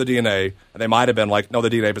 There's no other DNA, and they might have been like no other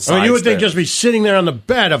DNA besides. I mean, you would think just be sitting there on the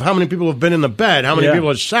bed of how many people have been in the bed, how many people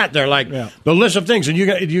have sat there, like the list of things, and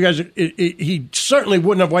you guys, he certainly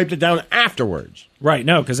wouldn't have wiped it down afterwards. Right.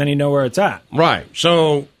 No, because then you know where it's at. Right.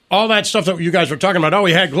 So all that stuff that you guys were talking about,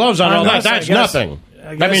 he had gloves on, that's nothing.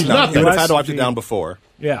 That means nothing. He would have had to wipe it down before.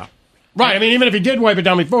 Yeah. Right, I mean, even if he did wipe it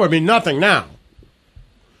down before, it'd be nothing now.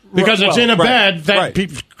 Because it's in a bed that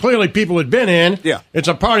clearly people had been in. Yeah. It's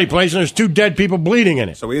a party place, and there's 2 dead people bleeding in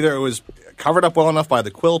it. So either it was covered up well enough by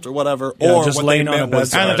the quilt or whatever, or just what laying they on meant a bed.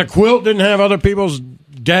 was... And that the quilt didn't have other people's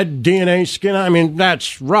dead DNA skin. I mean,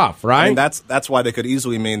 that's rough, right? I mean, that's why they could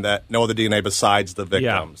easily mean that no other DNA besides the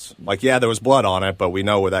victims. Yeah. Like, there was blood on it, but we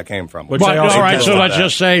know where that came from. All right, so let's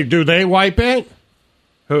just say, do they wipe it?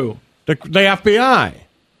 Who? The FBI.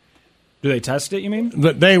 Do they test it, you mean?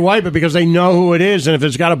 They wipe it because they know who it is, and if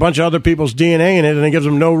it's got a bunch of other people's DNA in it, then it gives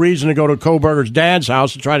them no reason to go to Kohberger's dad's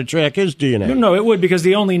house to try to track his DNA. No, it would, because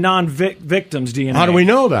the only non-victim's DNA. How do we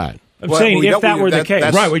know that? I'm saying if that were the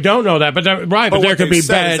case. Right, we don't know that, but there could be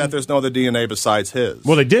bad... Is that there's no other DNA besides his.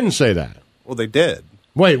 Well, they didn't say that. Well, they did.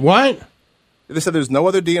 Wait, what? They said there's no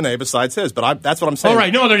other DNA besides his, but that's what I'm saying. Oh,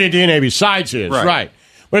 right, no other DNA besides his, right.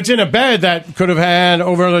 But it's in a bed that could have had,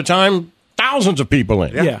 over the time, thousands of people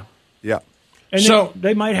in. Yeah. And so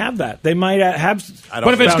they might have that. They might have...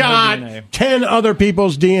 But if it's got 10 other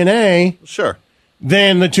people's DNA... Sure.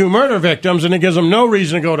 Then the 2 murder victims, and it gives them no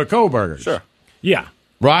reason to go to Kohberger's. Sure. Yeah.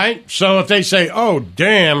 Right? So if they say, oh,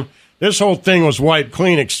 damn, this whole thing was wiped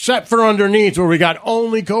clean, except for underneath where we got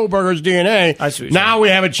only Kohberger's DNA, now we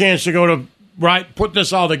have a chance to go to, put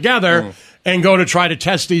this all together and go to try to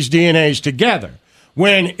test these DNAs together.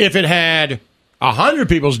 When if it had 100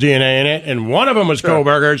 people's DNA in it and one of them was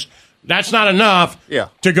Kohberger's, that's not enough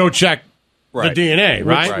to go check the DNA,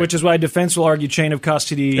 right? Which is why defense will argue chain of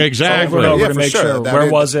custody exactly over and over to make sure. Where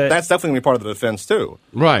was it? That's definitely going to be part of the defense, too.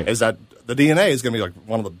 Right. Is that the DNA is going to be like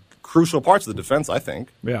one of the crucial parts of the defense, I think.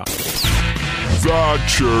 Yeah. The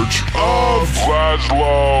Church of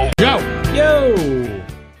Laszlo. Yo!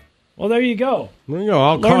 Well, there you go. There you go.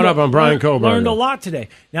 All caught up on Brian Kohberger. Learned a lot today.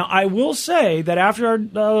 Now, I will say that after our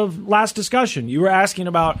last discussion, you were asking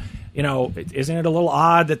about... isn't it a little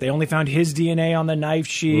odd that they only found his DNA on the knife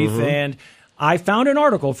sheath? And I found an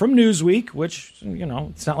article from Newsweek, which,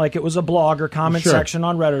 it's not like it was a blog or comment section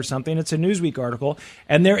on Reddit or something. It's a Newsweek article,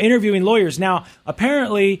 and they're interviewing lawyers. Now,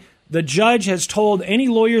 apparently, the judge has told any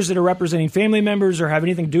lawyers that are representing family members or have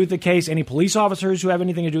anything to do with the case, any police officers who have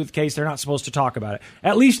anything to do with the case, they're not supposed to talk about it,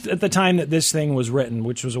 at least at the time that this thing was written,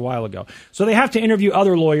 which was a while ago. So they have to interview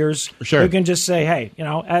other lawyers who can just say, hey,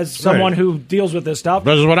 as someone who deals with this stuff,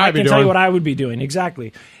 this is what I can tell you what I would be doing.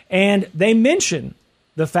 Exactly. And they mention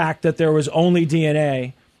the fact that there was only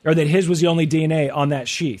DNA, or that his was the only DNA on that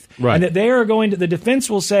sheath. Right. And that they are going to, the defense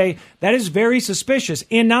will say, that is very suspicious.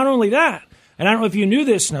 And not only that, and I don't know if you knew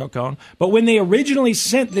this, Snowcone, but when they originally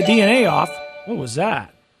sent the DNA off, what was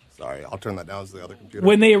that? Sorry, I'll turn that down to the other computer.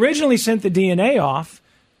 When they originally sent the DNA off,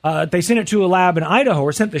 they sent it to a lab in Idaho,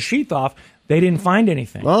 or sent the sheath off. They didn't find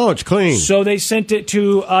anything. Oh, it's clean. So they sent it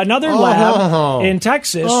to another lab in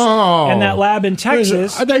Texas, and that lab in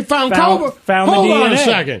Texas they found the DNA. Hold on a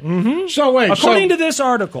second. Mm-hmm. So wait, according to this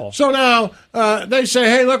article. So now they say,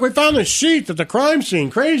 hey, look, we found this sheet at the crime scene.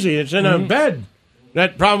 Crazy. It's in a bed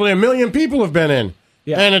that probably 1 million people have been in.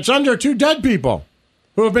 Yeah. And it's under 2 dead people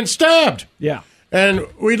who have been stabbed. Yeah. And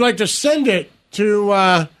we'd like to send it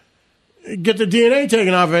to get the DNA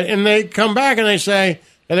taken off it. And they come back and they say,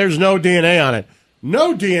 and there's no DNA on it.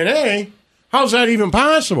 No DNA? How's that even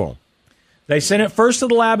possible? They sent it first to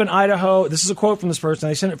the lab in Idaho. This is a quote from this person.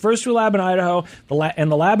 They sent it first to a lab in Idaho, and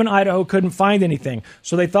the lab in Idaho couldn't find anything.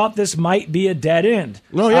 So they thought this might be a dead end.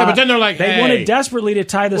 No, yeah, but then they're like, they wanted desperately to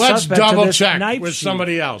tie the suspect to this knife with sheath.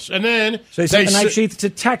 somebody else. And then so they sent the knife sheath to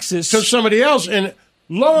Texas. To somebody else, and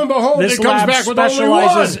lo and behold, this it comes back with only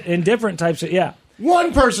specializes one. in different types of,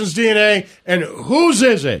 one person's DNA, and whose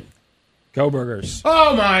is it? Kohberger's.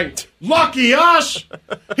 Oh, my. Lucky us.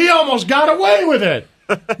 He almost got away with it.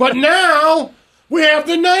 But now we have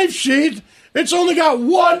the knife sheath. It's only got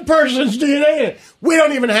one person's DNA in it. We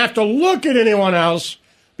don't even have to look at anyone else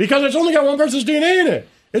because it's only got one person's DNA in it.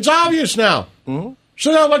 It's obvious now. Mm-hmm.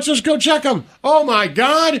 So now let's just go check them. Oh, my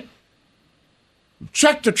God.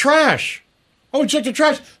 Check the trash. Oh, check the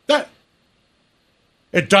trash.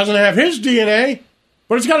 It doesn't have his DNA,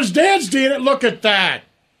 but it's got his dad's DNA. Look at that.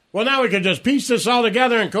 Well, now we can just piece this all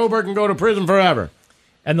together, and Kohberger can go to prison forever.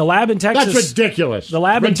 And the lab in Texas... That's ridiculous. The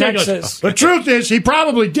lab in Texas... The truth is, he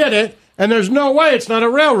probably did it, and there's no way it's not a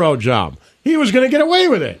railroad job. He was going to get away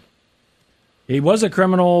with it. He was a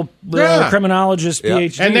criminologist,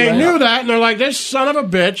 PhD. And they knew that, and they're like, this son of a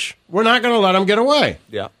bitch, we're not going to let him get away.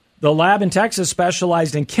 Yeah. The lab in Texas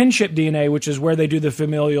specialized in kinship DNA, which is where they do the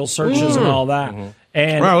familial searches and all that. Mm-hmm.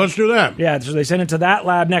 And well, let's do that. Yeah, so they sent it to that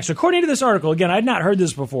lab next. According to this article, again, I'd not heard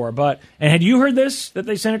this before, and had you heard this, that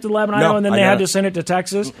they sent it to the lab in Idaho and then they had to send it to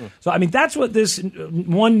Texas? Mm-mm. So, I mean, that's what this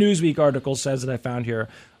one Newsweek article says that I found here.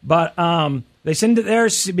 But they send it there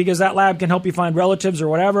because that lab can help you find relatives or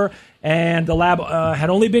whatever, and the lab had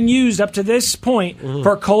only been used up to this point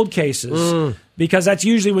for cold cases. Because that's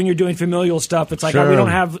usually when you're doing familial stuff. It's like, we don't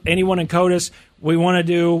have anyone in CODIS. We want to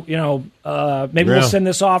do, maybe we'll send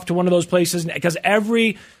this off to one of those places. Because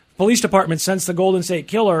every police department since the Golden State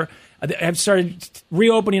Killer have started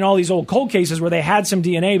reopening all these old cold cases where they had some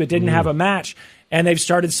DNA but didn't have a match. And they've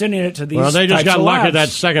started sending it to these Well, they just got lucky labs. that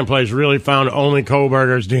second place really found only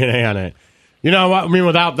Kohberger's DNA on it. You know what? I mean,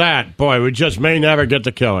 without that, boy, we just may never get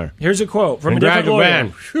the killer. Here's a quote from a different lawyer.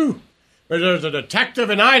 Whew. There's a detective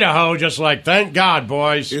in Idaho just like, thank God,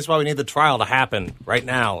 boys. This is why we need the trial to happen right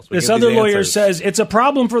now. So this other lawyer says, it's a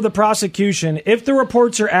problem for the prosecution if the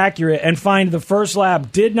reports are accurate and find the first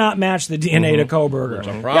lab did not match the DNA to Kohberger. That's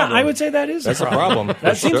a problem. Yeah, I would say that's a problem.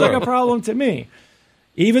 That seems like a problem to me.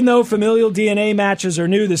 Even though familial DNA matches are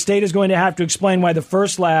new, the state is going to have to explain why the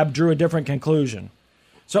first lab drew a different conclusion.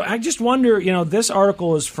 So I just wonder, this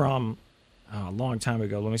article is from a long time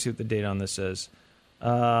ago. Let me see what the date on this is.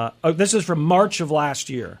 This is from March of last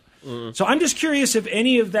year. So I'm just curious if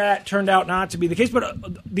any of that turned out not to be the case. But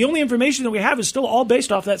the only information that we have is still all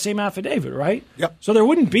based off that same affidavit, right? Yep. So there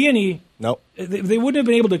wouldn't be any... Nope. They wouldn't have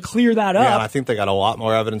been able to clear that up. Yeah, and I think they got a lot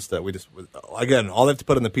more evidence that we just... Again, all they have to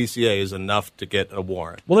put in the PCA is enough to get a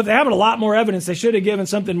warrant. Well, if they have a lot more evidence, they should have given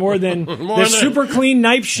something more than this super clean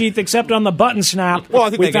knife sheath except on the button snap. Well,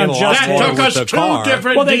 I think they found just that took us two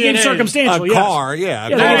different Well, they DNAs. gave circumstantial, yes. Car,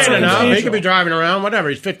 yeah. He could be driving around, whatever.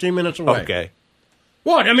 He's 15 minutes away. Okay.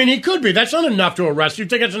 What? I mean, he could be. That's not enough to arrest. You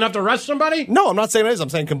think it's enough to arrest somebody? No, I'm not saying it is. I'm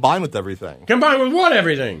saying combined with everything. Combined with what,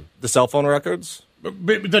 everything? The cell phone records?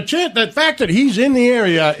 The fact that he's in the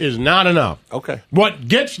area is not enough. Okay. What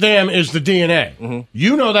gets them is the DNA. Mm-hmm.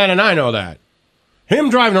 You know that and I know that. Him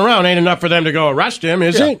driving around ain't enough for them to go arrest him,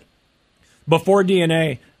 is it? Before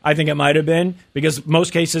DNA, I think it might have been, because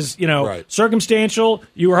most cases, circumstantial,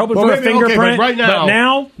 you were hoping for a fingerprint, but right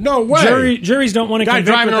now, no way. Juries don't want to guy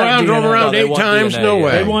driving around, drove around 8 times, DNA, no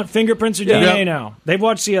way. They want fingerprints or DNA now. They've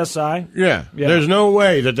watched CSI. Yeah, there's no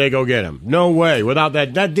way that they go get him. No way. Without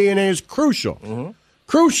that DNA is crucial. Mm-hmm.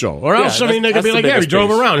 Crucial. Or else, they could be like, he drove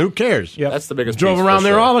around. Who cares? Yep. That's the biggest drove piece around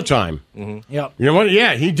there sure. all the time. Mm-hmm. Yep. You know what?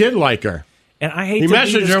 Yeah, he did like her. And I hate he to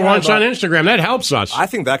messaged her once on Instagram. That helps us. I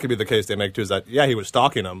think that could be the case they make, too, is that, he was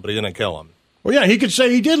stalking him, but he didn't kill him. Well, yeah, he could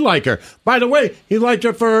say he did like her. By the way, he liked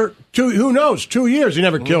her for 2 years. He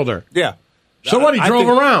never killed her. Yeah. So what? He drove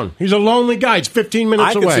around. He's a lonely guy. It's 15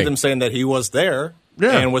 minutes away. I could see them saying that he was there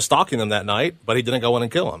and was stalking them that night, but he didn't go in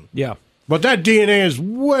and kill him. Yeah. But that DNA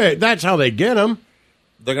is that's how they get him.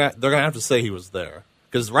 They're gonna have to say he was there.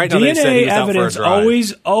 Because right now DNA they said he was evidence out for a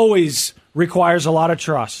drive. always requires a lot of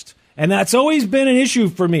trust. And that's always been an issue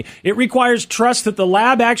for me. It requires trust that the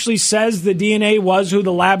lab actually says the DNA was who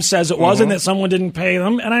the lab says it was and that someone didn't pay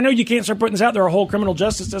them. And I know you can't start putting this out there. Our whole criminal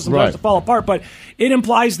justice system has to fall apart. But it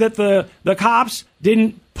implies that the cops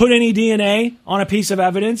didn't put any DNA on a piece of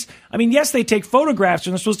evidence. I mean, yes, they take photographs,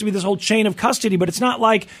 and there's supposed to be this whole chain of custody, but it's not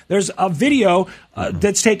like there's a video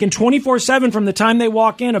that's taken 24/7 from the time they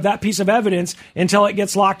walk in of that piece of evidence until it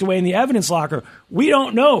gets locked away in the evidence locker. We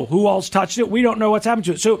don't know who else touched it. We don't know what's happened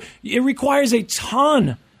to it. So it requires a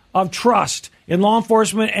ton of trust in law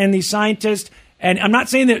enforcement and these scientists. And I'm not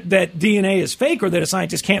saying that DNA is fake or that a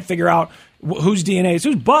scientist can't figure out whose DNA is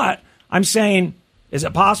whose, but I'm saying, is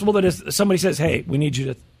it possible that if somebody says, hey, we need you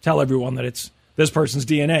to tell everyone that it's this person's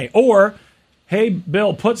DNA? Or, hey,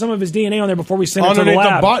 Bill, put some of his DNA on there before we send it to the lab.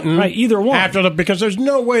 Underneath the button. Right, either one. Because there's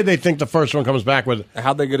no way they think the first one comes back with...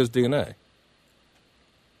 How'd they get his DNA?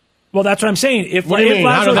 Well, that's what I'm saying. What do you mean?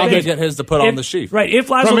 How did they get his to put on the sheet? Right, if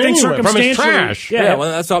Laszlo thinks circumstantially... From his trash. Yeah, well,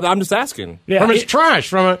 that's what I'm just asking. Yeah, from his trash,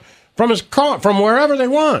 from his car, from wherever they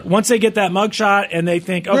want. Once they get that mugshot and they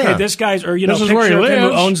think, okay, this guy's, or, this is picture where he of him who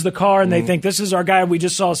lives. owns the car, and they think, this is our guy, we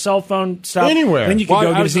just saw cell phone stuff. Anywhere. Then you can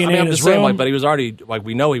go get his DNA in his room. But he was already,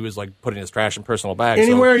 we know he was, putting his trash in personal bags.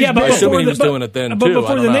 Anywhere he's I been. assume he was doing it then, but too.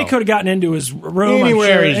 before then, they could have gotten into his room, Anywhere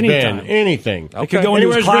I'm sure, he's anytime. been. Anything. They could go into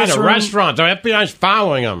his Anywhere he's been, classroom. a restaurant. The FBI's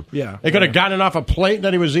following him. Yeah. They could have gotten off a plate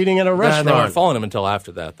that he was eating at a restaurant. They weren't following him until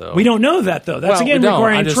after that, though. We don't know that, though. That's, again,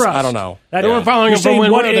 requiring trust. I don't know. They weren't following him from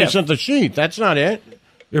when they if. sent the sheet. That's not it.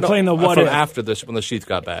 You're playing the what from if. after this, when the sheets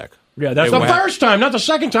got back. Yeah, that's the first time, not the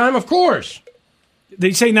second time, of course.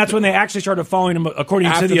 They're saying that's when they actually started following him, according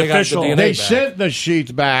After to the they got the official. DNA They back. sent the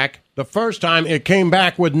sheets back the first time. It came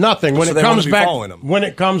back with nothing. When So it they comes wouldn't be back, following him. when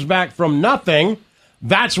it comes back from nothing,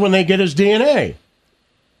 that's when they get his DNA.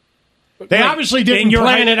 They obviously didn't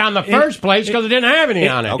plan it on the first place because it didn't have any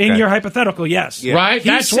on it. In your hypothetical, yes. Yeah. Right?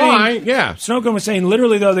 That's why, yeah. Snowcone was saying,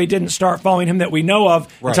 literally, though, they didn't start following him that we know of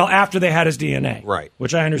until after they had his DNA. Right.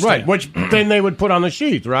 Which I understand. Right, which then they would put on the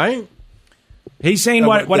sheet, right? He's saying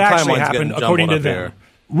what actually happened, according to them.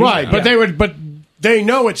 Right, but they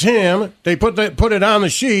know it's him. They put it on the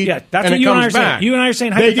sheet, Yeah, that's and what it you and I comes are saying. back. You and I are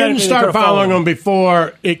saying they hypothetically didn't they start could've following followed him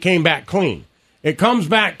before it came back clean. It comes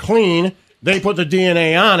back clean. They put the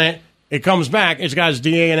DNA on it. It comes back. It's got his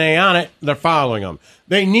DNA on it. They're following him.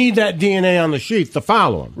 They need that DNA on the sheet to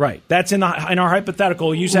follow him. Right. That's in our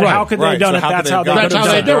hypothetical. You said, how could they have done it? That's how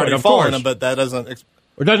they do it, of course. But that doesn't... It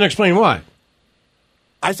doesn't explain what.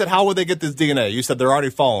 I said, how would they get this DNA? You said they're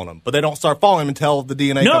already following him, but they don't start following him until the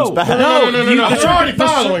DNA comes back. No. They're already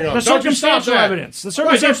following him. The circumstantial evidence. The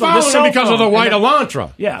circumstantial they're following him because of the white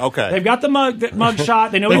Elantra. Yeah. Okay. They've got the mug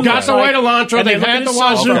shot. They know They've got the white Elantra. They've had the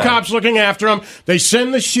Wazoo Okay. cops looking after him. They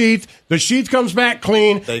send the sheet. The sheet comes back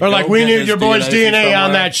clean. They They're like, go we get need his your boy's DNA DNA on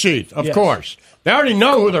somewhere. that sheet. Of Yes. course. They already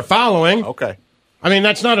know who they're following. Okay. I mean,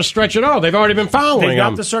 that's not a stretch at all. They've already been following They've got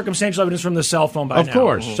him. the circumstantial evidence from the cell phone by now. Of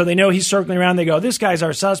course. So they know he's circling around. They go, this guy's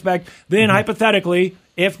our suspect. Then, hypothetically,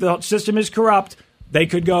 if the system is corrupt, they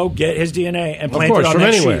could go get his DNA and plant it on from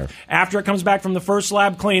that anywhere. sheet. After it comes back from the first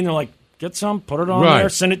lab clean, they're like, get some, put it on Right. there,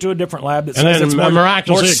 send it to a different lab that And says then it's more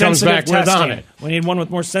miraculously it comes sensitive back with testing. on it. We need one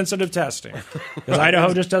with more sensitive testing because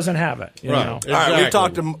Idaho just doesn't have it. You Right. know? All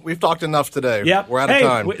right, we've talked enough today. Yep. We're out of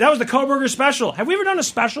time. That was the Koberger special. Have we ever done a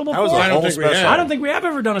special before? That was a I don't whole think we special. have. I don't think we have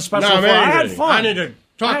ever done a special No, before. man, I had fun. I need to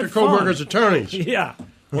talk to Koberger's attorneys. Yeah.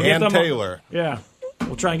 We'll Ann get them- Taylor. Yeah.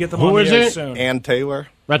 We'll try and get them Who on the is air it? soon. Ann Taylor,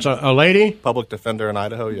 That's a lady? public defender in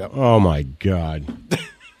Idaho. Yep. Oh, my God.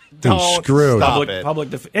 Don't screwed. Stop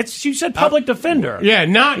it. You said public defender. Yeah,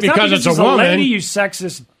 not It's because it's a woman. lady, you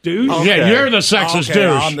sexist douche. Okay. Yeah, you're the sexist Okay,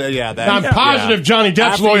 douche. I'm positive Johnny Depp's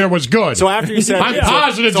After lawyer you- was good. So after you said, I'm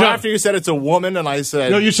positive. So after you said it's a woman, and I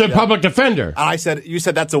said, No, you said public defender. I said you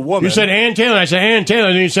said that's a woman. You said Ann Taylor. I said Ann Taylor.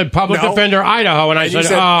 And you said public No. defender Idaho. And I And you said,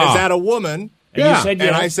 said, oh. is that a woman? And Yeah. you said And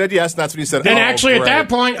yes. I said yes, and that's when you said. Then oh, actually great. at that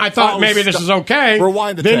point, I thought Oh, maybe this stop. is okay.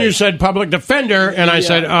 Rewind the then tape. you said public defender, and I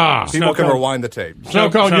said, People can Snowcone. rewind the tape.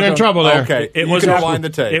 Snowcone, you're in trouble there. Okay, It you was can after- rewind the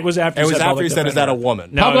tape. it was after you It was said after public you said, "Is that a defender." woman?"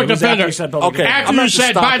 No, Public it was defender. after you said public Okay. defender. After I'm you not to said,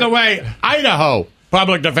 stop by it. the way, Idaho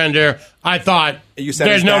public defender, I thought You said,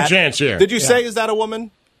 there's "Is no that-" chance here. Did you say, "Is that a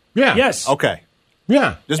woman"? Yeah. Yes. Okay,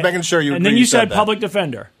 Yeah. just making sure you. And then agree you said that. public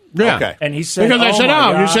defender. Yeah. Okay. And he said, Because I said, my oh,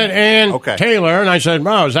 you God. said Ann Okay. Taylor, and I said,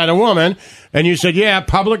 oh, is that a woman? And you said, yeah,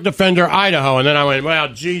 public defender Idaho. And then I went, well,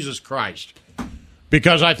 Jesus Christ.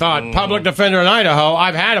 Because I thought, public defender in Idaho,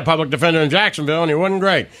 I've had a public defender in Jacksonville, and he wasn't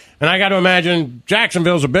great. And I got to imagine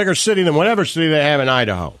Jacksonville's a bigger city than whatever city they have in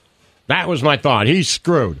Idaho. That was my thought. He's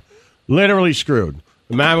screwed. Literally screwed.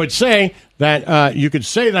 And I would say that you could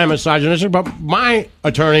say that I'm misogynistic, but my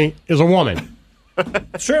attorney is a woman.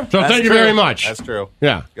 That's true. So thank you very much. That's true.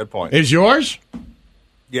 Yeah. Good point. Is yours?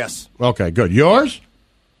 Yes. Okay, good. Yours?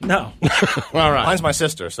 No. All right. Mine's my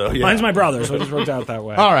sister, so yeah. Mine's my brother, so it just worked out that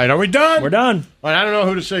way. All right, are we done? We're done. All right, I don't know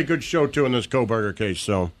who to say good show to in this Koberger case,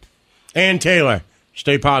 so. Ann Taylor.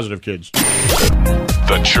 Stay positive, kids.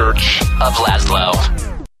 The Church of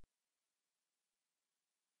Laszlo.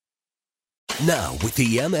 Now, with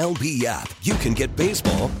the MLB app, you can get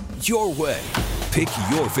baseball your way. Pick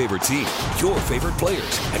your favorite team, your favorite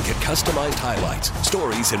players, and get customized highlights,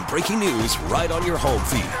 stories, and breaking news right on your home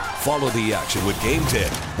feed. Follow the action with Game Day,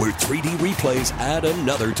 where 3D replays add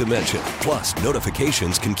another dimension. Plus,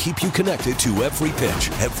 notifications can keep you connected to every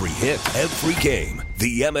pitch, every hit, every game.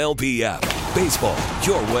 The MLB app. Baseball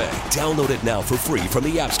your way. Download it now for free from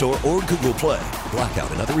the App Store or Google Play.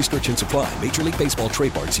 Blackout and other restrictions apply. Major League Baseball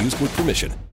trademarks used with permission.